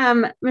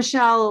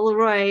 Michelle,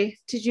 Leroy,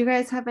 did you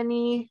guys have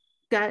any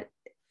gut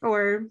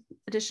or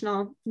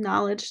additional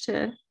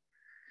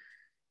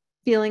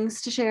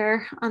feelings to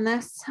share on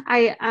this?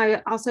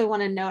 I also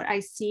want to note, I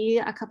see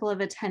a couple of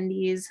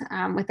attendees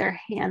with their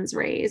hands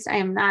raised. I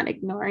am not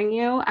ignoring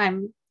you.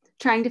 I'm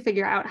trying to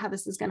figure out how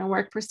this is going to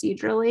work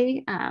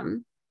procedurally.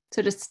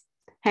 So just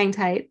hang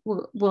tight.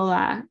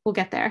 We'll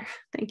get there.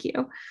 Thank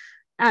you.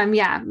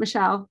 Yeah,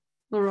 Michelle,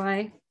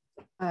 Leroy.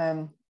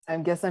 I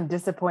guess I'm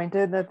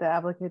disappointed that the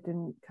applicant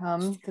didn't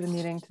come to the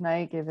meeting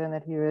tonight, given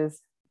that he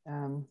was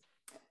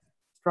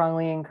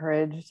strongly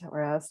encouraged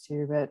or asked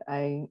to, but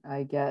I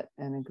get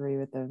and agree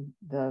with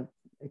the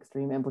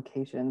extreme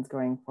implications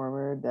going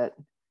forward that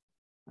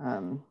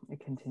a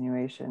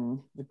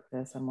continuation would put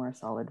us on more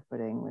solid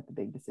footing with the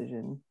big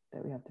decision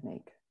that we have to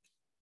make.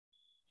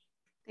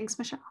 Thanks,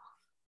 Michelle.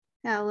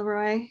 Yeah,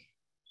 Leroy.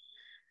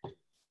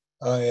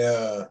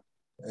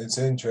 It's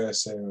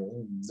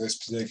interesting. This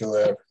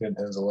particular applicant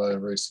has a lot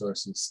of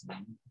resources.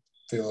 I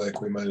feel like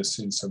we might have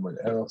seen someone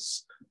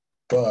else.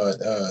 But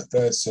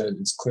that said,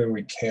 it's clear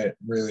we can't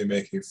really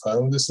make a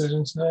final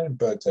decision tonight.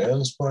 But to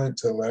Anna's point,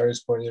 to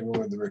Larry's point, even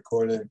with the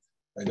recording,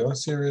 I don't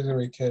see a reason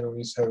we can't at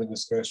least have a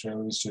discussion, or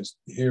at least just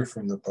hear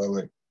from the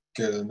public,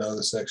 get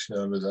another section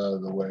of it out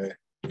of the way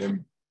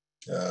in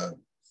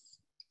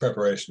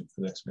preparation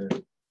for next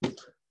meeting.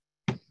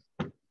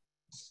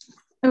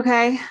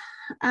 Okay.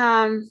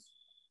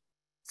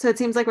 So it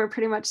seems like we're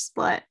pretty much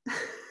split.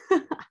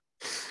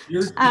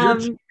 Your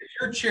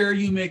chair,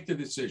 you make the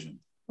decision.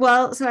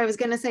 Well, so I was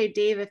going to say,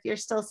 Dave, if you're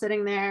still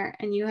sitting there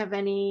and you have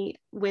any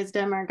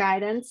wisdom or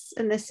guidance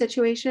in this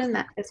situation,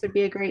 that this would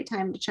be a great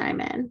time to chime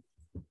in.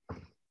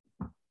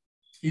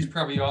 He's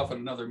probably off at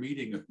another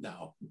meeting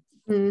now.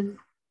 Okay.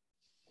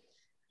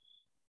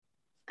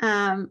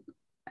 No,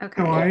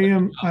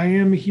 I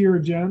am here,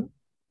 Jen.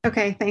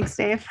 Okay, thanks,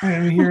 Dave. I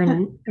am here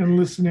and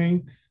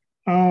listening.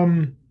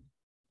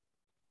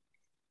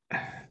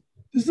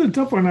 This is a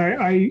tough one.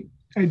 I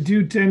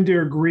do tend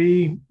to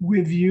agree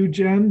with you,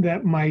 Jen,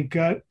 that my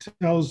gut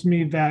tells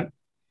me that,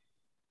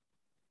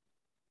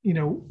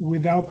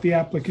 without the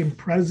applicant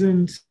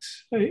present,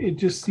 it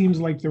just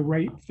seems like the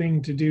right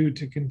thing to do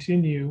to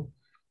continue.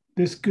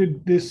 This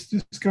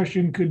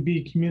discussion could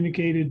be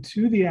communicated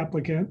to the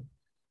applicant,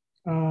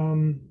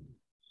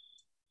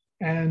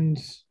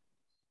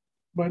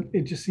 but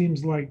it just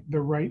seems like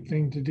the right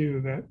thing to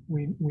do, that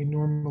we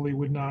normally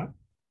would not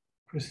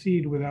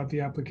proceed without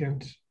the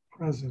applicant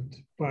present.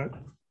 But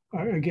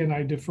again,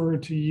 I defer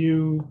to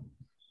you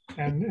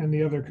and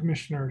the other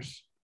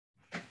commissioners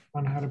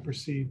on how to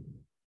proceed.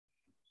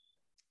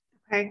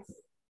 Okay.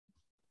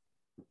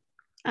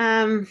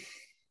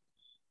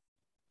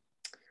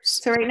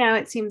 So right now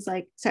it seems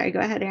like, sorry, go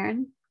ahead,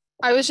 Aaron.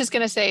 I was just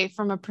going to say,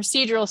 from a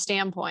procedural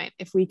standpoint,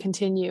 if we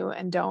continue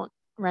and don't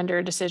render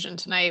a decision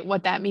tonight,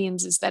 what that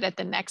means is that at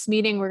the next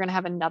meeting, we're going to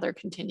have another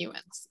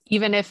continuance.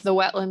 Even if the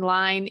wetland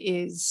line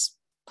is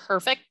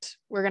perfect,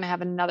 we're going to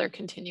have another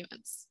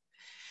continuance.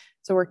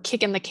 So we're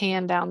kicking the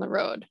can down the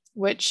road,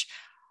 which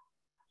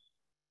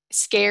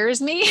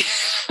scares me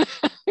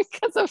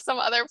because of some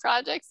other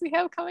projects we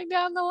have coming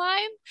down the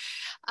line.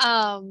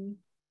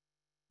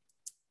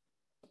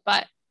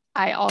 But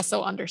I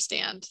also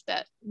understand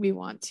that we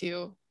want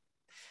to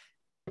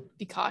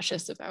be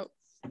cautious about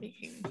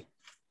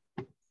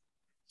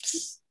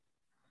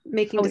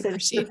making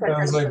decisions.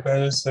 Sounds like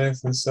better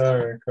safe than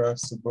sorry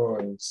across the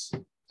board.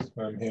 That's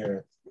what I'm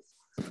hearing.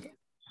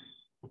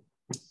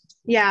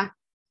 Yeah,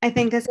 I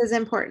think this is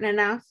important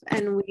enough,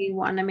 and we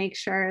want to make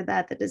sure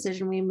that the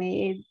decision we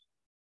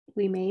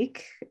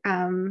make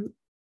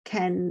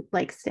can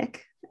like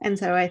stick. And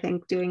so I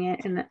think doing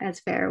it in as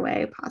fair a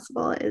way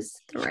possible is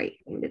the right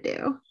thing to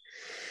do.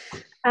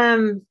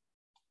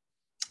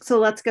 So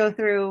let's go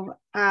through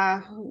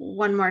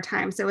one more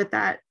time. So with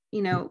that,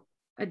 you know,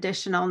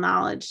 additional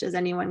knowledge, does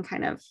anyone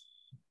kind of,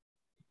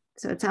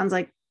 so it sounds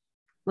like,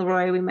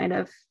 Leroy, we might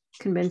have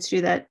convinced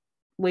you that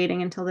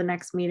waiting until the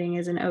next meeting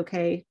is an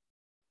okay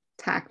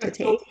tack to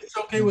take. It's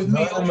okay with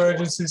me.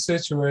 Emergency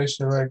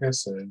situation, like I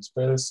said, it's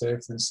better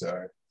safe than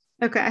sorry.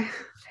 Okay,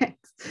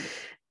 thanks.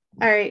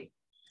 All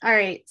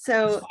right.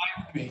 So,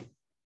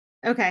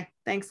 okay,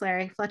 thanks,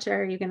 Larry.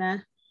 Fletcher, are you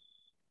gonna?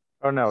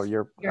 Oh no,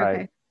 you're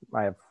okay.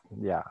 I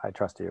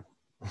trust you.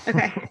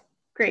 Okay,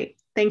 great,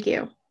 thank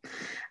you.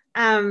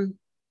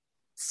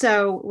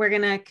 So we're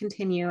gonna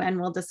continue, and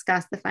we'll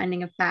discuss the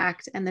finding of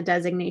fact and the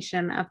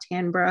designation of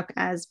Tanbrook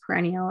as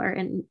perennial or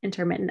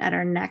intermittent at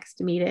our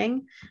next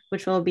meeting,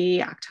 which will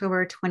be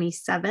October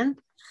 27th.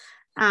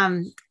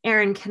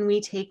 Erin, can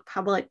we take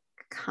public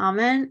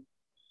comment?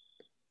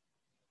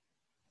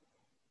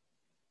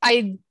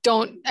 I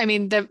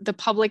mean, the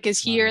public is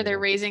here, they're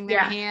raising their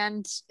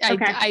hand.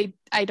 Okay.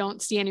 I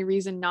don't see any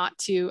reason not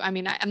to. I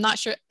mean, I'm not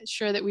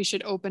sure that we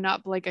should open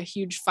up like a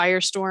huge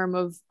firestorm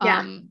of,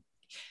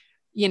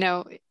 you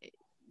know,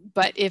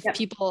 but if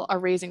people are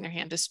raising their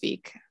hand to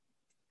speak.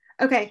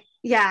 Okay,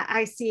 yeah,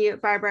 I see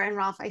Barbara and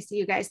Rolf, I see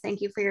you guys.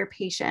 Thank you for your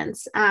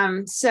patience.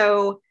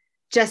 So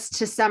just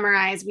to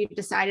summarize, we've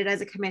decided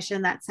as a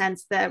commission that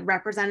since the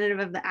representative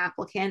of the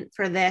applicant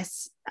for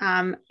this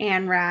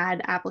ANRAD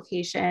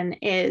application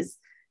is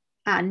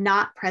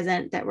not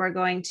present, that we're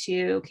going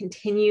to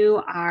continue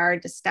our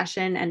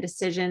discussion and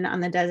decision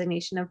on the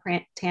designation of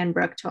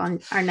Tanbrook to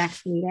our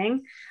next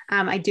meeting.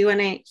 I do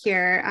want to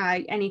hear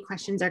any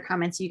questions or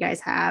comments you guys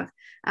have.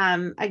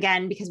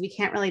 Again, because we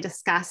can't really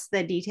discuss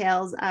the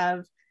details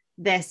of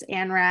this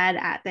ANRAD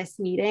at this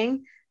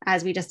meeting,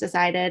 as we just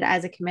decided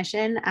as a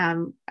commission. I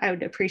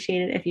would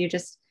appreciate it if you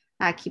just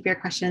keep your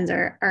questions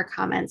or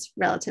comments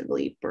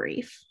relatively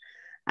brief.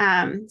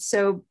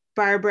 So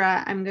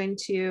Barbara, I'm going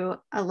to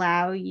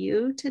allow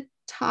you to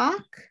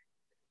talk.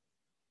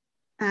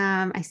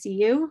 I see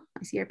you,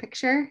 I see your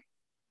picture.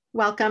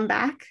 Welcome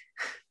back.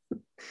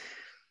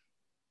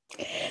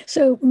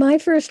 So my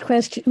first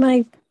question,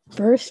 I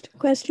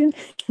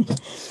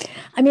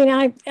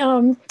mean,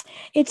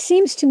 it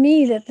seems to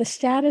me that the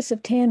status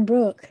of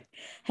Tanbrook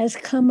has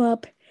come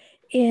up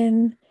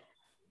in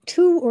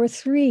 2 or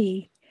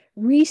 3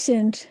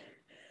 recent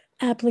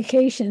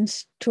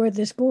applications toward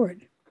this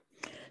board.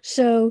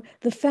 So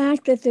the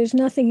fact that there's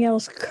nothing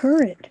else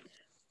current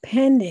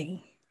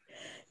pending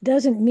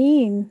doesn't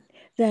mean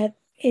that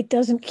it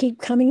doesn't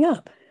keep coming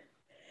up.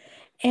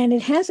 And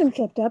it hasn't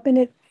kept up,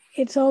 and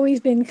it's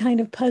always been kind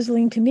of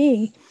puzzling to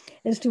me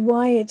as to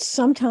why it's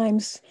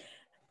sometimes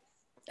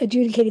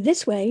adjudicated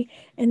this way,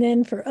 and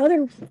then for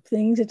other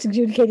things, it's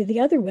adjudicated the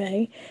other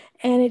way.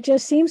 And it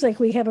just seems like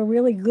we have a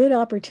really good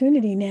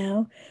opportunity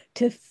now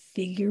to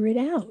figure it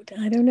out.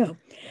 I don't know.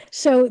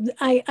 So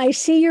I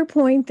see your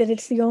point that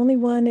it's the only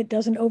one, it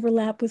doesn't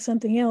overlap with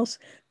something else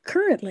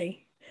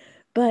currently,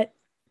 but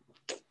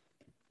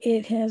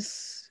it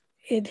has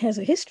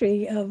a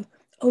history of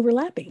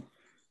overlapping.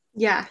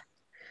 Yeah.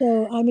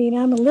 So, I mean,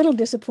 I'm a little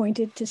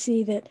disappointed to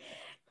see that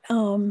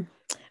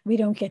we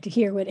don't get to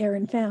hear what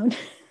Erin found.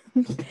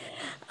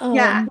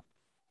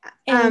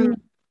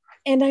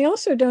 And I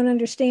also don't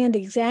understand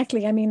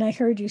exactly, I mean, I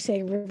heard you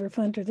say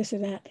riverfront or this or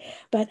that,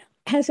 but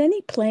has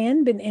any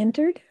plan been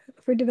entered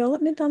for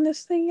development on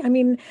this thing? I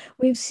mean,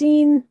 we've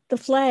seen the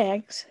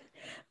flags,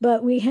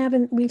 but we've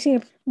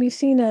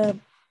seen a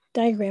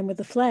diagram with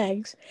the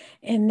flags,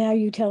 and now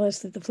you tell us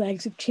that the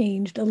flags have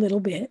changed a little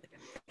bit.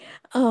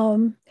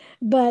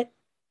 But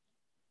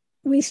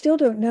we still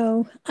don't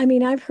know. I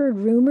mean, I've heard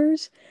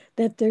rumors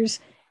that there's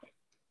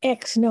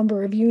X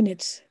number of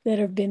units that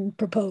have been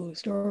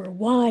proposed, or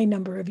Y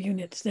number of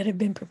units that have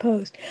been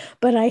proposed,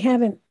 but I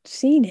haven't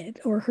seen it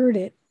or heard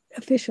it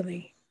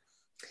officially.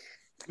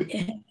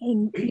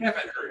 And we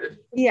haven't heard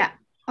it. Yeah,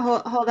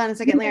 hold on a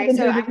second, Larry.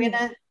 So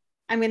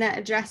I'm gonna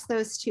address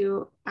those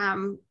two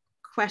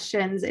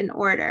questions in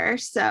order.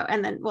 So,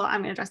 and then, well,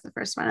 I'm gonna address the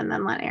first one and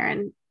then let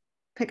Erin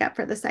pick up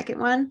for the second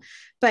one.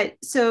 But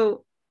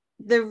so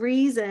the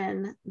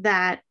reason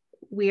that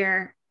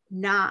we're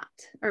not,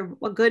 or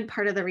a good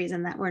part of the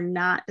reason that we're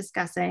not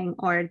discussing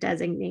or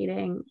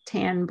designating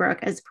Tan Brook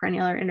as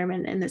perennial or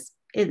intermittent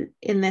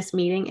in this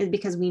meeting is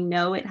because we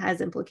know it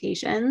has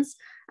implications.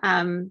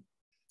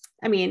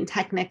 I mean,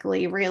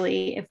 technically,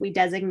 really, if we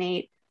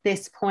designate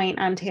this point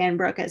on Tan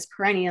Brook as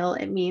perennial,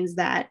 it means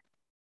that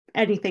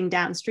anything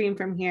downstream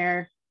from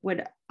here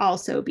would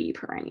also be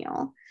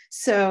perennial.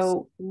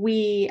 So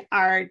we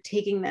are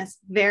taking this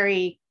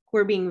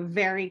we're being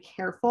very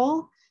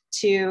careful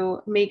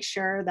to make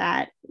sure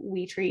that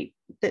we treat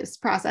this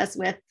process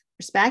with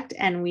respect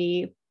and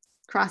we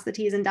cross the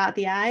T's and dot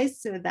the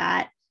I's so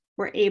that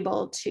we're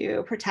able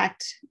to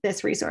protect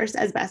this resource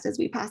as best as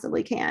we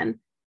possibly can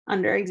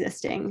under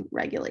existing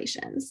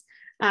regulations.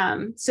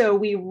 So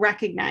we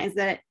recognize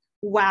that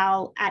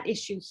while at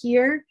issue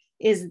here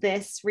is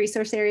this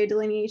resource area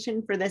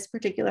delineation for this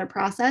particular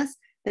process,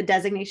 the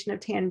designation of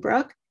Tan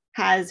Brook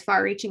has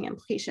far-reaching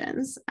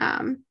implications.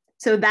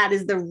 So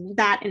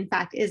that in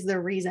fact is the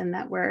reason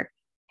that we're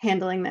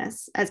handling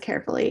this as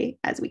carefully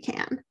as we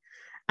can.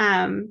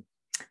 And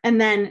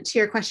then to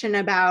your question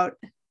about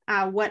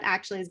what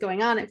actually is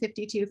going on at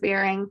 52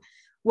 Fairing,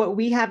 what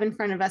we have in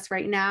front of us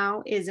right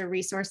now is a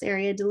resource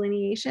area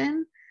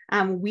delineation.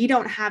 We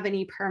don't have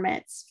any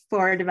permits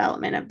for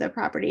development of the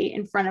property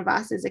in front of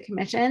us as a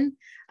commission.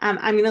 I'm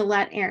going to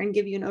let Aaron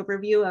give you an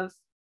overview of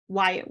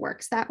why it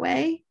works that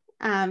way.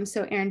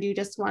 So Aaron, do you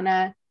just want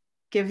to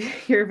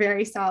give your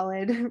very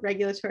solid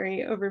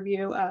regulatory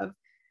overview of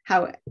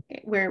how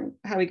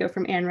we go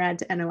from ANRAD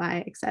to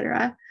NOI, et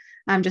cetera,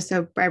 just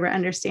so Barbara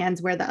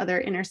understands where the other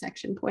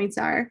intersection points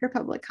are for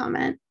public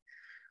comment?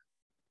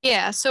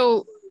 Yeah,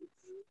 so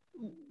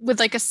with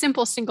like a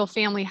simple single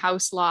family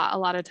house law, a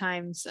lot of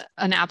times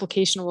an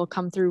application will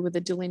come through with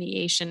a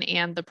delineation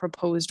and the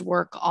proposed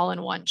work all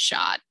in one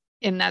shot.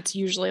 And that's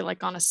usually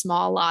like on a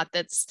small lot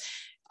that's,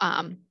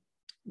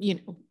 you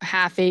know,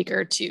 half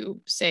acre to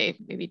say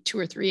maybe 2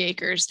 or 3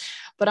 acres.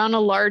 But on a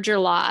larger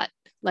lot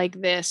like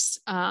this,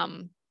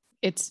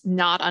 it's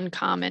not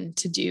uncommon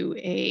to do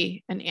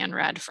an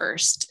ANRAD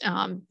first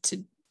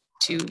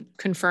to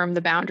confirm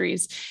the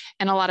boundaries.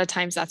 And a lot of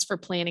times that's for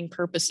planning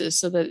purposes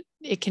so that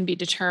it can be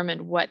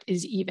determined what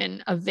is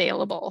even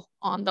available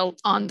on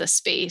the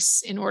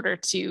space in order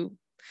to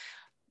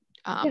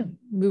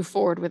move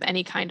forward with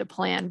any kind of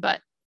plan.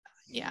 But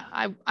yeah,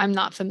 I'm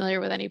not familiar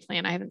with any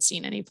plan. I haven't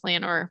seen any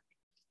plan or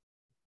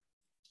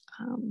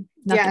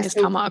nothing has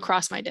come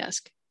across my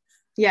desk.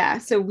 Yeah,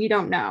 so we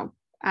don't know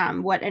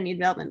what any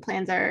development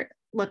plans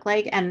look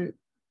like, and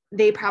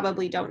they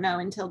probably don't know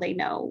until they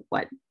know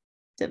what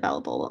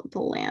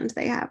developable land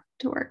they have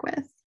to work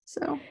with.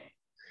 So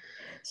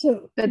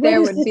but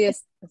there would be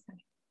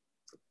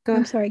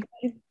I'm sorry.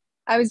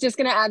 I was just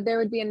going to add, there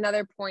would be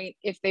another point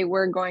if they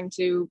were going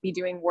to be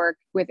doing work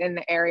within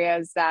the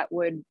areas that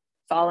would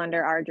fall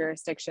under our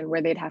jurisdiction,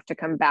 where they'd have to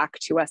come back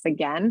to us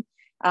again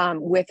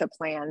with a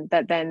plan,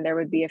 that then there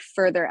would be a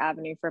further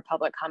avenue for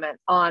public comment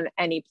on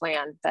any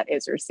plan that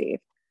is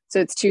received.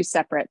 So it's 2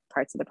 separate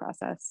parts of the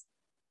process.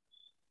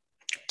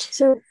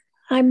 So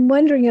I'm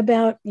wondering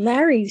about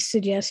Larry's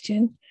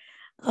suggestion,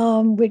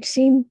 which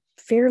seemed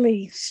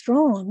fairly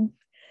strong,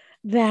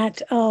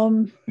 that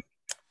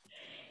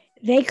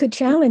they could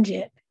challenge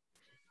it.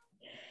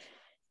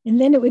 And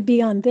then it would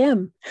be on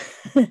them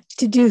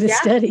to do the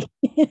study.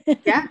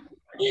 Yeah.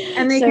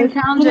 And they can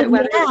challenge it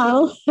whether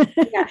now,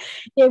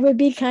 it would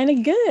be kind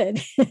of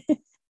good.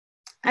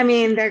 I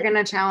mean, they're going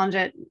to challenge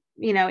it,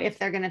 you know, if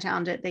they're going to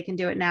challenge it, they can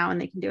do it now and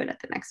they can do it at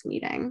the next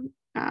meeting.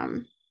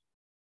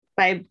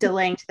 By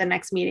delaying to the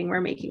next meeting,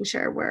 we're making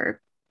sure we're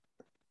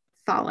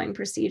following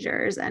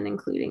procedures and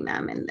including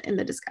them in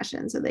the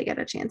discussion so they get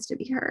a chance to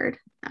be heard.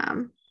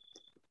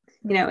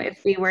 You know,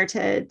 if we were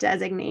to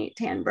designate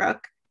Tan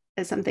Brook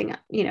as something,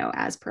 you know,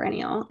 as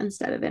perennial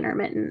instead of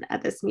intermittent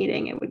at this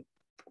meeting,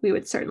 we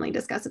would certainly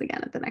discuss it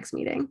again at the next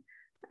meeting.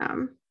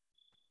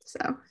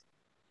 So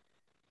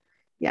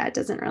yeah,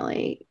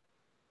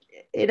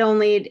 it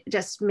only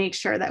just makes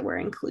sure that we're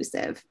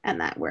inclusive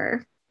and that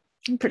we're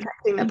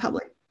protecting the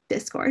public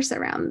discourse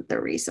around the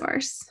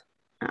resource.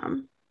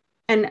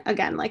 And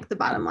again, like the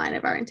bottom line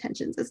of our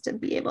intentions is to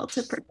be able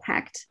to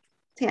protect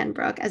Tan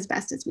Brook as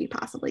best as we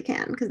possibly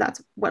can, because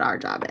that's what our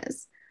job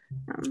is.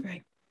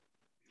 Right.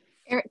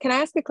 Aaron, can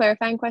I ask a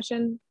clarifying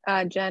question,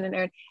 Jen and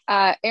Aaron?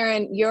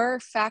 Aaron, your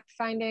fact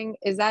finding,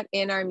 is that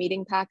in our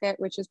meeting packet,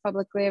 which is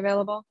publicly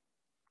available?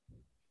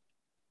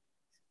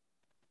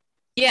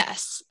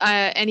 Yes.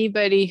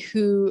 Anybody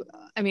who,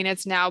 I mean,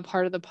 it's now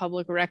part of the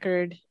public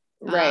record.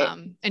 Right.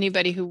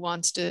 Anybody who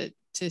wants to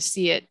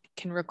see it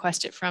can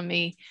request it from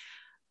me.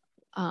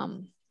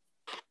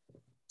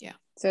 Yeah.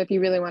 So if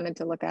you really wanted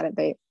to look at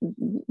it,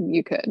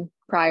 you could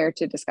prior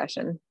to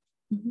discussion.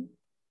 Mm-hmm.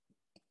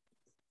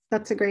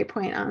 That's a great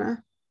point,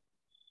 Anna.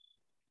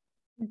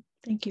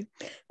 Thank you.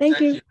 Thank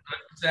you.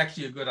 It's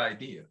actually a good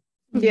idea.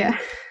 Yeah.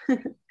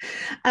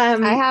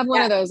 I have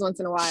one of those once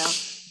in a while.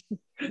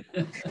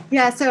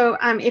 Yeah. So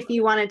if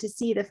you wanted to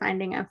see the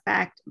finding of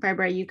fact,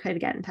 Barbara, you could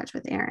get in touch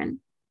with Aaron.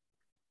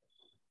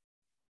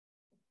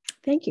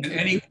 Thank you.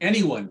 And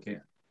anyone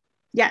can.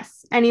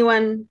 Yes,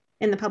 anyone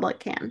in the public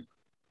can.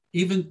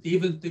 Even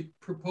the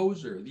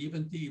proposer,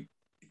 even the.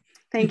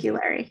 Thank you,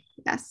 Larry.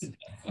 Yes.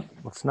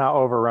 Let's not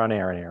overrun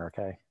Aaron here,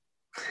 okay?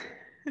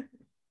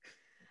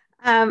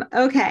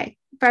 Okay,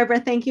 Barbara,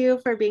 thank you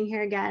for being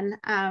here again.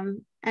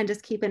 And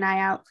just keep an eye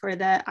out for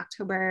the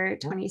October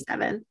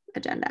 27th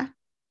agenda.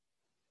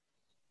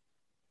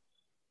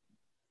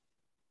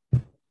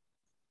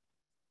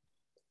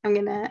 I'm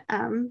gonna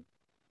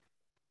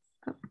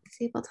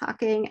disable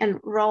talking, and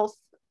Rolf,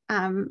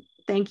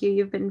 thank you.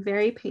 You've been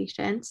very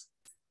patient.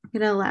 I'm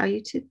gonna allow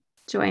you to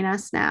join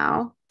us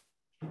now.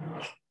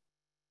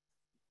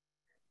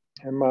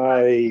 Am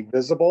I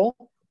visible?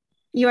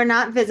 You are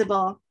not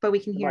visible, but we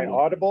can hear you. Am I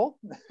audible?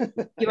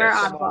 You are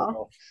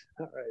audible.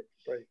 All right,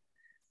 great.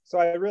 So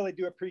I really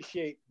do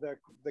appreciate the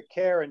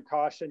care and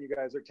caution you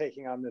guys are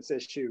taking on this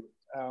issue.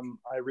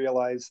 I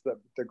realize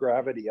the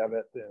gravity of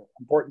it, the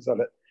importance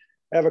of it.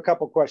 I have a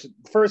couple questions.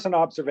 First, an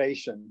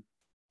observation.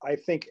 I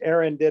think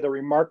Aaron did a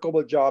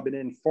remarkable job in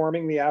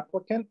informing the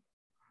applicant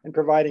and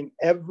providing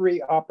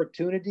every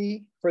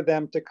opportunity for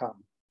them to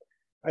come.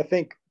 I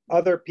think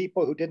other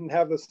people who didn't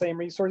have the same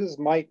resources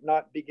might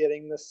not be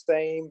getting the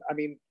same. I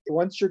mean,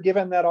 once you're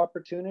given that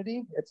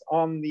opportunity, it's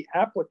on the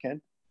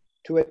applicant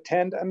to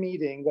attend a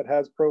meeting that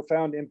has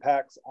profound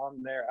impacts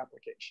on their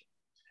application.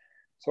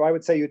 So I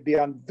would say you'd be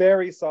on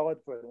very solid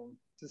footing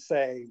to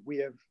say, we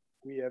have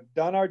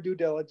done our due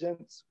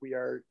diligence. We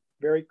are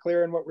very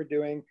clear in what we're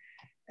doing,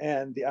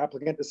 and the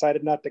applicant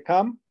decided not to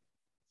come.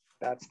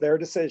 That's their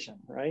decision,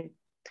 right?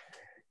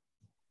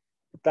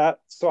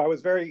 So I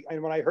was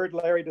and when I heard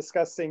Larry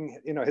discussing,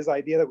 his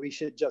idea that we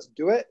should just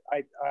do it,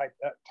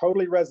 that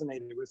totally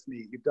resonated with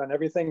me. You've done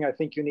everything I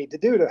think you need to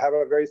do to have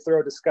a very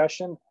thorough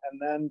discussion,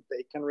 and then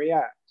they can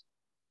react.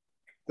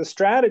 The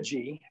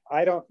strategy,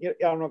 I don't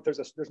know if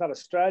there's not a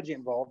strategy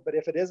involved, but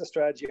if it is a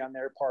strategy on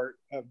their part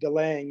of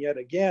delaying yet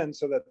again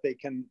so that they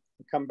can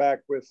come back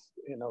with,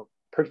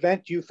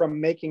 prevent you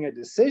from making a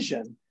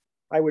decision,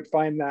 I would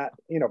find that,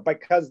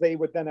 because they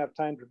would then have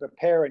time to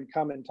prepare and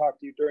come and talk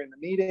to you during the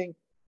meeting.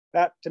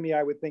 That, to me,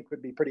 I would think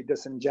would be pretty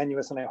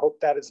disingenuous. And I hope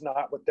that is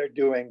not what they're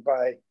doing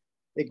by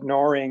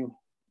ignoring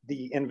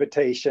the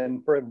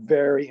invitation for a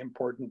very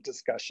important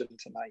discussion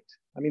tonight.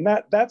 I mean,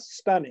 that's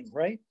stunning,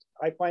 right?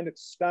 I find it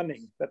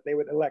stunning that they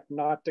would elect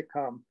not to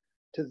come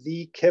to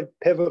the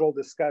pivotal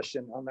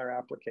discussion on their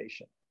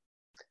application.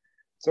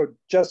 So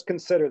just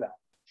consider that.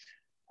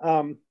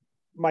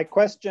 My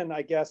question,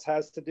 I guess,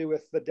 has to do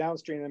with the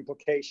downstream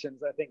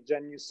implications. I think,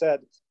 Jen, you said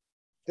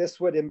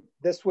this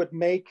would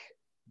make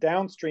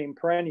downstream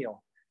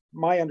perennial.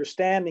 My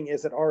understanding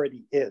is it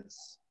already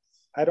is.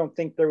 I don't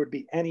think there would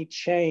be any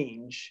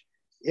change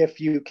if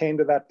you came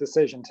to that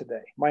decision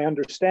today. My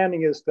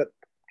understanding is that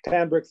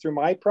Tanbrook through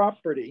my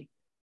property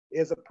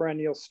is a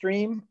perennial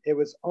stream. It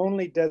was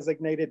only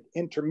designated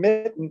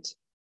intermittent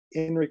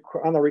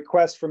on the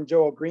request from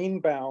Joel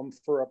Greenbaum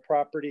for a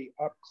property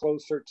up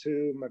closer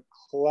to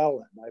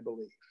McClellan, I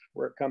believe,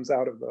 where it comes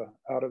out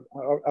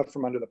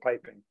from under the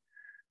piping.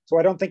 So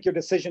I don't think your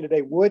decision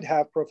today would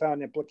have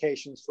profound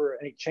implications for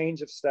any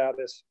change of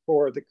status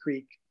for the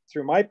creek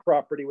through my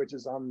property, which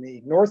is on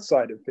the north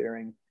side of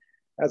Fearing,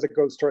 as it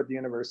goes toward the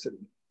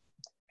university.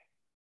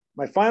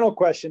 My final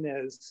question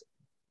is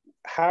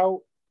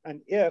how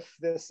and if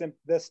this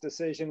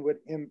decision would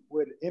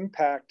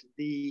impact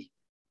the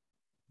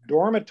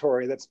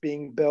dormitory that's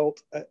being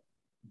built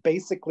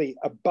basically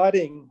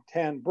abutting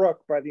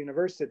Tanbrook by the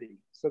university.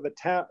 So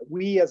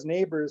we as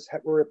neighbors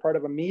were a part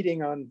of a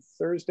meeting on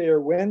Thursday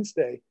or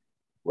Wednesday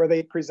where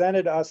they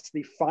presented us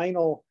the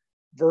final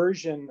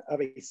version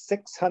of a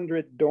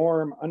 600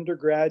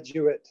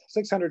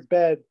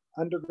 bed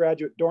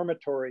undergraduate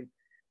dormitory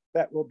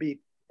that will be,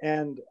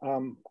 and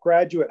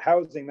graduate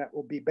housing that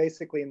will be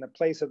basically in the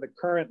place of the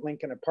current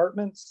Lincoln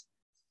Apartments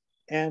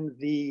and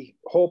the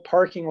whole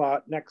parking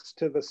lot next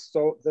to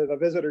the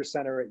visitor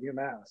center at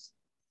UMass.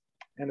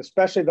 And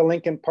especially the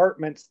Lincoln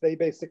Apartments,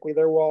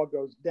 their wall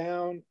goes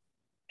down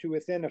to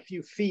within a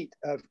few feet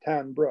of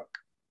Tanbrook.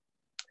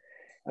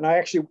 And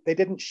they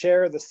didn't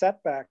share the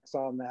setbacks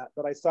on that,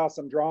 but I saw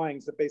some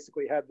drawings that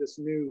basically had this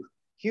new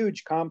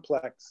huge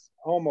complex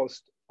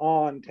almost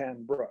on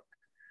Tanbrook.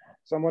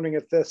 So I'm wondering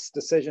if this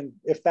decision,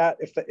 if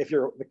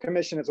the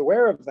commission is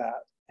aware of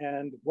that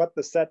and what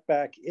the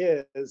setback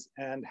is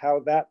and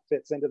how that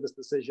fits into this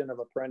decision of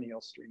a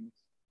perennial stream.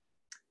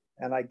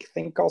 And I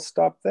think I'll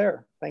stop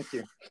there. Thank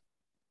you.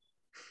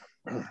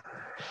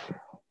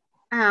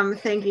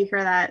 Thank you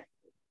for that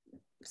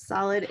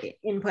solid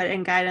input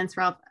and guidance,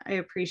 Ralph. I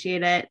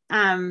appreciate it.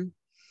 I'm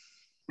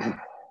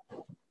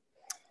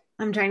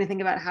trying to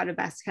think about how to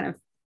best kind of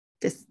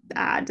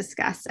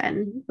discuss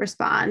and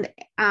respond.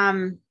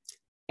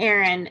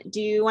 Aaron,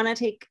 do you want to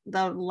take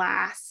the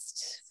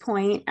last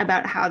point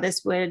about how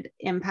this would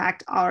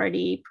impact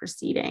already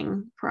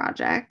proceeding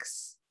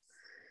projects?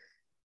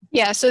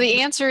 Yeah, so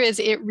the answer is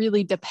it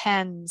really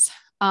depends.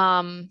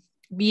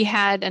 we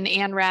had an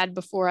ANRAD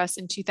before us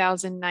in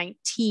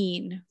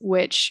 2019,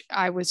 which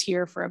I was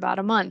here for about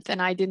a month,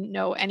 and I didn't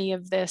know any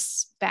of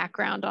this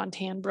background on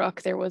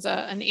Tanbrook. There was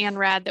an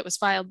ANRAD that was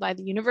filed by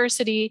the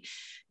university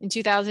in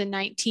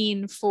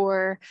 2019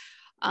 for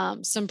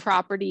some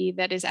property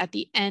that is at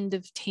the end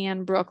of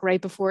Tanbrook,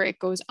 right before it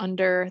goes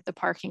under the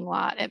parking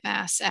lot at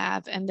Mass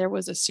Ave. And there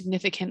was a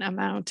significant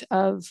amount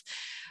of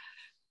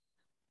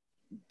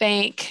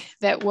bank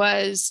that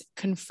was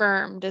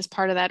confirmed as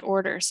part of that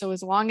order. So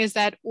as long as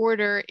that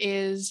order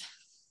is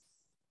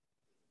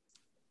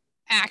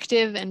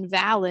active and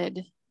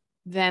valid,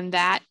 then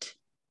that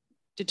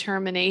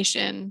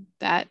determination,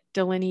 that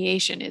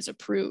delineation is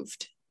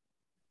approved,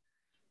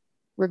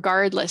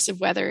 regardless of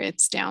whether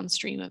it's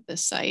downstream of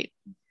this site.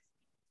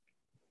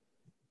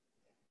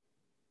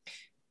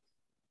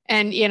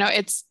 And you know,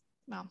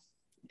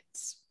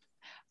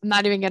 I'm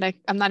not even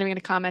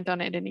gonna comment on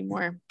it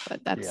anymore,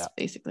 but that's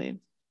basically.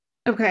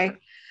 Okay.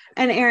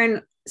 And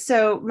Aaron,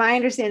 so my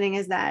understanding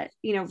is that,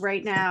 you know,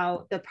 right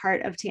now the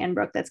part of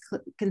Tanbrook that's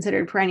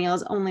considered perennial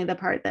is only the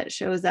part that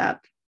shows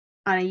up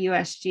on a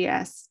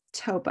USGS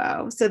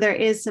topo. So there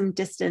is some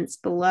distance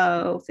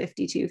below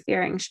 52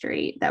 Fearing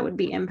Street that would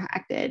be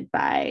impacted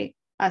by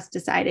us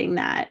deciding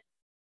that,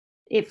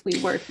 if we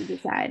were to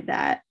decide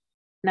that.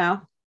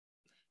 No?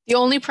 The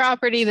only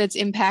property that's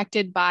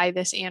impacted by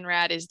this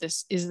ANRAD is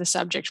the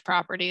subject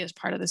property as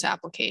part of this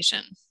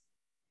application.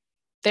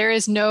 There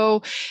is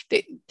no,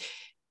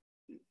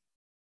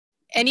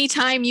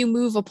 anytime you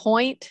move a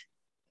point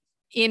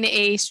in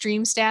a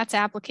stream stats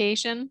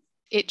application,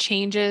 it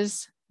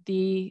changes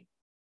the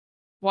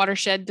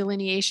watershed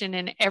delineation.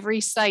 In every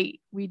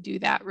site, we do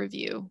that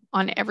review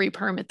on every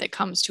permit that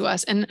comes to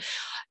us. And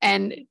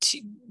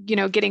you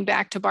know, getting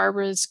back to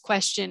Barbara's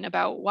question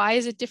about why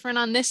is it different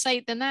on this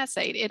site than that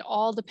site, it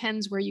all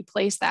depends where you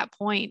place that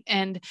point.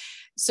 And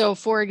so,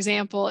 for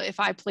example, if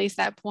I place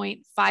that point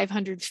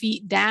 500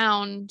 feet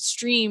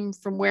downstream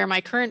from where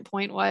my current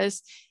point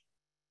was,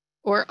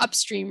 or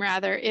upstream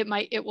rather,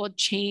 it will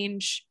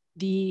change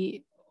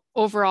the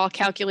overall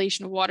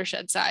calculation of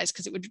watershed size,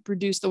 because it would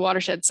reduce the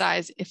watershed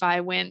size if I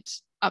went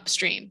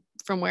upstream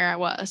from where I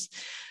was.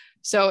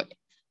 So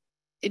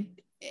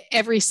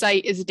every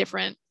site is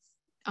different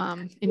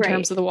in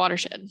terms of the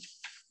watershed.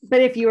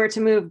 But if you were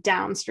to move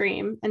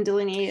downstream and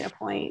delineate a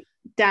point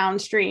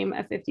downstream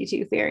of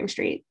 52 Fearing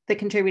Street, the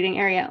contributing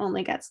area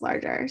only gets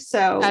larger.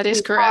 So that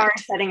is correct.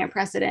 Are setting a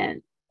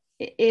precedent.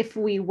 If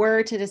we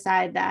were to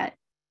decide that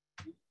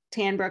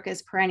Tanbrook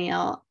is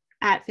perennial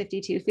at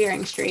 52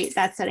 Fearing Street,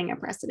 that's setting a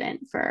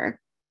precedent for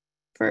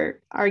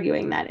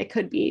arguing that it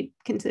could be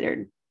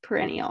considered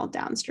perennial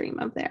downstream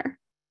of there.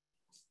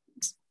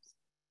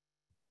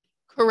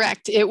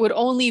 Correct. It would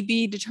only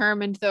be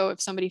determined though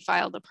if somebody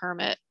filed a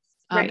permit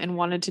and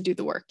wanted to do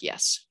the work.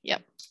 Yes.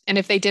 Yep. And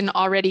if they didn't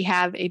already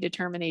have a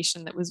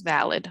determination that was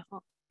valid,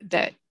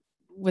 that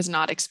was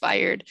not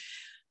expired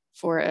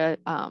for a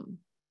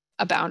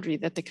boundary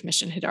that the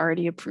commission had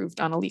already approved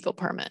on a legal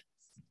permit.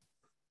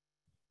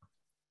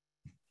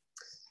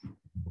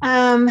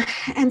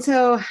 And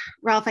so,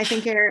 Ralph, I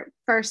think your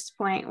first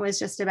point was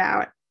just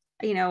about,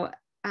 you know,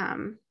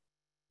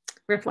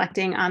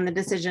 reflecting on the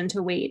decision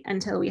to wait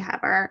until we have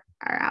our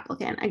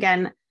applicant.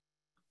 Again,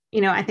 you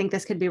know, I think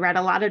this could be read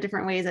a lot of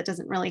different ways. It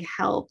doesn't really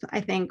help.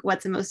 I think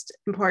what's the most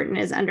important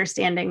is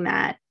understanding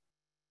that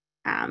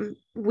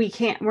we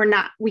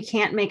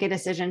can't make a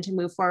decision to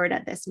move forward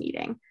at this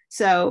meeting.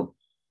 So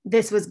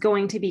this was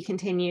going to be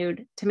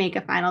continued to make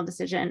a final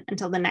decision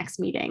until the next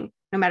meeting,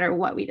 no matter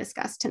what we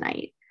discuss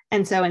tonight.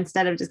 And so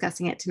instead of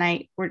discussing it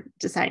tonight, we're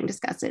deciding to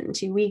discuss it in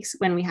 2 weeks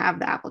when we have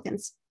the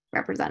applicant's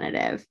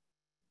representative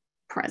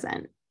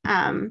present.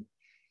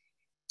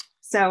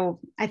 So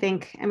I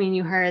think, I mean,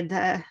 you heard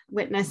the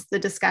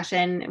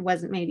discussion. It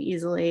wasn't made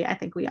easily. I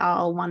think we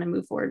all want to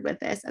move forward with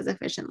this as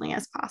efficiently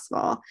as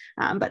possible.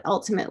 But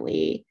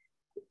ultimately,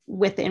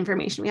 with the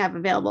information we have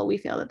available, we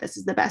feel that this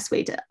is the best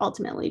way to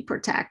ultimately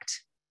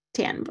protect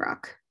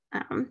Tanbrook.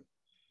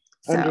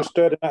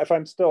 Understood. And if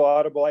I'm still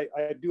audible, I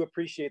do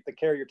appreciate the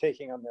care you're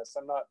taking on this.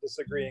 I'm not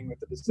disagreeing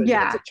with the decision.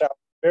 Yeah. It's a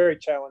very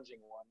challenging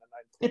one.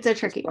 And it's a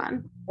tricky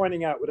one.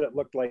 Pointing out what it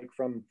looked like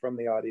from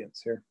the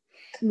audience here.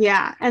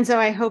 Yeah. And so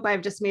I hope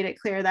I've just made it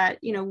clear that,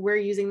 you know, we're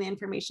using the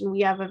information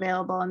we have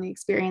available and the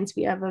experience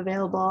we have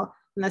available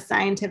and the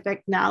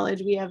scientific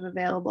knowledge we have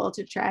available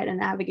to try to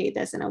navigate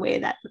this in a way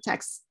that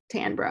protects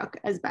Tanbrook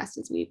as best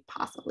as we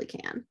possibly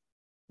can.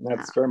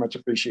 That's very much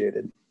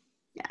appreciated.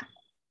 Yeah.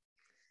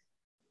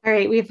 All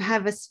right,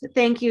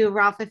 thank you,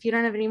 Ralph. If you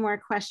don't have any more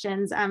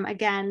questions,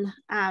 again,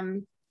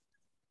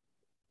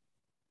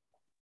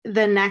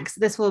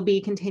 this will be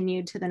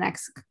continued to the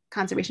next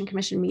Conservation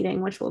Commission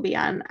meeting, which will be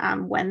on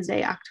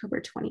Wednesday,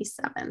 October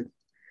 27th.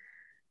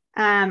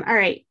 All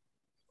right,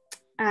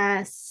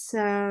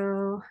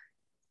 so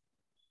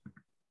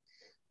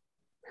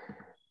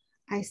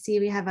I see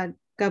we have a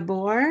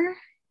Gabor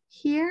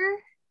here.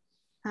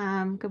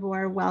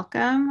 Gabor,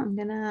 welcome. I'm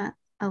gonna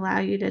allow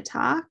you to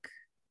talk.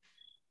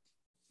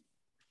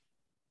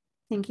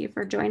 Thank you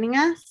for joining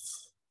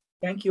us.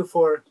 Thank you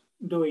for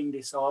doing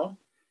this all.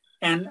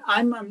 And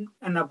I'm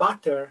an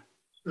abutter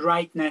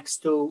right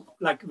next to,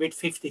 like with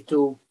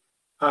 52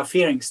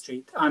 Fearing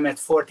Street. I'm at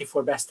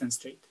 44 Beston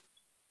Street.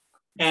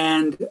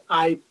 And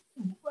I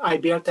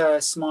built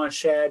a small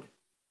shed,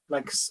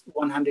 like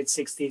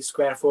 160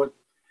 square foot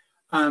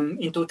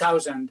in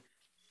 2000.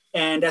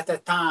 And at the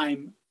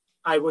time,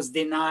 I was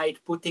denied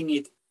putting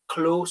it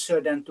closer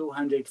than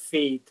 200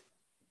 feet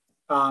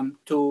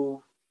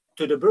to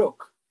the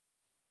brook.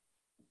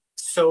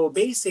 So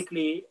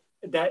basically,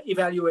 the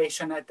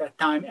evaluation at that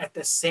time at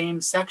the same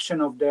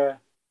section of the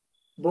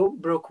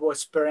brook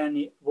was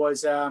perennial,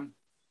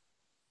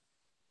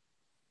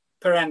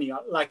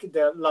 like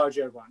the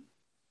larger one,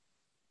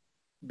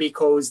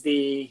 because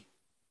the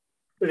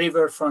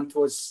riverfront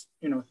was,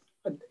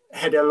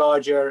 had a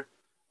larger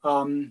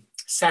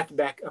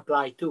setback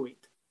applied to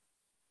it.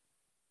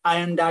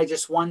 And I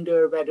just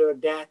wonder whether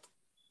that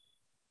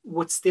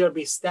would still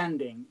be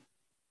standing,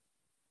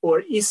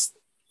 or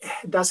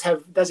does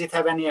it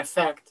have any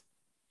effect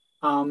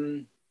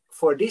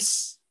for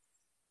this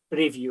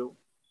review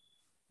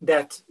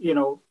that,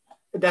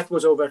 that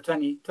was over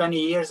 20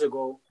 years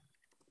ago,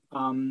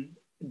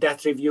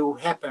 that review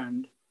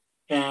happened.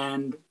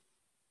 And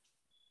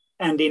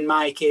in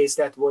my case,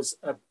 that was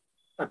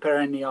a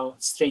perennial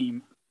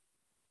stream.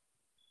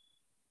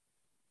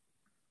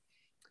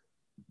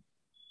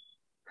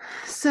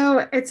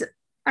 So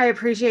I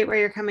appreciate where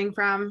you're coming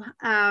from.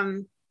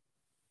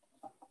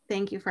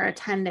 Thank you for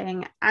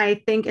attending.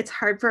 I think it's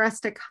hard for us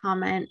to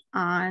comment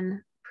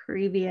on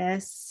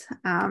previous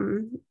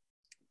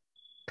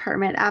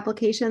permit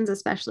applications,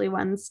 especially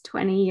ones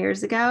 20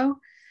 years ago.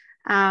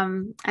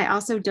 I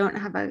also don't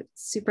have a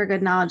super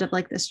good knowledge of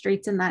like the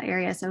streets in that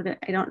area. So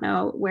I don't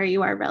know where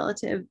you are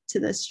relative to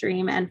the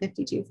stream and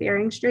 52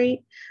 Fearing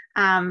Street.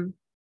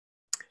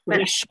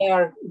 We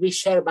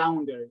share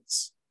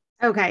boundaries.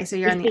 Okay, so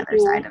you're on the other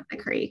side of the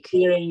creek.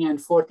 Fearing and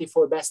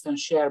 44 Beston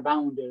share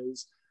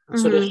boundaries.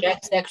 So the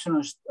shed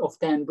section of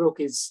Tan Brook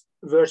is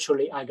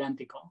virtually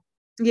identical.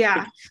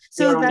 Yeah.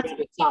 So that's on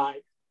the other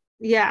side.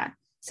 Yeah.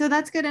 So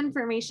that's good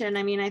information.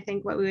 I mean, I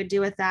think what we would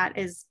do with that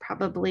is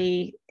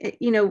probably,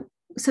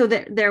 so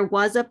that there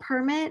was a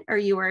permit, or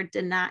you were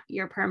denied,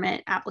 your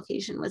permit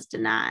application was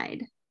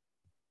denied.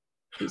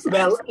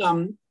 Well,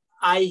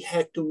 I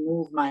had to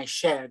move my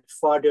shed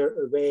farther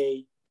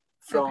away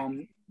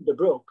from the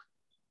brook.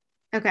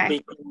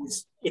 Okay.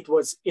 Because it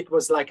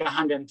was like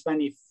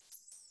 120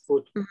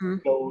 foot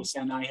close,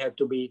 and I had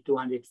to be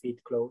 200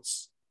 feet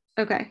close.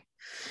 Okay.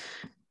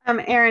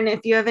 Aaron,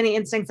 if you have any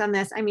instincts on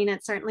this, I mean,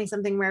 it's certainly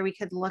something where we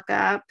could look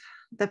up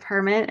the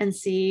permit and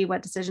see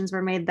what decisions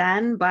were made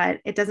then, but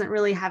it doesn't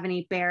really have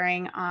any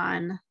bearing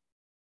on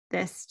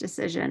this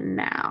decision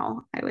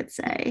now, I would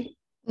say.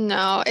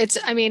 No,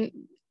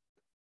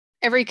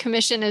 every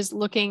commission is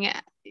looking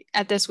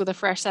at this with a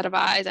fresh set of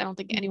eyes. I don't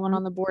think anyone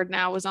on the board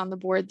now was on the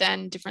board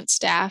then, different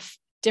staff,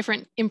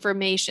 different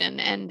information.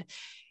 And,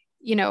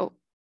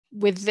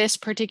 with this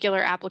particular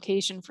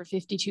application for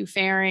 52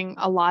 Fearing,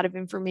 a lot of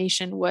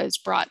information was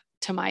brought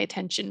to my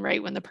attention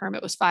right when the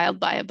permit was filed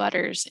by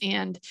abutters.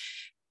 And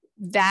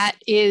that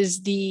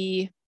is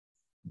the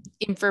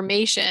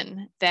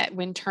information that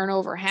when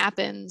turnover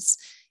happens,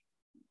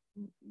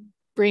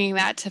 bringing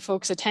that to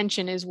folks'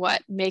 attention is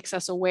what makes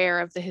us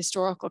aware of the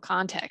historical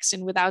context.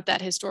 And without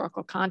that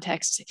historical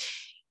context,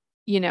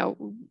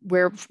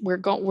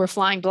 we're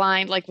flying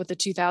blind, like with the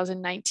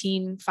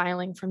 2019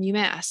 filing from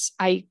UMass.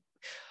 I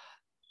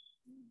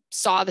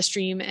saw the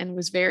stream and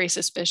was very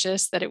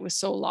suspicious that it was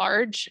so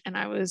large. And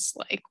I was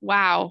like,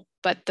 wow,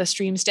 but the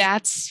stream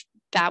stats,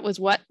 that was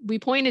what we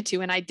pointed to.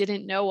 And I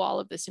didn't know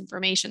all of this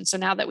information. So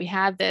now that we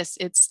have this,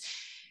 it's,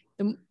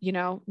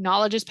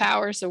 knowledge is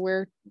power. So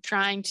we're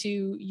trying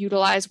to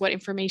utilize what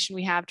information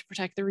we have to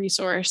protect the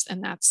resource.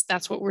 And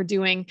that's what we're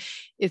doing.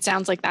 It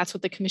sounds like that's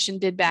what the commission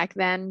did back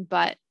then,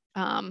 but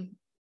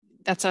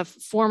that's a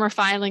former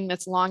filing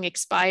that's long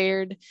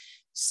expired.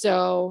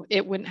 So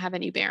it wouldn't have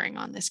any bearing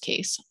on this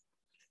case.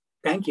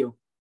 Thank you.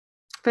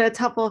 But it's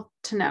helpful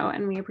to know,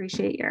 and we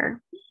appreciate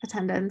your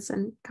attendance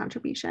and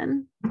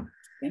contribution.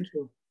 Thank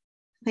you.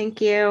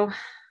 Thank you.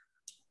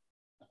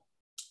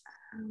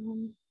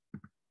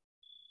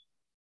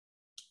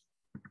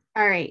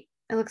 All right,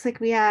 it looks like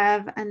we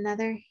have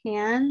another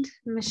hand.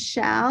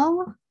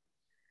 Michelle,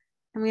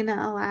 I'm going to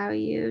allow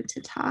you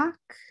to talk.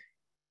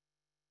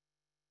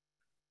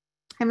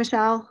 Hi,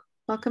 Michelle.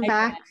 Welcome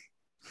back.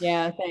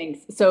 Yeah, thanks.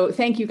 So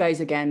thank you guys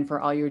again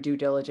for all your due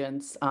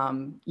diligence.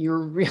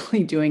 You're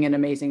really doing an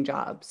amazing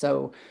job.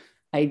 So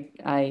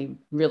I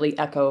really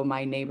echo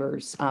my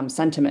neighbor's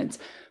sentiments.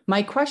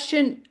 My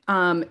question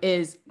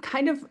is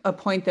kind of a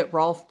point that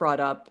Rolf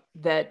brought up,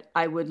 that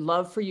I would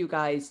love for you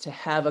guys to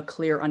have a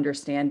clear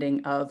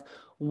understanding of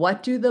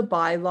what do the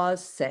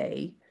bylaws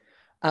say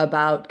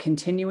about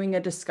continuing a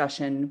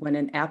discussion when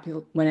an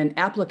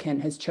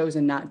applicant has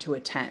chosen not to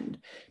attend.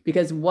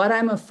 Because what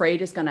I'm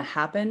afraid is going to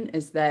happen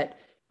is that,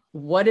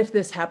 what if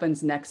this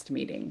happens next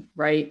meeting,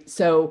 right?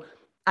 So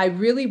I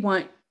really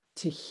want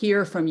to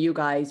hear from you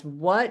guys,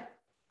 what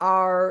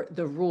are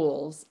the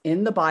rules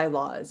in the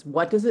bylaws?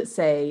 What does it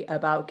say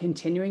about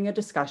continuing a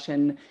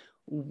discussion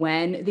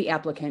when the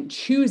applicant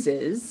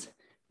chooses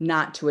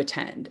not to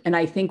attend? And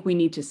I think we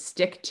need to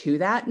stick to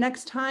that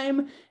next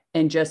time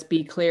and just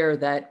be clear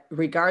that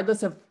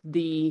regardless of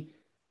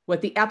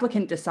what the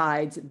applicant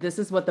decides, this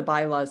is what the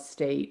bylaws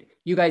state.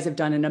 You guys have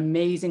done an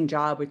amazing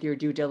job with your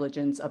due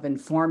diligence of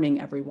informing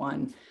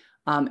everyone,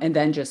 and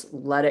then just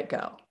let it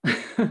go.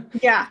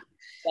 Yeah.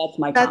 That's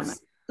my comment.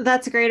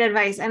 That's great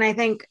advice. And I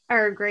think,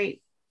 or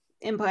great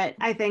input.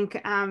 I think,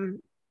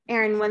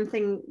 Erin, one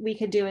thing we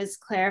could do is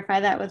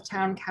clarify that with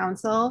town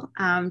council,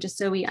 just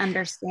so we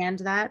understand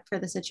that for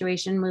the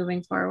situation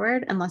moving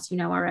forward, unless you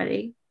know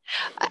already.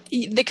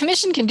 The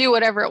commission can do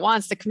whatever it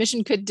wants. The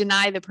commission could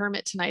deny the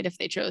permit tonight if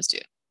they chose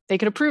to. They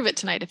could approve it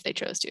tonight if they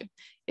chose to.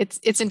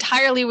 It's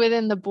entirely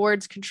within the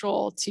board's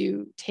control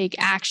to take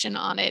action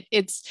on it.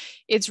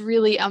 It's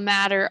really a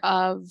matter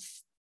of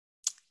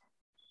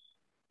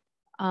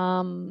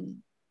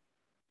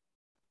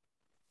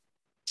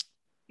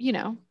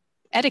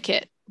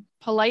etiquette,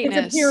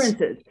 politeness. It's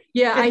appearances.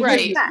 Yeah, I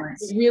right.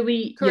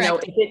 Really,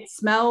 correct. If it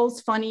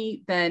smells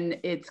funny, then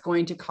it's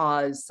going to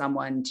cause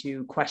someone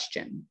to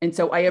question. And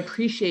so I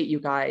appreciate you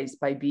guys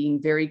by being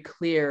very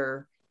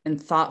clear and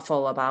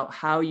thoughtful about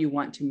how you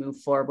want to move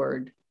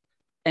forward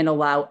and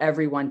allow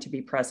everyone to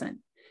be present.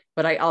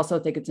 But I also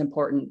think it's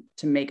important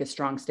to make a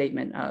strong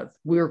statement of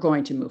we're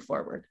going to move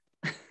forward.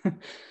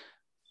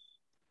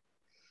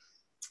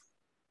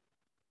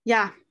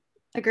 Yeah,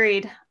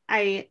 agreed.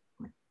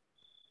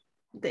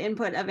 The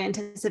input of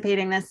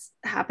anticipating this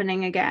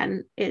happening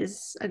again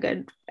is a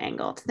good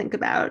angle to think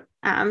about.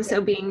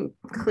 So being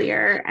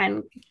clear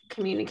and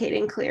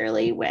communicating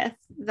clearly with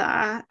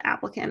the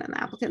applicant and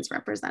the applicant's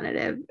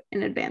representative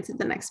in advance of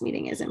the next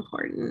meeting is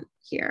important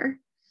here.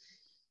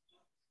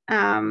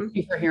 Thank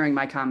you for hearing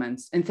my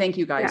comments, and thank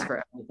you guys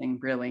for everything,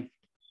 really.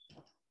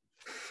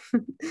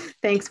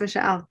 Thanks,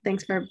 Michelle.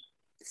 Thanks for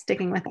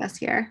sticking with us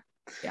here.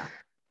 Yeah.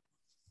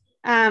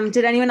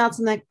 Did anyone else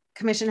in the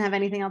commission have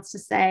anything else to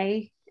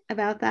say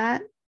about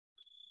that?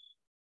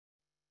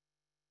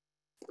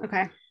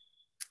 Okay.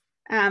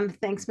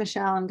 Thanks,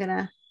 Michelle. I'm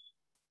gonna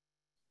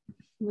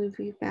move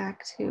you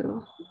back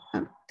to,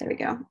 oh, there we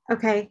go.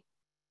 Okay.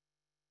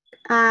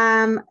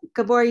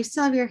 Gabor, you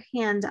still have your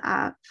hand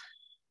up.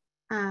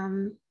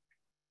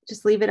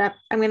 Just leave it up.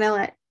 I'm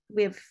gonna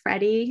we have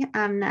Freddie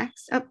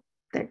next. Oh,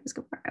 there goes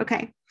Gabor.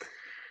 Okay.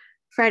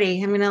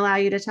 Freddie, I'm gonna allow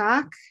you to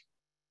talk.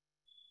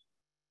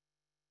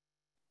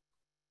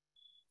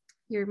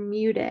 You're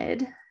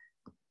muted.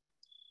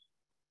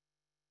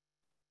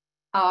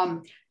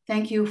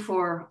 Thank you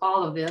for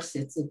all of this.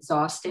 It's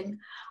exhausting.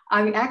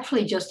 I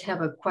actually just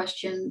have a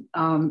question,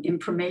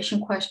 information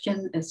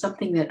question. It's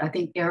something that I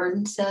think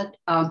Erin said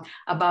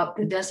about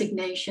the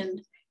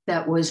designation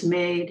that was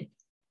made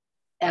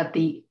at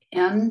the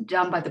end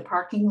down by the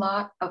parking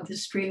lot of the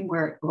stream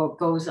where it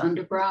goes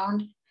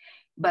underground.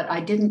 But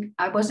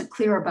I wasn't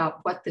clear about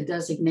what the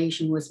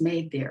designation was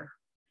made there.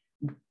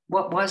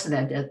 What was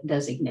that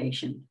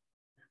designation?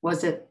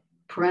 Was it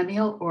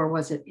perennial or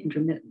was it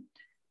intermittent?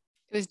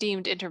 It was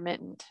deemed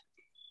intermittent.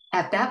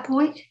 At that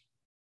point?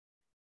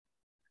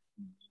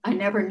 I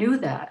never knew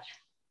that.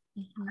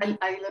 Mm-hmm.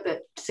 I live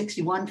at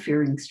 61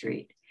 Fearing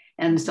Street.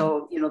 And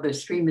so, the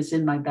stream is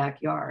in my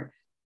backyard.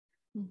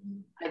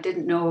 Mm-hmm. I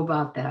didn't know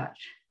about that.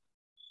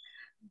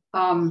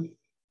 And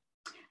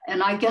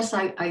I guess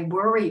I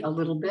worry a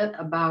little bit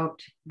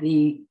about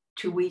the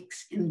 2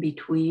 weeks in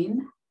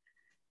between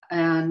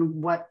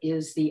and what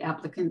is the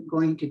applicant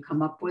going to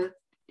come up with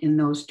in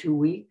those 2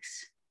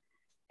 weeks.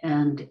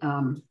 And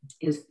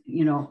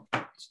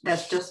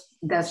that's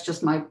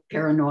just my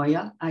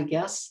paranoia, I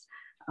guess,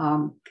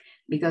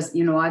 because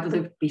I've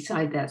lived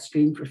beside that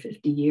stream for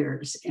 50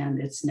 years and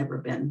it's never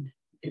been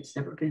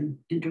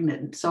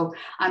intermittent. So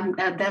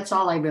that's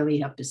all I really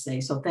have to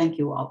say. So thank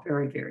you all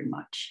very, very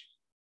much.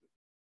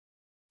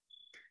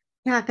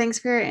 Yeah, thanks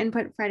for your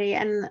input, Freddie.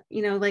 And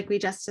like we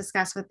just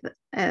discussed with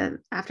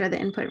after the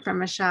input from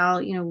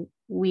Michelle,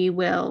 we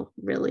will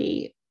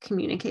really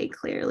communicate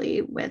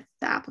clearly with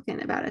the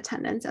applicant about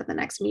attendance at the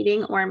next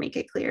meeting, or make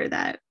it clear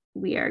that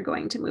we are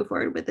going to move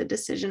forward with a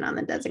decision on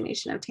the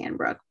designation of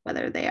Tanbrook,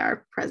 whether they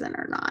are present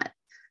or not.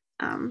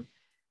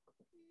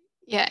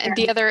 Yeah, and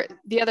the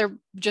other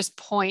just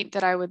point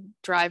that I would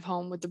drive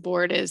home with the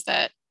board is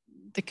that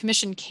the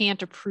commission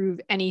can't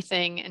approve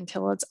anything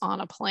until it's on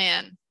a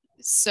plan.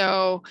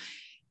 So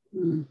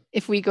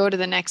if we go to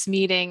the next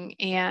meeting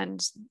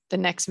and the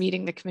next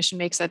meeting the commission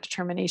makes that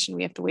determination,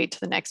 we have to wait to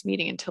the next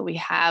meeting until we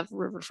have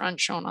Riverfront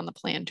shown on the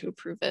plan to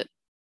approve it.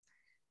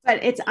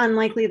 But it's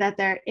unlikely that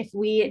if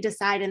we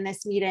decide in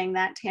this meeting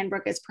that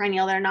Tanbrook is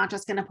perennial, they're not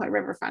just going to put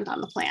Riverfront on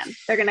the plan.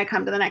 They're going to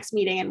come to the next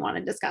meeting and want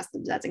to discuss the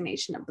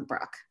designation of the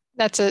brook.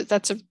 That's a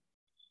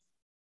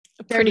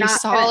pretty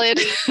solid.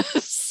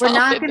 We're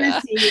not going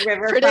to see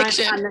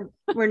Riverfront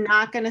we're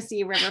not going to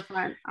see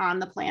Riverfront on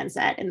the plan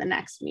set in the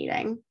next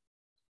meeting.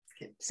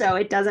 So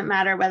it doesn't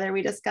matter whether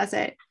we discuss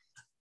it.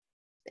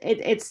 It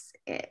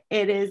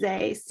is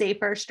a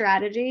safer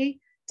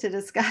strategy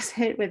discuss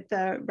it with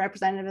the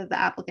representative of the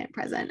applicant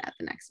present at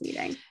the next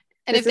meeting.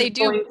 And this if they is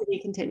do going to be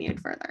continued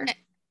further.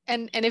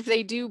 And if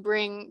they do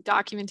bring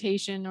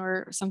documentation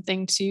or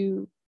something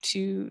to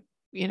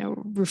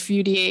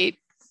refutate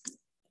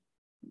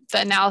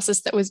the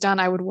analysis that was done,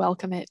 I would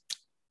welcome it.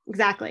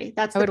 Exactly.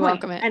 That's I the would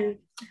point. welcome it.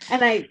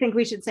 And I think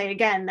we should say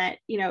again that,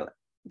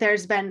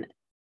 there's been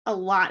a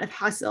lot of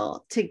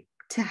hustle to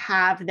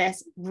have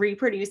this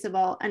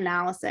reproducible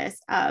analysis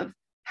of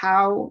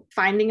how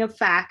finding a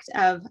fact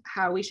of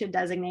how we should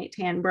designate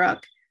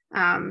Tanbrook.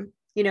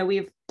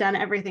 We've done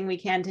everything we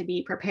can to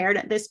be prepared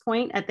at this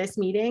point, at this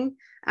meeting,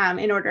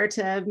 in order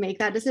to make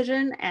that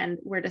decision. And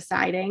we're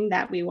deciding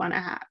that we want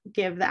to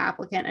give the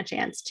applicant a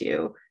chance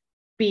to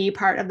be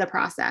part of the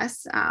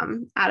process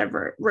out of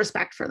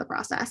respect for the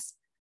process.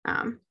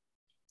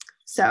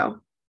 So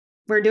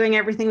we're doing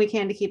everything we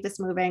can to keep this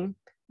moving.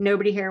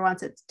 Nobody here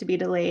wants it to be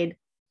delayed.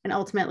 And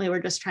ultimately,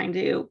 we're just trying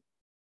to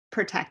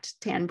protect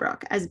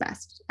Tanbrook as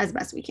best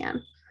we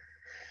can.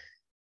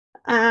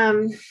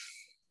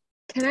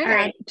 Can I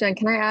add, Jen,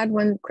 can I add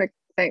one quick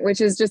thing,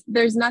 which is just,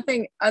 there's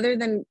nothing other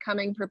than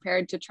coming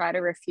prepared to try to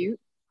refute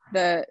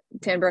the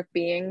Tanbrook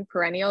being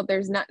perennial.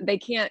 They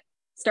can't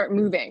start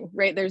moving,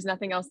 right? There's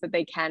nothing else that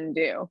they can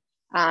do.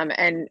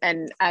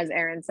 And as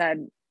Erin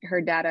said, her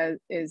data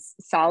is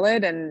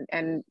solid and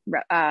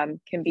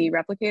can be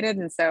replicated.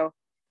 And so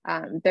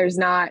there's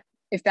not,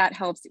 if that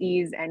helps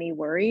ease any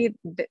worry,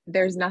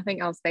 there's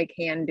nothing else they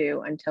can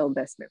do until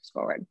this moves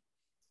forward.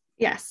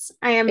 Yes,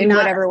 I am. In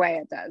whatever way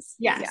it does.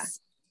 Yes. Yeah.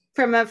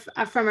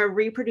 From a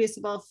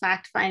reproducible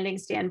fact-finding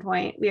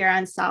standpoint, we are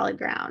on solid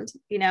ground.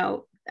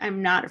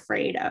 I'm not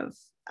afraid of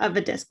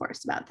a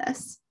discourse about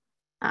this.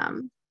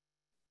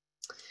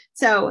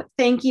 So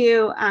thank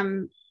you,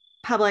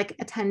 public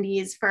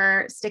attendees,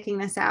 for sticking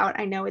this out.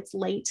 I know it's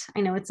late.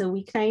 I know it's a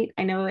weeknight.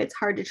 I know it's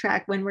hard to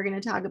track when we're going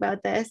to talk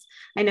about this.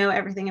 I know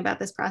everything about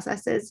this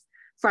process is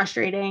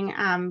frustrating.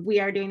 We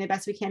are doing the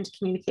best we can to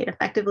communicate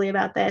effectively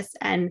about this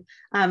and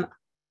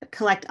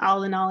collect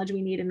all the knowledge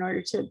we need in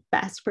order to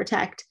best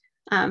protect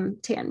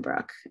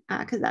Tanbrook,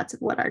 because that's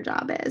what our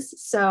job is.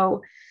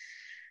 So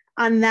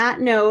on that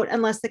note,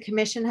 unless the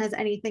commission has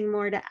anything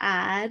more to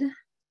add.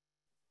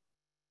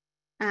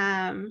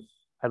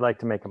 I'd like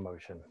to make a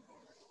motion.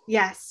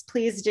 Yes,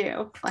 please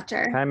do,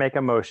 Fletcher. Can I make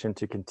a motion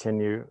to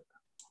continue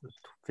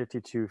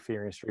 52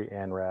 Fearing Street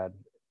ANRAD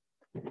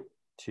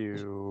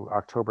to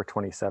October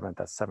 27th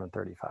at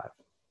 7:35?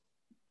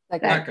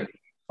 Second.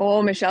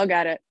 Oh, Michelle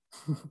got it.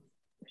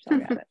 Michelle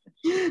got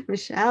it.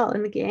 Michelle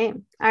in the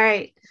game. All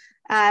right.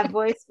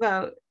 Voice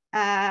vote.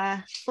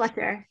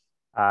 Fletcher.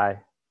 Aye.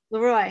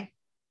 Leroy.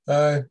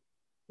 Aye.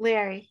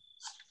 Larry.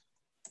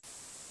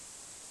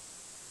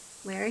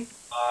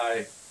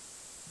 Aye.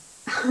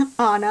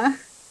 Anna.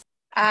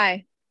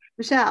 Aye.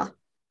 Michelle.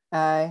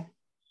 Aye.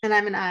 And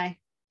I'm an aye.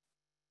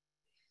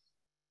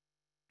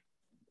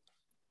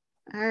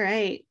 All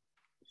right.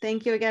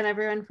 Thank you again,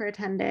 everyone, for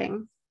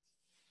attending.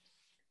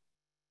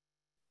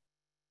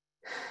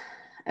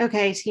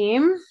 Okay,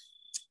 team.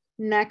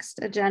 Next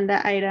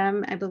agenda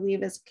item, I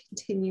believe, is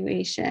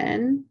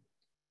continuation.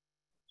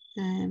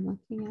 I'm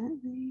looking at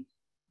the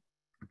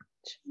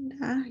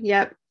agenda.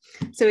 Yep.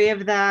 So we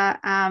have the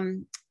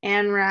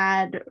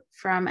ANRAD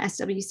from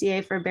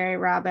SWCA for Barry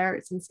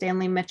Roberts and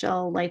Stanley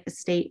Mitchell Life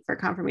Estate for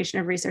confirmation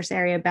of resource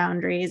area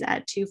boundaries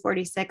at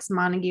 246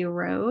 Montague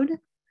Road.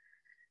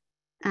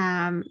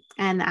 And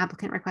the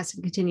applicant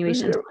requested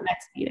continuation to the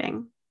next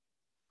meeting.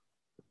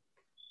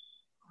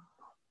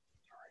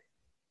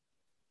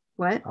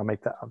 What? I'll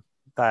make that.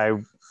 I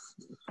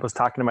was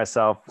talking to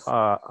myself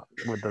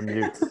with the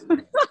mute.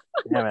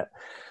 Damn it.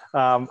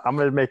 I'm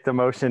going to make the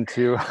motion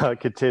to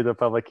continue the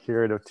public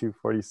hearing of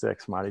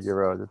 246 Montague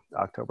Road,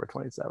 October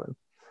 27th.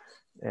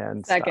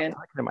 And second.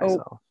 Stop talking to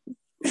myself.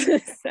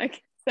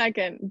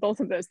 Second, both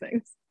of those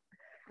things.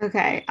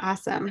 Okay,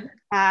 awesome.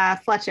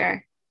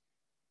 Fletcher.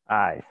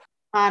 Aye.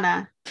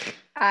 Anna.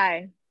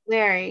 Aye.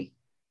 Larry.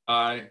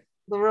 Aye.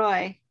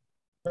 Leroy.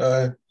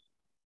 Aye.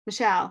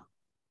 Michelle.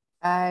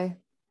 Aye.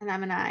 And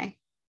I'm an aye.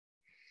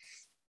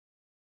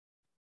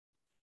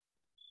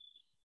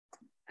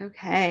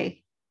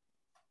 Okay.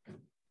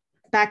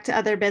 Back to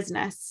other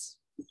business.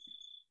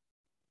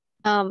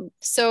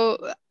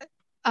 So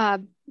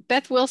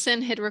Beth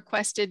Wilson had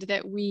requested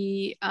that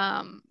we,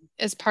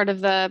 as part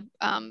of the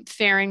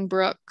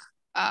Fairingbrook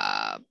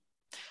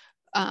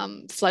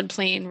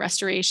floodplain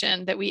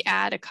restoration, that we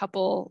add a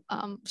couple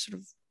sort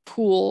of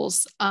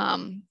pools,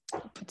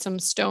 put some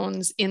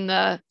stones in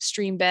the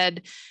stream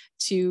bed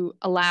to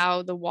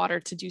allow the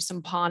water to do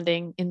some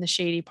ponding in the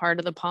shady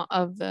part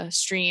of the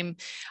stream.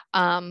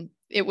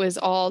 It was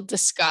all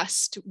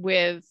discussed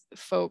with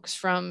folks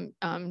from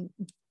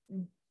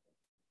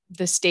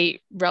the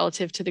state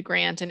relative to the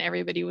grant, and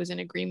everybody was in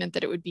agreement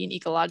that it would be an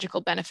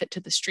ecological benefit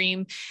to the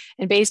stream.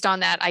 And based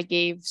on that, I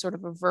gave sort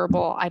of a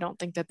verbal, I don't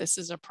think that this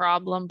is a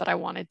problem, but I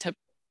wanted to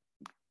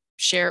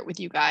share it with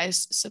you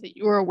guys so that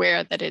you're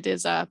aware that it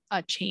is a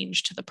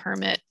change to the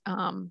permit.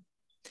 And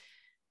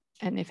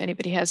if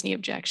anybody has any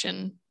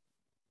objection,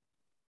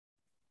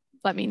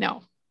 let me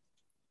know.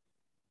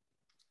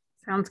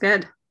 Sounds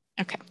good.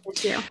 Okay.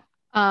 Thank you.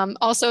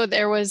 Also,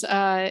 there was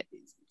a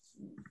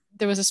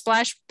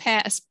splash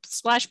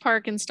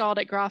park installed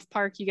at Groff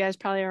Park. You guys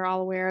probably are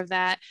all aware of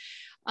that.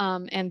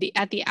 And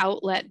at the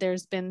outlet,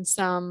 there's been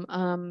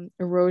some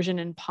erosion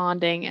and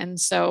ponding. And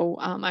so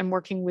I'm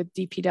working with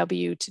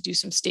DPW to do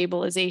some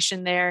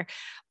stabilization there,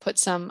 put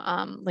some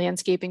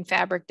landscaping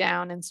fabric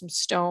down and some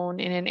stone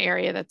in an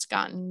area that's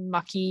gotten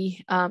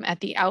mucky at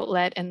the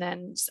outlet, and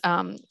then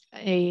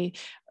a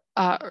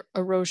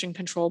erosion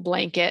control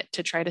blanket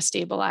to try to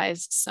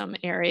stabilize some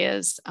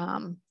areas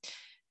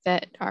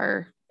that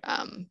are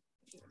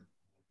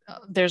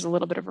there's a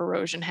little bit of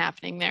erosion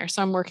happening there.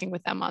 So I'm working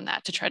with them on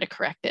that to try to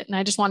correct it. And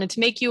I just wanted to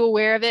make you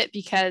aware of it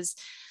because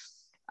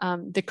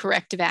the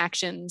corrective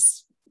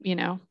actions, you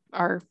know,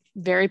 are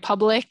very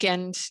public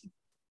and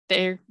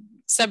they're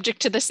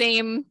subject to the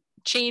same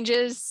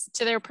changes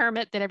to their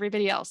permit that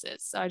everybody else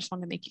is. So I just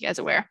wanted to make you guys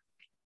aware.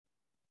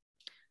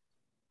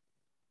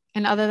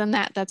 And other than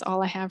that, that's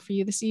all I have for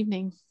you this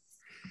evening.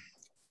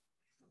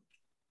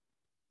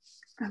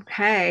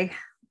 Okay,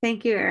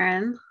 thank you,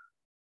 Erin.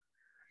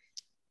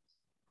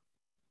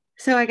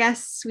 So I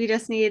guess we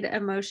just need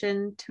a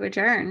motion to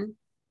adjourn.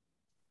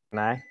 Can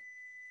I?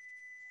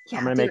 Yeah,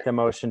 I'm going to make the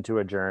motion to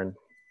adjourn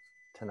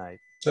tonight.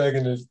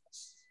 Seconded.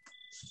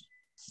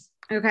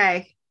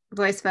 Okay,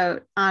 voice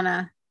vote.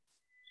 Anna.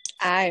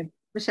 Aye.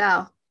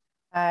 Michelle.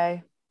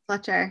 Aye.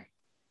 Fletcher.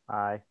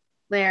 Aye.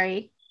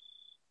 Larry.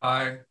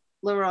 Aye.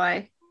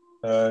 Leroy.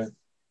 Aye.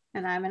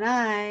 And I'm an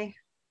aye.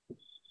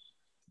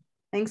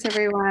 Thanks,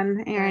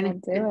 everyone.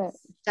 Erin, do it.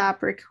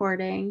 stop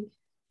recording.